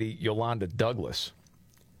this lady, Yolanda Douglas,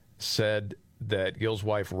 said that Gil's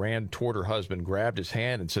wife ran toward her husband, grabbed his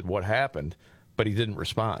hand, and said, "What happened?" But he didn't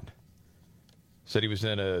respond. Said he was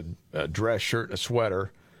in a dress shirt and a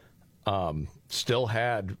sweater, still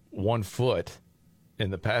had one foot in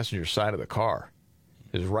the passenger side of the car.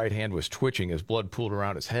 His right hand was twitching as blood pooled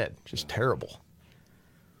around his head. Just terrible.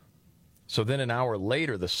 So then an hour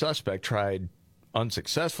later, the suspect tried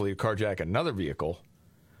unsuccessfully to carjack another vehicle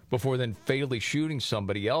before then fatally shooting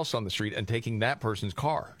somebody else on the street and taking that person's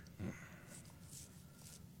car.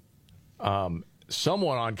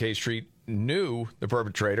 Someone on K Street knew the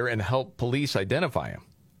perpetrator and helped police identify him.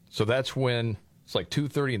 So that's when it's like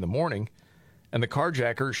 2:30 in the morning, and the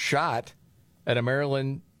carjacker shot at a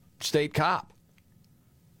Maryland state cop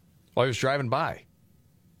while he was driving by.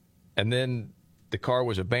 And then the car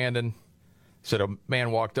was abandoned. Said a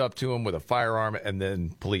man walked up to him with a firearm, and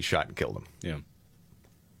then police shot and killed him. Yeah.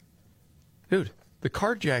 Dude, the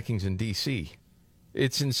carjackings in D.C.,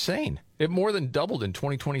 it's insane. It more than doubled in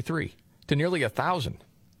 2023 to nearly 1,000.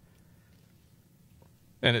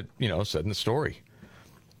 And it, said in the story,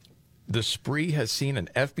 the spree has seen an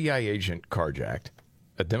FBI agent carjacked,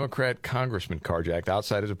 a Democrat congressman carjacked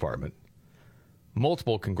outside his apartment,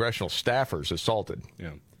 multiple congressional staffers assaulted.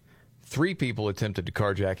 Yeah. 3 people attempted to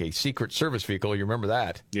carjack a Secret Service vehicle. You remember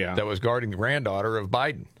that? Yeah. That was guarding the granddaughter of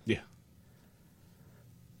Biden. Yeah.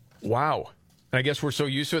 Wow. And I guess we're so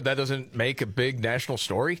used to it, that doesn't make a big national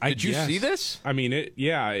story. Did you see this? I mean, it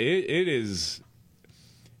is.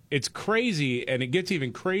 It's crazy, and it gets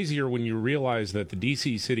even crazier when you realize that the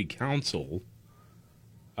D.C. City Council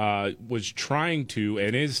was trying to,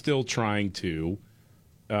 and is still trying to,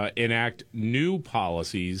 enact new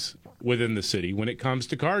policies within the city when it comes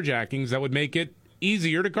to carjackings that would make it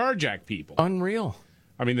easier to carjack people. Unreal.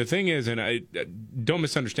 I mean, the thing is, and I don't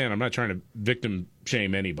misunderstand, I'm not trying to victim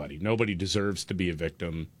shame anybody. Nobody deserves to be a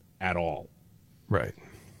victim at all. Right.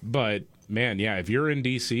 But, man, yeah, if you're in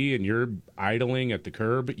D.C. and you're idling at the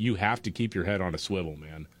curb, you have to keep your head on a swivel,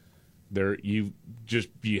 man. You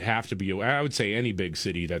have to be, I would say any big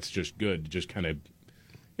city that's just good, just kind of,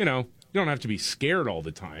 you don't have to be scared all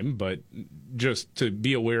the time, but just to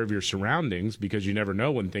be aware of your surroundings, because you never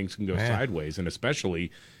know when things can go sideways, and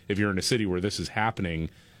especially if you're in a city where this is happening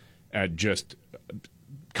at just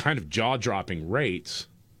kind of jaw-dropping rates,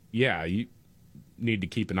 yeah, you need to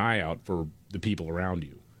keep an eye out for the people around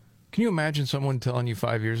you. Can you imagine someone telling you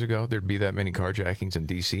 5 years ago there'd be that many carjackings in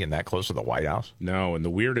D.C. and that close to the White House? No, and the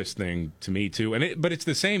weirdest thing to me, too, but it's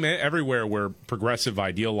the same everywhere where progressive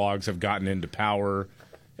ideologues have gotten into power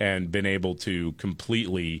and been able to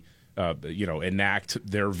completely, enact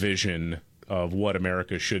their vision of what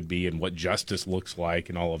America should be and what justice looks like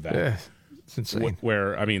and all of that. Yeah, it's insane.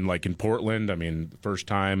 Where, like in Portland, the first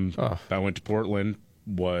time I went to Portland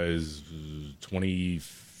was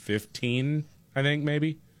 2015, I think,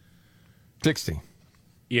 maybe. 16.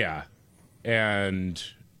 Yeah. And,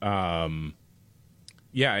 and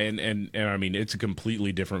it's a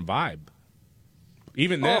completely different vibe.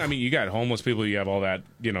 Even then, you got homeless people, you have all that,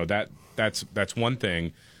 that's one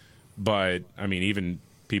thing. But, even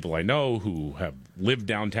people I know who have lived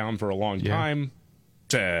downtown for a long time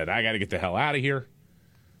said, I got to get the hell out of here.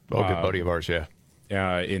 Oh, good buddy of ours, yeah.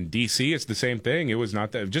 In D.C., it's the same thing. It was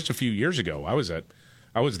not that. Just a few years ago, I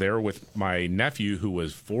was there with my nephew who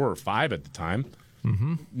was 4 or 5 at the time.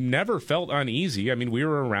 Mm-hmm. Never felt uneasy. We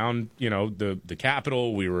were around, the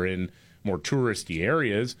Capitol. We were in more touristy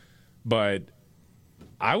areas. But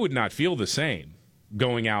I would not feel the same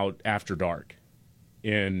going out after dark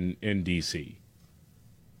in D.C.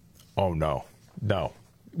 Oh, no.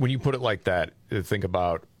 When you put it like that, think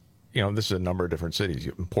about, this is a number of different cities.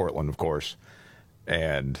 Portland, of course,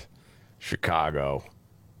 and Chicago,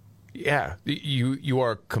 Yeah, you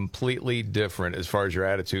are completely different as far as your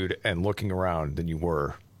attitude and looking around than you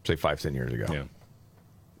were, say, 5-10 years ago. Yeah.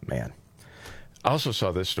 Man. I also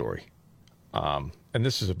saw this story, and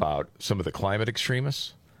this is about some of the climate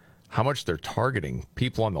extremists, how much they're targeting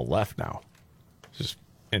people on the left now. It's just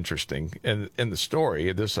interesting. And in the story,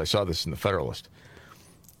 I saw this in the Federalist,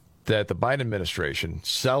 that the Biden administration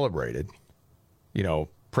celebrated,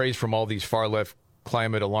 praise from all these far-left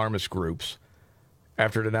climate alarmist groups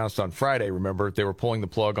after it announced on Friday, remember, they were pulling the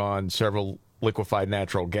plug on several liquefied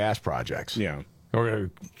natural gas projects. Yeah. We're going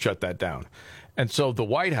to shut that down. And so the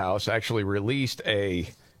White House actually released a,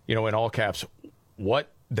 in all caps,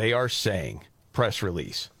 what they are saying press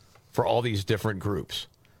release for all these different groups.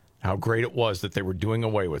 How great it was that they were doing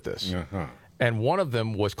away with this. Uh-huh. And one of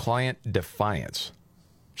them was client defiance,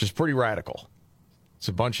 which is pretty radical. It's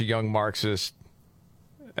a bunch of young Marxists,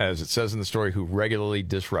 as it says in the story, who regularly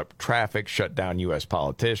disrupt traffic, shut down U.S.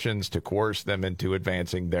 politicians to coerce them into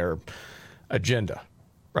advancing their agenda,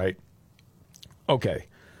 right? Okay,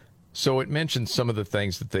 so it mentions some of the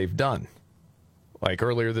things that they've done. Like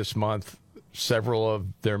earlier this month, several of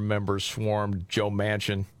their members swarmed Joe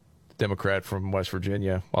Manchin, Democrat from West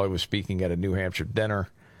Virginia, while he was speaking at a New Hampshire dinner.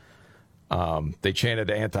 They chanted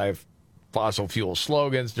anti-fossil fuel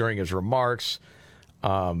slogans during his remarks.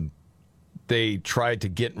 They tried to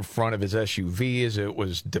get in front of his SUV as it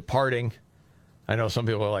was departing. I know some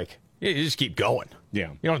people are like, you just keep going. Yeah.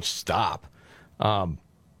 You don't stop. I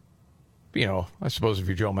suppose if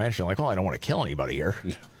you're Joe Manchin, you're like, well, I don't want to kill anybody here.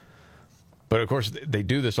 But, of course, they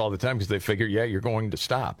do this all the time because they figure, you're going to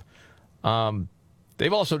stop.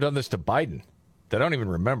 They've also done this to Biden. They don't even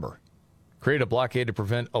remember. Created a blockade to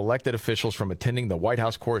prevent elected officials from attending the White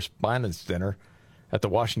House Correspondents' Dinner at the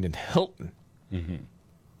Washington Hilton. Mm-hmm.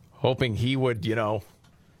 Hoping he would,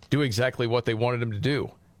 do exactly what they wanted him to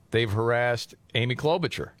do. They've harassed Amy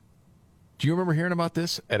Klobuchar. Do you remember hearing about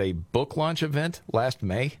this at a book launch event last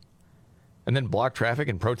May? And then blocked traffic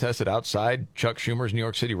and protested outside Chuck Schumer's New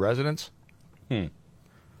York City residence? It's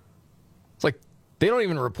like they don't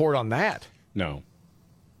even report on that. No.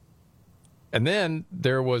 And then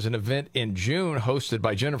there was an event in June hosted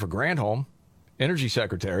by Jennifer Granholm, Energy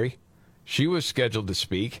Secretary. She was scheduled to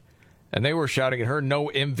speak. And they were shouting at her, no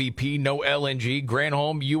MVP, no LNG.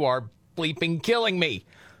 Granholm, you are bleeping killing me.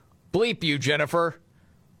 Bleep you, Jennifer.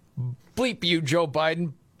 Bleep you, Joe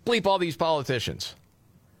Biden. Bleep all these politicians.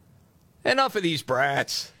 Enough of these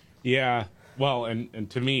brats. Yeah. Well, and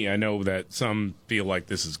to me, I know that some feel like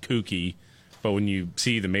this is kooky, but when you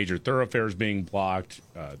see the major thoroughfares being blocked,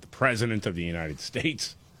 the President of the United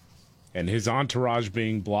States and his entourage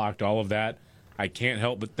being blocked, all of that, I can't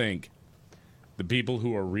help but think the people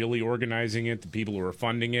who are really organizing it, the people who are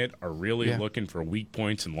funding it, are really looking for weak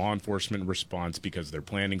points in law enforcement response because they're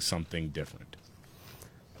planning something different.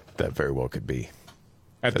 That very well could be.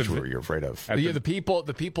 That's what you're afraid of. The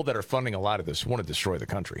people that are funding a lot of this want to destroy the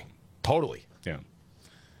country. Totally. Yeah.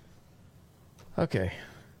 Okay.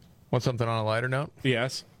 Want something on a lighter note?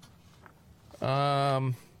 Yes. You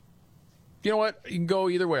know what? You can go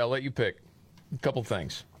either way. I'll let you pick. A couple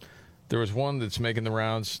things. There was one that's making the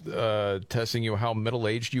rounds, testing you how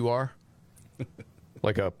middle-aged you are,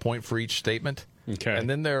 like a point for each statement. Okay. And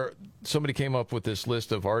then somebody came up with this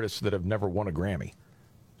list of artists that have never won a Grammy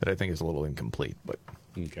that I think is a little incomplete. But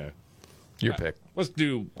okay, your pick. Let's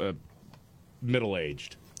do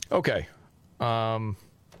middle-aged. Okay.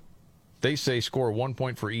 They say score 1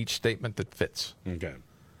 point for each statement that fits. Okay.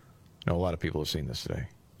 I know a lot of people have seen this today.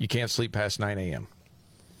 You can't sleep past 9 a.m.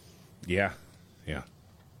 Yeah. Yeah.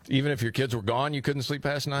 Even if your kids were gone, you couldn't sleep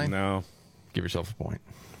past 9? No. Give yourself a point.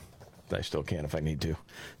 I still can if I need to.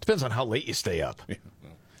 Depends on how late you stay up.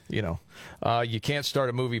 You can't start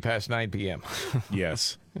a movie past 9 p.m.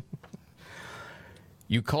 Yes.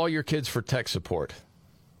 You call your kids for tech support.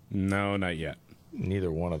 No, not yet.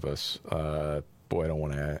 Neither one of us. Boy, I don't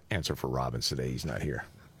want to answer for Robbins today. He's not here.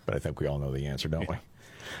 But I think we all know the answer, don't we?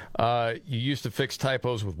 You used to fix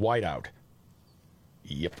typos with whiteout.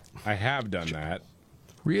 Yep. I have done that.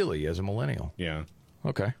 Really? As a millennial? Yeah.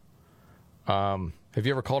 Okay. Have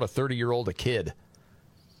you ever called a 30-year-old a kid?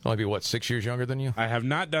 Only be, 6 years younger than you? I have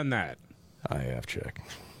not done that. I have checked.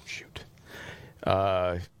 Shoot.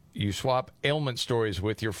 You swap ailment stories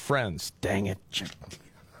with your friends. Dang it.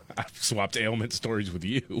 I've swapped ailment stories with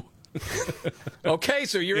you. Okay,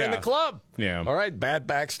 so you're in the club. Yeah. All right, bad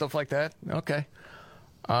back, stuff like that. Okay.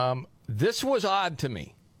 This was odd to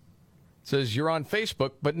me. It says you're on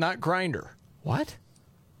Facebook, but not Grindr. What?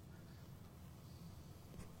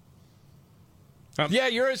 Yeah,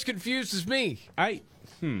 you're as confused as me.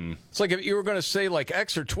 It's like if you were going to say like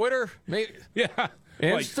X or Twitter, maybe. Yeah.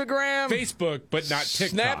 Instagram, like Facebook, but not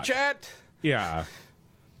TikTok. Snapchat, yeah,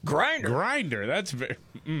 Grindr. That's very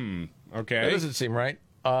okay. That doesn't seem right.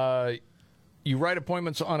 You write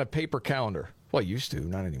appointments on a paper calendar. Well, you used to,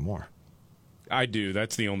 not anymore. I do.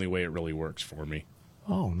 That's the only way it really works for me.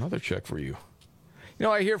 Oh, another check for you. You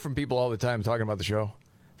know, I hear from people all the time talking about the show.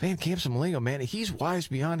 Van Camp's a millennial, man. He's wise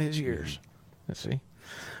beyond his years. Let's see.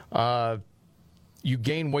 You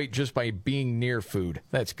gain weight just by being near food.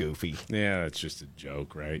 That's goofy. Yeah, that's just a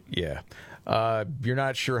joke, right? Yeah. You're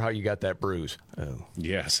not sure how you got that bruise. Oh.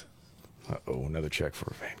 Yes. Uh-oh, another check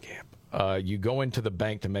for Van Camp. You go into the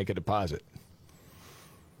bank to make a deposit.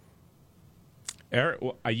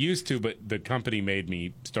 Well, I used to, but the company made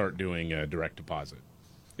me start doing a direct deposit.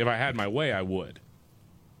 If I had my way, I would.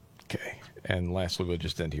 Okay. And lastly, we'll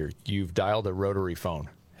just end here. You've dialed a rotary phone.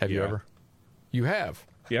 Have you ever? You have?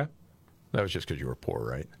 Yeah. That was just because you were poor,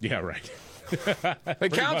 right? Yeah, right.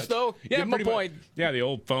 It counts, though. Yeah, give him a point. Yeah, the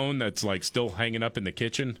old phone that's like still hanging up in the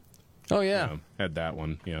kitchen. Oh, yeah. Had that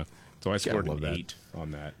one, yeah. So I scored an 8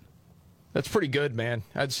 on that. That's pretty good, man.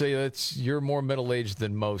 I'd say you're more middle-aged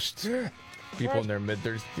than most people in their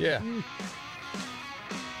mid-30s. Yeah.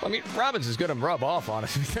 I mean, Robbins is going to rub off on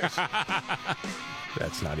us.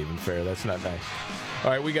 That's not even fair. That's not nice.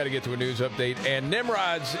 All right, we got to get to a news update. And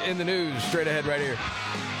Nimrod's in the news straight ahead right here.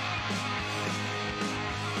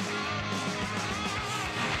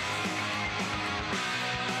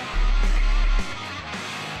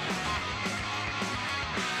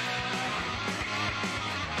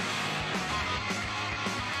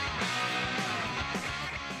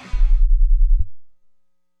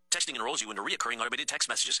 Texting enrolls you into recurring automated text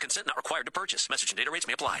messages. Consent not required to purchase. Message and data rates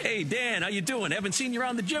may apply. Hey, Dan, how you doing? Haven't seen you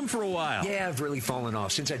around the gym for a while. Yeah, I've really fallen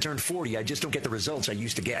off. Since I turned 40, I just don't get the results I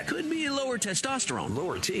used to get. Could be lower testosterone.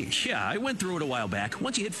 Lower T? Yeah, I went through it a while back.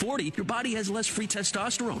 Once you hit 40, your body has less free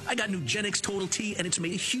testosterone. I got Nugenix Total T, and it's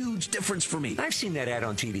made a huge difference for me. I've seen that ad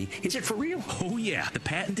on TV. Is it for real? Oh, yeah. The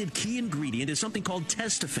patented key ingredient is something called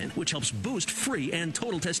Testofen, which helps boost free and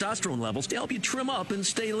total testosterone levels to help you trim up and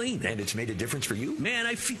stay lean. And it's made a difference for you? Man,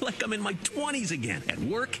 I feel like I'm in my 20s again. At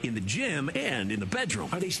work, in the gym, and in the bedroom.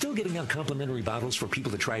 Are they still giving out complimentary bottles for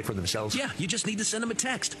people to try it for themselves? Yeah, you just need to send them a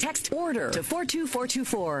text. Text ORDER to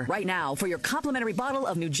 42424 right now for your complimentary bottle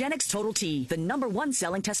of Nugenix Total T, the #1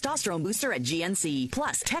 selling testosterone booster at GNC.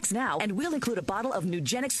 Plus, text now and we'll include a bottle of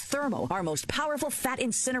Nugenix Thermo, our most powerful fat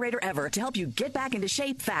incinerator ever, to help you get back into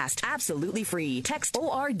shape fast, absolutely free. Text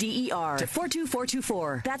ORDER to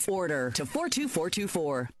 42424. That's ORDER to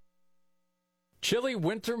 42424. Chilly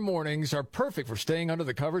winter mornings are perfect for staying under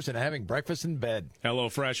the covers and having breakfast in bed.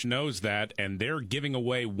 HelloFresh knows that, and they're giving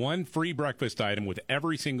away one free breakfast item with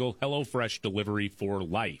every single HelloFresh delivery for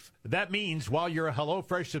life. That means while you're a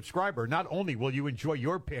HelloFresh subscriber, not only will you enjoy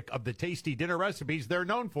your pick of the tasty dinner recipes they're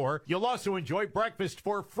known for, you'll also enjoy breakfast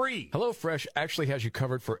for free. HelloFresh actually has you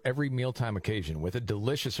covered for every mealtime occasion with a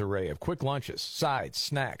delicious array of quick lunches, sides,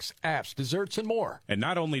 snacks, apps, desserts, and more. And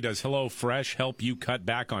not only does HelloFresh help you cut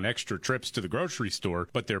back on extra trips to the grocery store,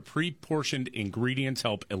 but their pre-portioned ingredients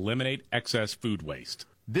help eliminate excess food waste.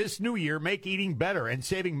 This new year, make eating better and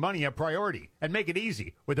saving money a priority. And make it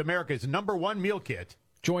easy with America's #1 meal kit.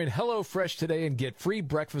 Join HelloFresh today and get free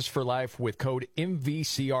breakfast for life with code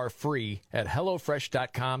MVCR-FREE at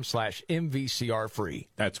HelloFresh.com/MVCR-FREE.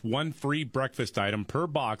 That's one free breakfast item per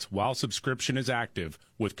box while subscription is active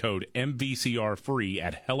with code MVCR-FREE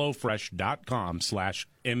at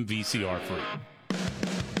HelloFresh.com/MVCR-FREE.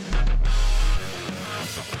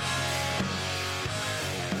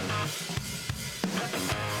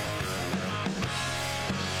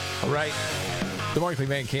 All right. The Markley,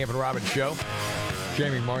 Van Camp, and Robbins Show.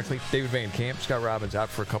 Jamie Markley, David Van Camp, Scott Robbins out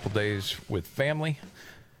for a couple days with family. I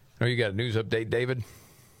know you got a news update, David?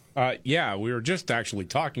 Yeah, we were just actually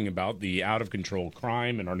talking about the out-of-control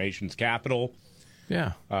crime in our nation's capital.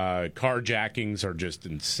 Yeah. Carjackings are just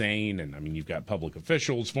insane. And, I mean, you've got public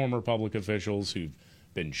officials, former public officials who've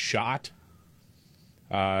been shot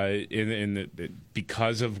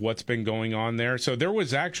because of what's been going on there. So there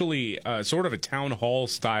was actually sort of a town hall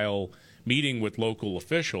style meeting with local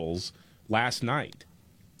officials last night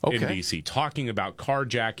in D.C. talking about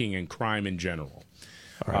carjacking and crime in general.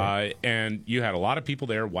 Right. And you had a lot of people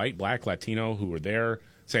there, white, black, Latino, who were there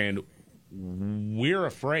saying, we're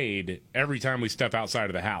afraid every time we step outside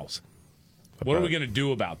of the house. What are we going to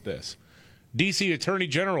do about this? D.C. Attorney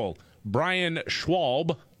General Brian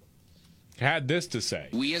Schwalb had this to say.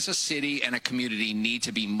 We as a city and a community need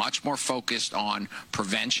to be much more focused on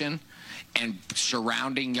prevention and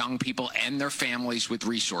surrounding young people and their families with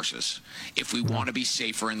resources if we want to be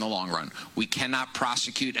safer in the long run. We cannot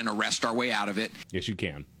prosecute and arrest our way out of it. Yes, you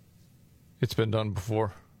can. It's been done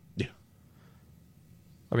before. Yeah.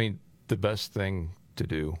 I mean, the best thing to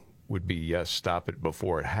do would be, yes, stop it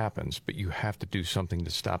before it happens, but you have to do something to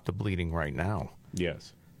stop the bleeding right now.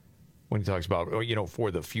 Yes. When he talks about,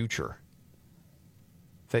 for the future,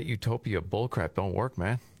 that utopia bullcrap don't work,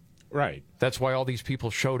 man. Right. That's why all these people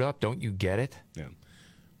showed up. Don't you get it? Yeah.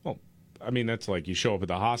 Well, I mean, that's like you show up at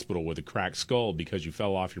the hospital with a cracked skull because you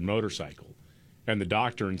fell off your motorcycle. And the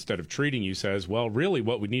doctor, instead of treating you, says, well, really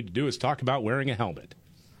what we need to do is talk about wearing a helmet.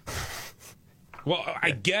 Well,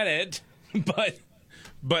 I get it, but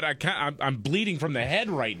I'm bleeding from the head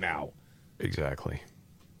right now. Exactly.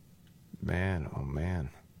 Man, oh man.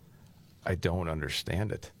 I don't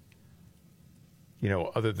understand it.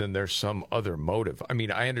 Other than there's some other motive. I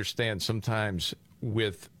mean, I understand sometimes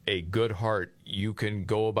with a good heart, you can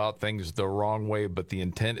go about things the wrong way, but the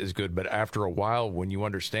intent is good. But after a while, when you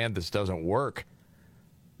understand this doesn't work,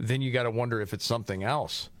 then you got to wonder if it's something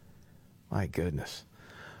else. My goodness.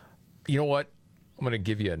 You know what? I'm going to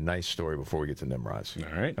give you a nice story before we get to Nimrods.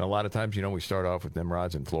 All right. And a lot of times, we start off with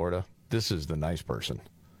Nimrods in Florida. This is the nice person.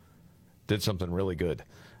 Did something really good.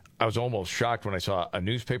 I was almost shocked when I saw a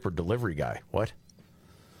newspaper delivery guy. What?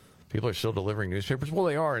 People are still delivering newspapers? Well,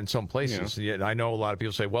 they are in some places. Yeah. I know a lot of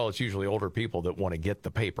people say, well, it's usually older people that want to get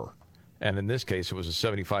the paper. And in this case, it was a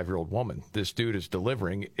 75-year-old woman. This dude is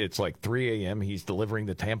delivering. It's like 3 a.m. He's delivering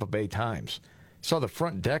the Tampa Bay Times. Saw the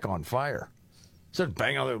front deck on fire. Started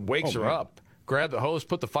banging on it, wakes her up. Grabbed the hose,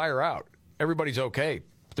 put the fire out. Everybody's okay.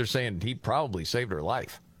 They're saying he probably saved her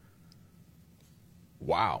life.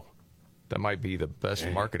 Wow. That might be the best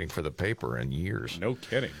marketing for the paper in years. No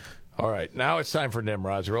kidding. All right, now it's time for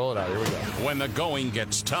Nimrods. Roll it out. Here we go. When the going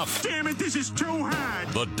gets tough. Damn it, this is too hard.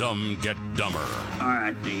 The dumb get dumber. All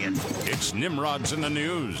right, Ian. It's Nimrods in the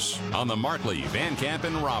News on the Markley, Van Camp,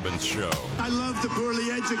 and Robbins Show. I love the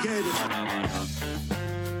poorly educated.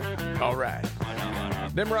 All right.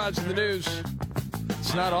 Nimrods in the News.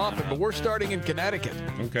 It's not often, but we're starting in Connecticut.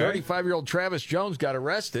 Okay. 35-year-old Travis Jones got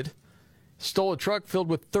arrested. Stole a truck filled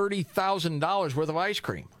with $30,000 worth of ice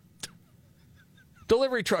cream.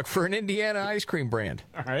 Delivery truck for an Indiana ice cream brand.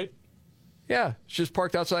 All right. Yeah, it's just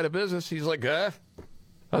parked outside a business. He's like, I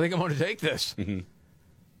think I'm going to take this.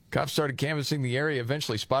 Cops started canvassing the area,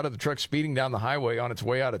 eventually spotted the truck speeding down the highway on its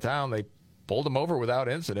way out of town. They pulled him over without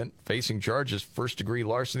incident, facing charges, first-degree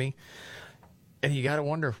larceny. And you got to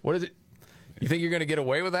wonder, what is it? You think you're going to get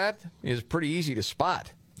away with that? It's pretty easy to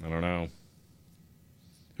spot. I don't know.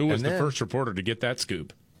 Who was the first reporter to get that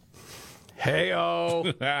scoop?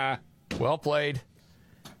 Hey-o. Well played.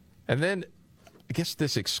 And then, I guess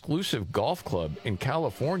this exclusive golf club in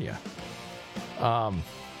California,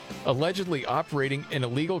 allegedly operating an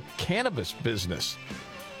illegal cannabis business.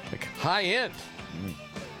 Like high-end.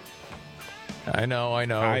 I know.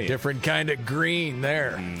 High-end. Different kind of green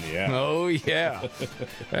there. Yeah. Oh, yeah.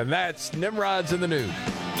 And that's Nimrods in the News.